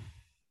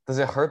does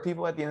it hurt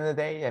people at the end of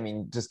the day? I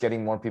mean, just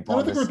getting more people. I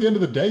don't think we're at the end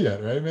of the day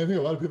yet, right? I mean, I think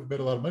a lot of people made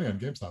a lot of money on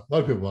GameStop. A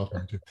lot of people lost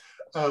money too.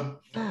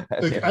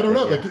 Like I don't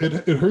know, like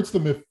it hurts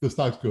them if the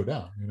stocks go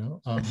down. You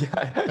know, I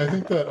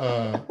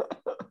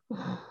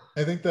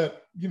think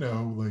that you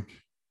know, like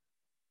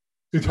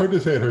it's hard to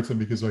say it hurts them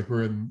because like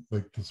we're in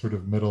like the sort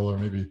of middle or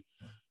maybe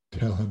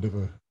tail end of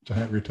a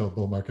giant retail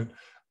bull market.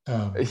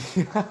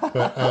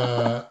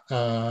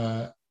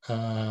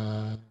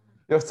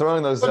 You're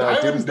throwing those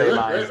doomsday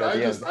lines.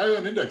 Right? I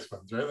own index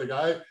funds, right? Like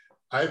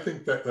I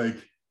think that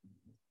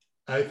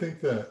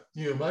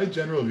you know, my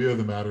general view of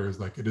the matter is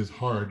like it is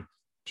hard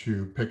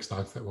to pick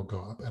stocks that will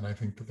go up, and I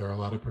think that there are a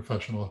lot of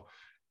professional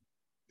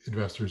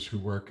investors who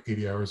work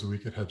 80 hours a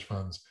week at hedge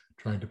funds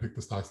trying to pick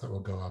the stocks that will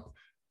go up,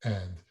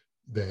 and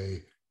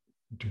they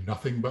do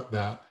nothing but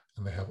that,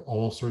 and they have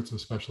all sorts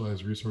of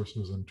specialized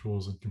resources and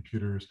tools and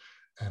computers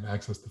and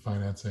access to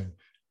financing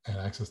and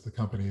access to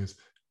companies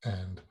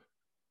and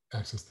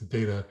access to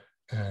data,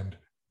 and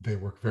they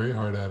work very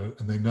hard at it,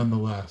 and they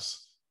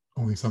nonetheless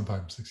only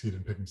sometimes succeed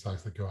in picking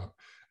stocks that go up.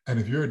 And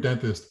if you're a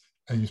dentist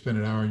and you spend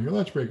an hour on your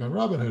lunch break on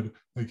Robinhood,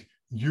 like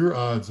your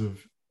odds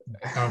of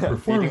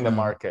outperforming the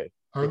market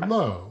are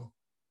low.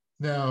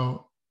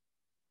 Now,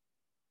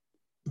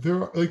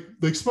 there are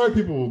like smart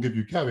people will give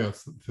you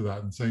caveats to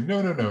that and say, no,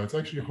 it's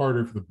actually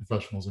harder for the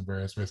professionals in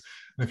various ways.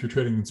 And if you're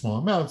trading in small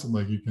amounts and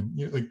like you can,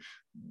 you know, like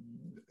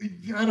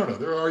I don't know,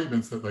 there are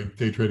arguments that like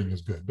day trading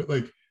is good, but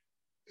like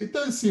it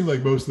does seem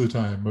like most of the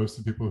time, most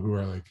of the people who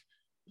are like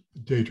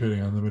day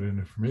trading on limited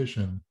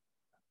information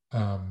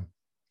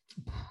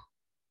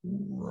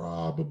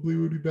probably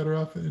would be better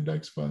off in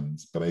index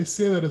funds. But I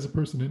say that as a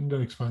person in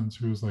index funds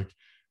who is like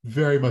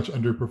very much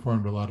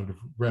underperformed a lot of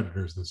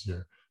Redditors this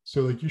year.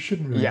 So like you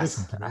shouldn't really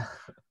listen to me.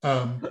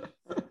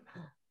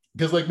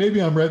 Because like maybe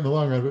I'm right in the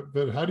long run,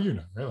 but how do you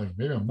know? Right? Like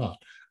maybe I'm not.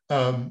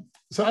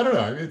 So I don't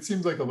know. It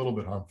seems like a little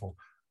bit harmful.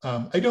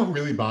 I don't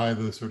really buy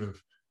the sort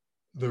of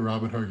the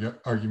Robinhood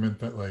argument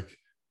that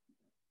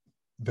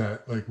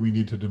like we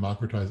need to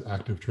democratize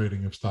active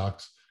trading of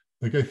stocks.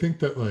 Like I think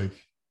that like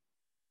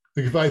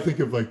if I think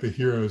of like the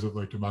heroes of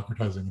like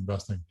democratizing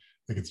investing,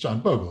 like it's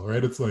John Bogle,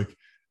 right? It's like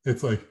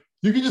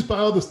you can just buy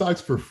all the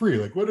stocks for free.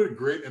 Like what a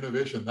great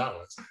innovation that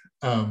was.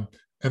 And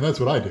that's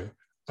what I do.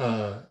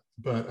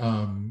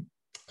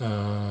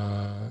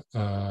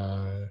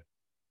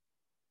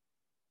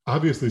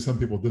 Obviously some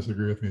people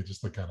disagree with me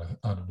just like on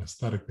an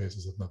aesthetic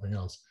basis, if nothing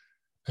else.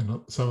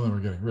 And some of them are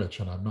getting rich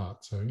and I'm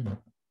not. So, you know,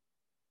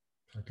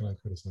 how can I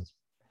criticize?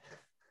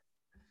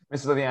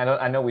 Mr. Levine,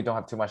 I know we don't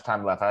have too much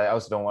time left. I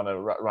also don't want to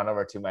run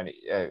over too many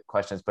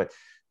questions, but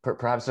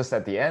perhaps just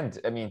at the end,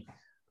 I mean,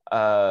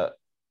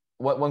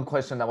 one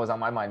question that was on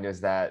my mind is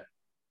that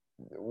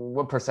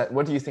what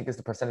do you think is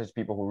the percentage of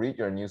people who read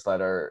your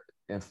newsletter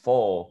in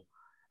full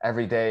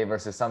every day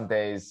versus some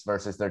days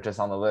versus they're just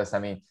on the list? I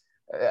mean,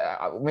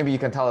 maybe you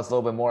can tell us a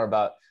little bit more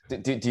about,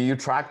 do you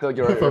track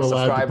your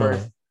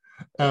subscribers?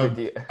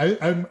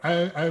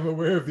 I'm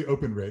aware of the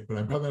open rate, but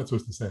I'm probably not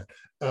supposed to say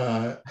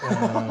it.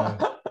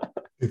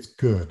 It's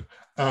good.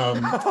 I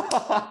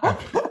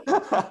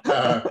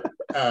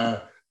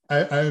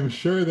am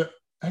sure that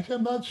actually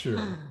I'm not sure.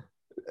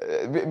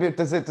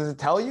 Does it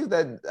tell you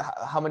that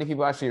how many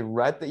people actually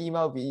read the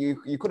email?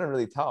 You couldn't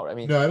really tell. I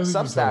mean, no, I don't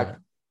think Substack.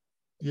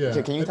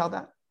 Yeah. Can you tell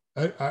that?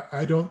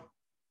 I don't.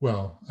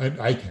 Well,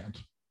 I can't.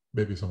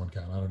 maybe someone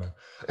can. I don't know.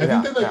 I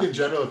think that like in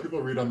general, if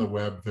people read on the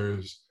web, there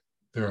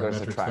are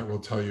metrics that will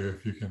tell you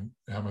if you can,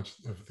 how much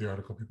of the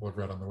article people have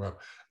read on the web.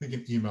 I think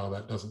in email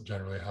that doesn't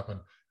generally happen,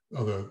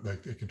 although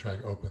like it can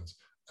track opens.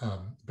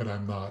 But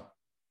I'm not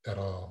at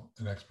all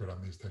an expert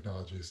on these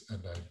technologies,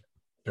 and I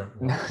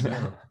don't want to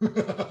know.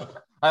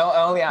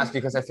 I only ask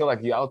because I feel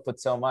like you output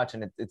so much,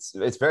 and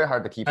it's very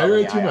hard to keep up. I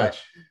write too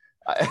much.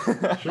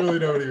 Surely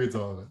nobody reads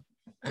all of it.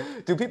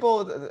 Do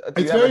people?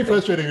 It's very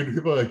frustrating when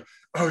people are like,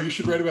 "Oh, you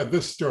should write about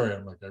this story."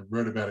 I'm like, "I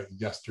wrote about it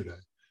yesterday."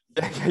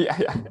 Yeah.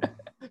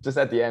 Just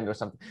at the end or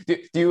something. Do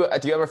you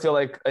ever feel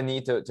like a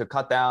need to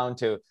cut down,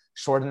 to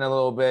shorten a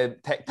little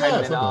bit,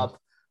 tighten it up,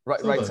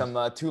 write some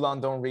too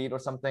long don't read or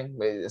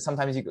something?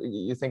 Sometimes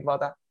you think about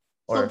that.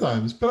 Or?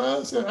 Sometimes,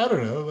 but I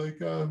don't know.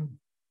 Like,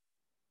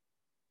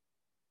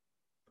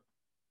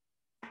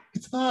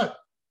 it's not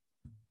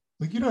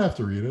like you don't have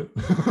to read it.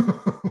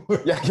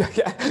 Yeah.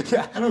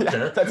 I don't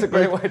care. That's a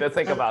great way to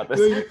think about this.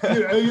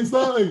 It's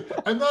not like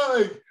I'm not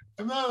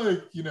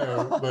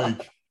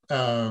like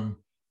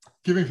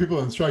giving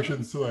people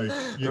instructions to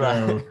like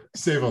know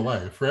save a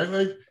life, right?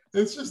 Like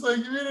it's just like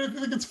you read it if you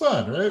think it's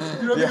fun, right?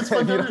 You don't think it's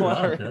fun to read it,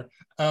 I don't care.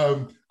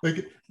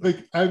 Like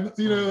I'm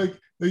like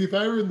if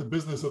I were in the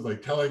business of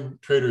like telling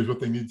traders what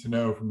they need to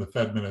know from the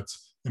Fed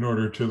minutes in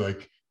order to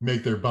like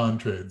make their bond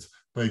trades,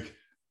 like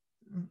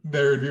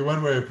there would be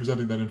one way of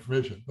presenting that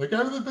information. Like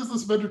I'm in the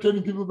business of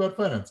entertaining people about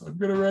finance. I'm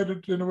going to write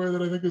it in a way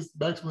that I think is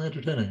maximally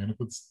entertaining. And if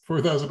it's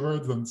 4,000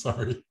 words, then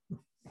sorry.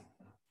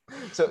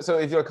 So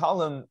if your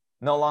column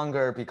no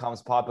longer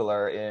becomes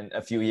popular in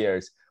a few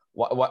years,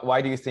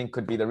 why do you think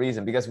could be the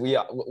reason? Because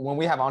when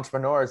we have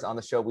entrepreneurs on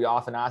the show, we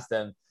often ask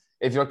them,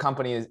 if your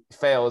company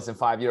fails in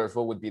 5 years,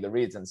 what would be the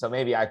reason? So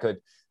maybe I could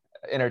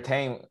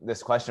entertain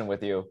this question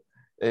with you.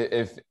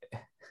 If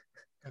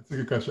That's a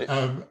good question.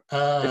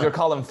 If your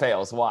column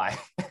fails, why?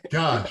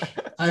 Gosh,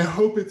 I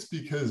hope it's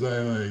because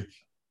I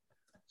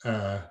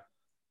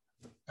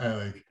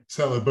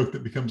sell a book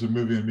that becomes a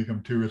movie and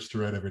become too rich to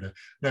write every day.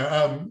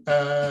 Now,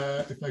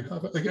 if my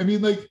like, I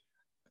mean, like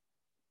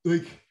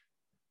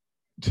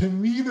to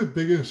me, the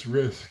biggest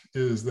risk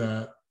is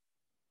that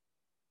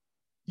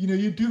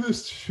you do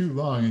this too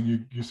long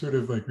and you sort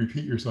of like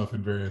repeat yourself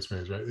in various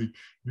ways, right? Like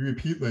you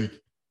repeat like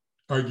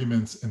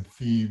arguments and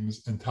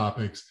themes and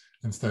topics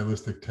and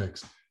stylistic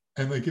tics.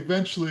 And like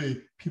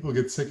eventually people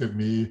get sick of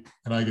me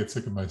and I get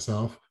sick of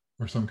myself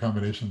or some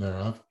combination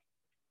thereof.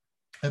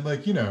 And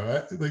like,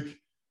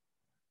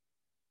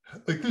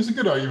 like there's a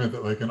good argument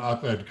that like an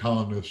op-ed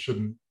columnist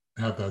shouldn't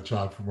have that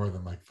job for more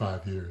than like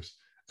 5 years.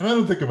 And I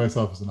don't think of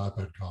myself as an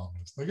op-ed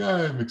columnist. Like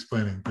I'm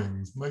explaining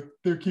things, like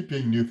there keep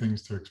being new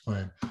things to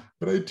explain.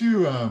 But I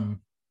do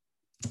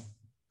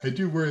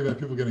worry about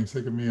people getting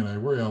sick of me, and I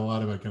worry a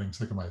lot about getting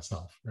sick of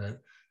myself, right?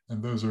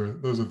 And those are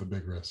the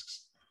big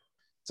risks.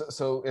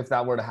 So if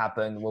that were to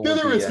happen, the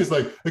other risk is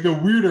like a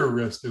weirder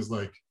risk is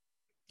like,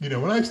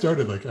 when I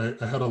started, like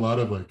I had a lot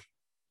of like,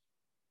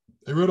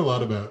 I wrote a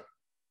lot about,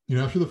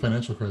 after the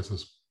financial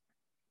crisis,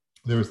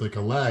 there was like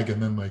a lag,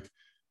 and then like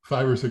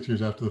 5 or 6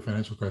 years after the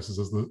financial crisis,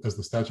 as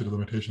the statute of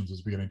limitations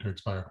was beginning to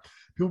expire,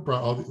 people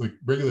brought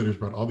regulators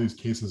brought all these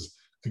cases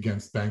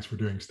against banks for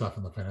doing stuff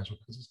in the financial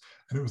crisis.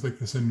 And it was like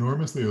this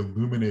enormously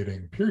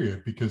illuminating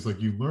period, because like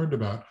you learned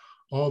about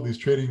all these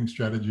trading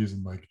strategies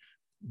and like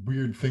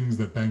weird things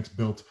that banks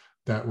built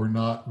that were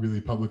not really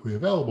publicly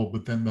available,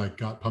 but then like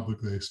got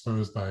publicly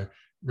exposed by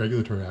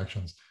regulatory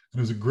actions. And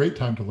it was a great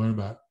time to learn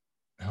about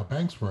how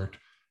banks worked.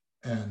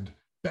 And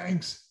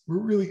banks were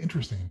really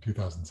interesting in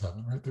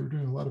 2007, right? They were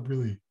doing a lot of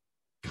really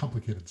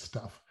complicated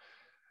stuff.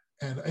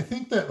 And I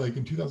think that like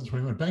in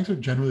 2021, banks are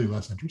generally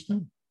less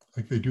interesting.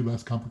 Like they do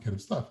less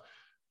complicated stuff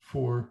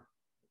for,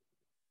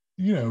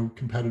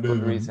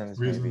 competitive reasons,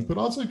 but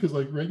also because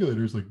like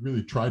regulators like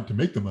really tried to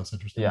make them less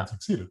interesting and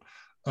succeeded.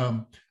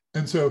 And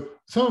so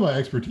some of my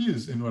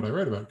expertise in what I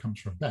write about comes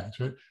from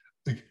banks, right?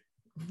 Like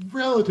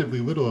relatively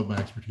little of my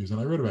expertise, and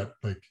I wrote about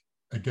like,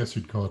 I guess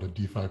you'd call it a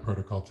DeFi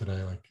protocol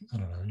today. Like, I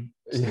don't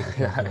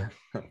know.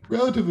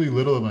 Relatively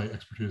little of my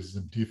expertise is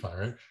in DeFi,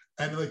 right?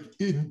 And like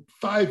in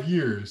 5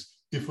 years,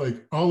 if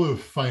like all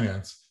of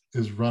finance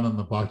is run on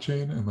the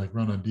blockchain and like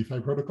run on DeFi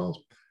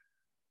protocols,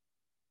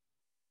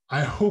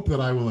 I hope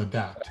that I will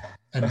adapt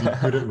and be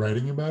good at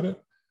writing about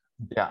it.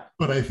 Yeah.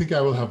 But I think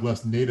I will have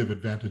less native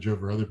advantage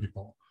over other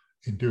people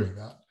in doing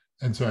that.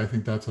 And so I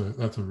think that's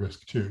a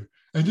risk too.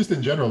 And just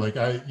in general, like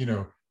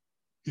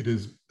it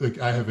is like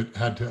I have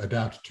had to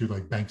adapt to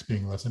like banks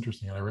being less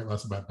interesting, and I write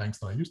less about banks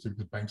than I used to,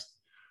 because banks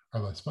are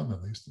less fun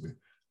than they used to be.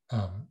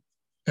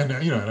 And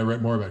I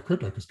write more about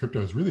crypto because crypto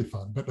is really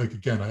fun, but like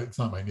again, it's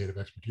not my native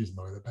expertise in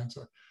the way that banks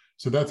are.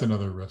 So that's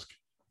another risk.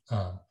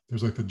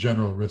 There's like the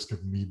general risk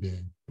of me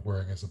being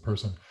boring as a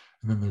person,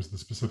 and then there's the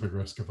specific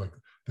risk of like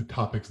the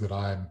topics that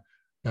I'm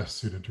best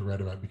suited to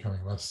write about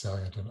becoming less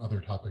salient, and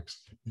other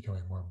topics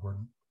becoming more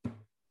important.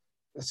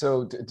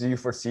 So do you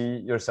foresee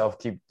yourself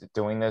keep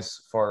doing this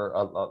for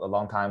a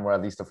long time, or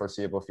at least a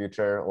foreseeable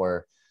future?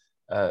 Or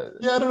Yeah,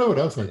 I don't know what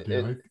else I'd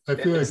do. I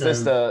feel like is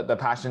this the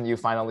passion you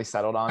finally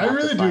settled on? I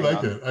really do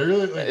like it. I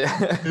really like.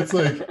 It's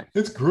like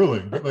it's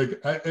grueling, but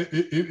like it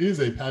is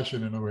a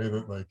passion in a way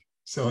that like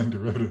selling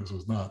derivatives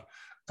was not.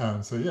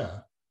 So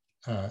yeah,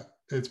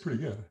 it's pretty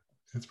good.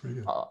 It's pretty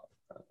good.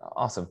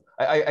 Awesome.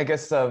 I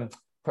guess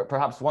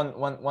perhaps one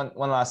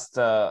last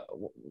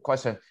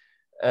question.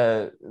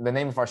 The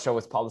name of our show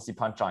is Policy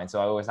Punchline,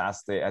 so I always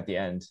ask at the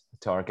end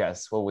to our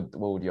guests, what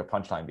would your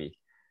punchline be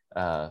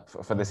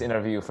for this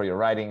interview, for your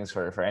writings,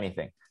 for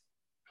anything?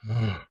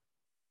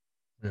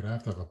 Wait, I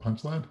have to have a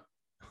punchline?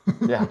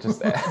 Yeah,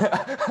 just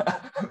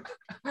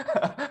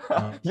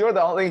you're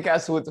the only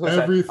guest who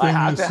everything said, I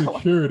have is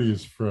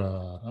securities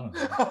fraud.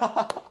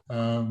 I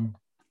don't know.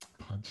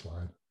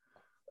 Punchline.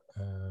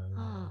 I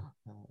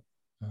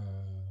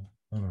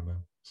don't know.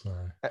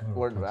 Sorry.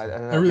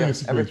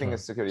 Everything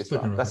is securities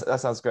fraud. That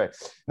sounds great.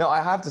 No,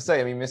 I have to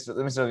say, I mean, Mr.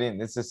 Levine,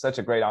 this is such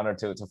a great honor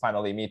to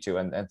finally meet you,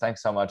 and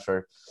thanks so much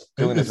for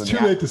doing this. It's too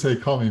late to say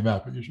call me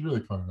Matt, but you should really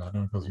call me Matt. No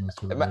one calls me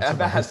Mr. Levine.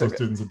 Matt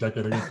students a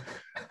decade ago.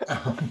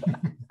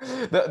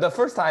 The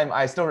first time,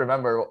 I still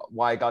remember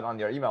why I got on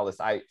your email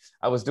list. I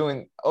was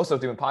also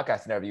doing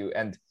podcast interview,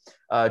 and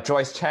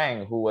Joyce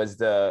Chang, who was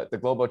the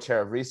global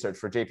chair of research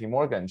for JP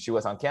Morgan, she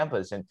was on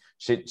campus, and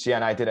she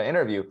and I did an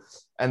interview.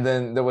 And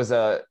then there was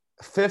a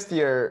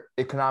fifth-year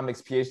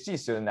economics PhD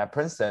student at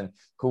Princeton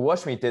who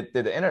watched me did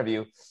the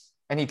interview,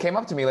 and he came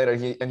up to me later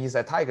and he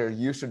said, Tiger,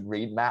 you should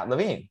read Matt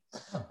Levine,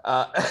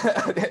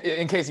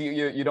 in case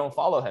you don't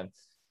follow him.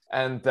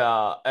 And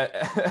so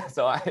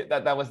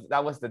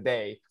that was the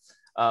day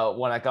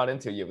when I got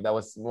into you. That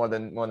was more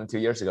than 2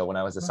 years ago when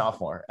I was a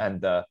sophomore,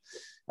 and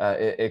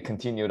it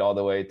continued all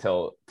the way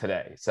till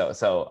today.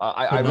 So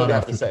I really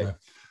have to say,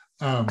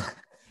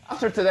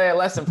 after today, I'm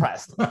less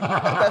impressed.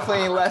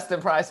 Definitely less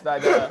impressed by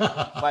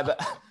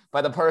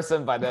the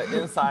person, by the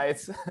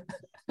insights.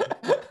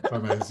 By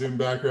my Zoom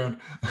background.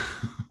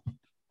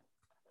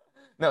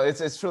 No,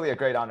 it's truly a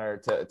great honor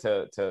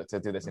to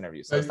do this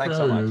interview. So thanks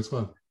so much. It was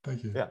fun.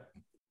 Thank you. Yeah.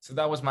 So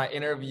that was my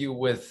interview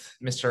with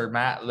Mr.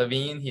 Matt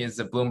Levine. He is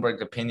a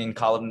Bloomberg opinion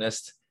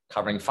columnist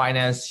covering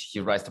finance. He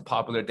writes the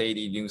popular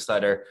daily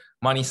newsletter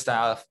Money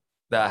Staff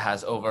that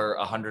has over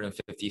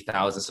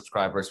 150,000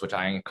 subscribers, which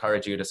I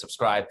encourage you to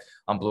subscribe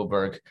on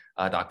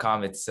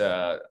Bloomberg.com. It's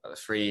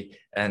free.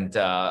 And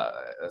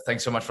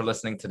thanks so much for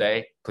listening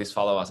today. Please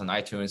follow us on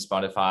iTunes,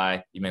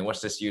 Spotify. You may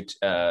watch this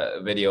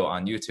video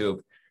on YouTube.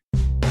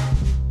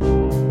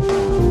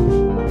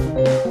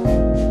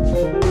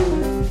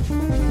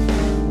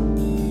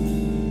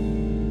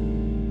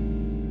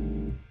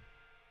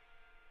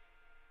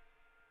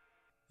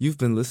 You've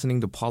been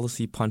listening to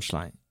Policy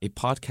Punchline, a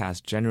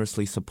podcast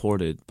generously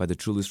supported by the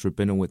Julius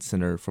Rabinowitz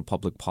Center for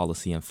Public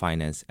Policy and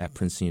Finance at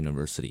Princeton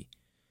University.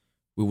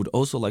 We would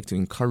also like to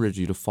encourage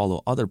you to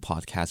follow other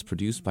podcasts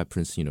produced by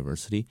Princeton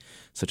University,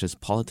 such as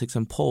Politics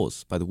and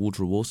Polls by the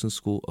Woodrow Wilson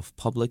School of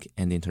Public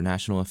and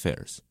International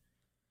Affairs.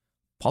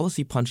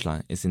 Policy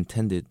Punchline is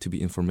intended to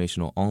be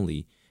informational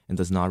only and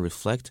does not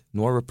reflect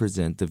nor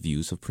represent the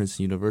views of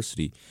Princeton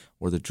University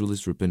or the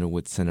Julius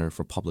Rabinowitz Center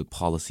for Public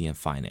Policy and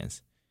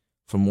Finance.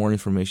 For more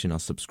information on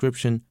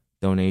subscription,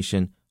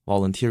 donation,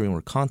 volunteering,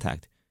 or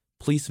contact,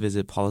 please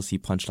visit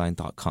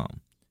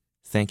policypunchline.com.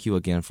 Thank you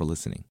again for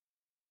listening.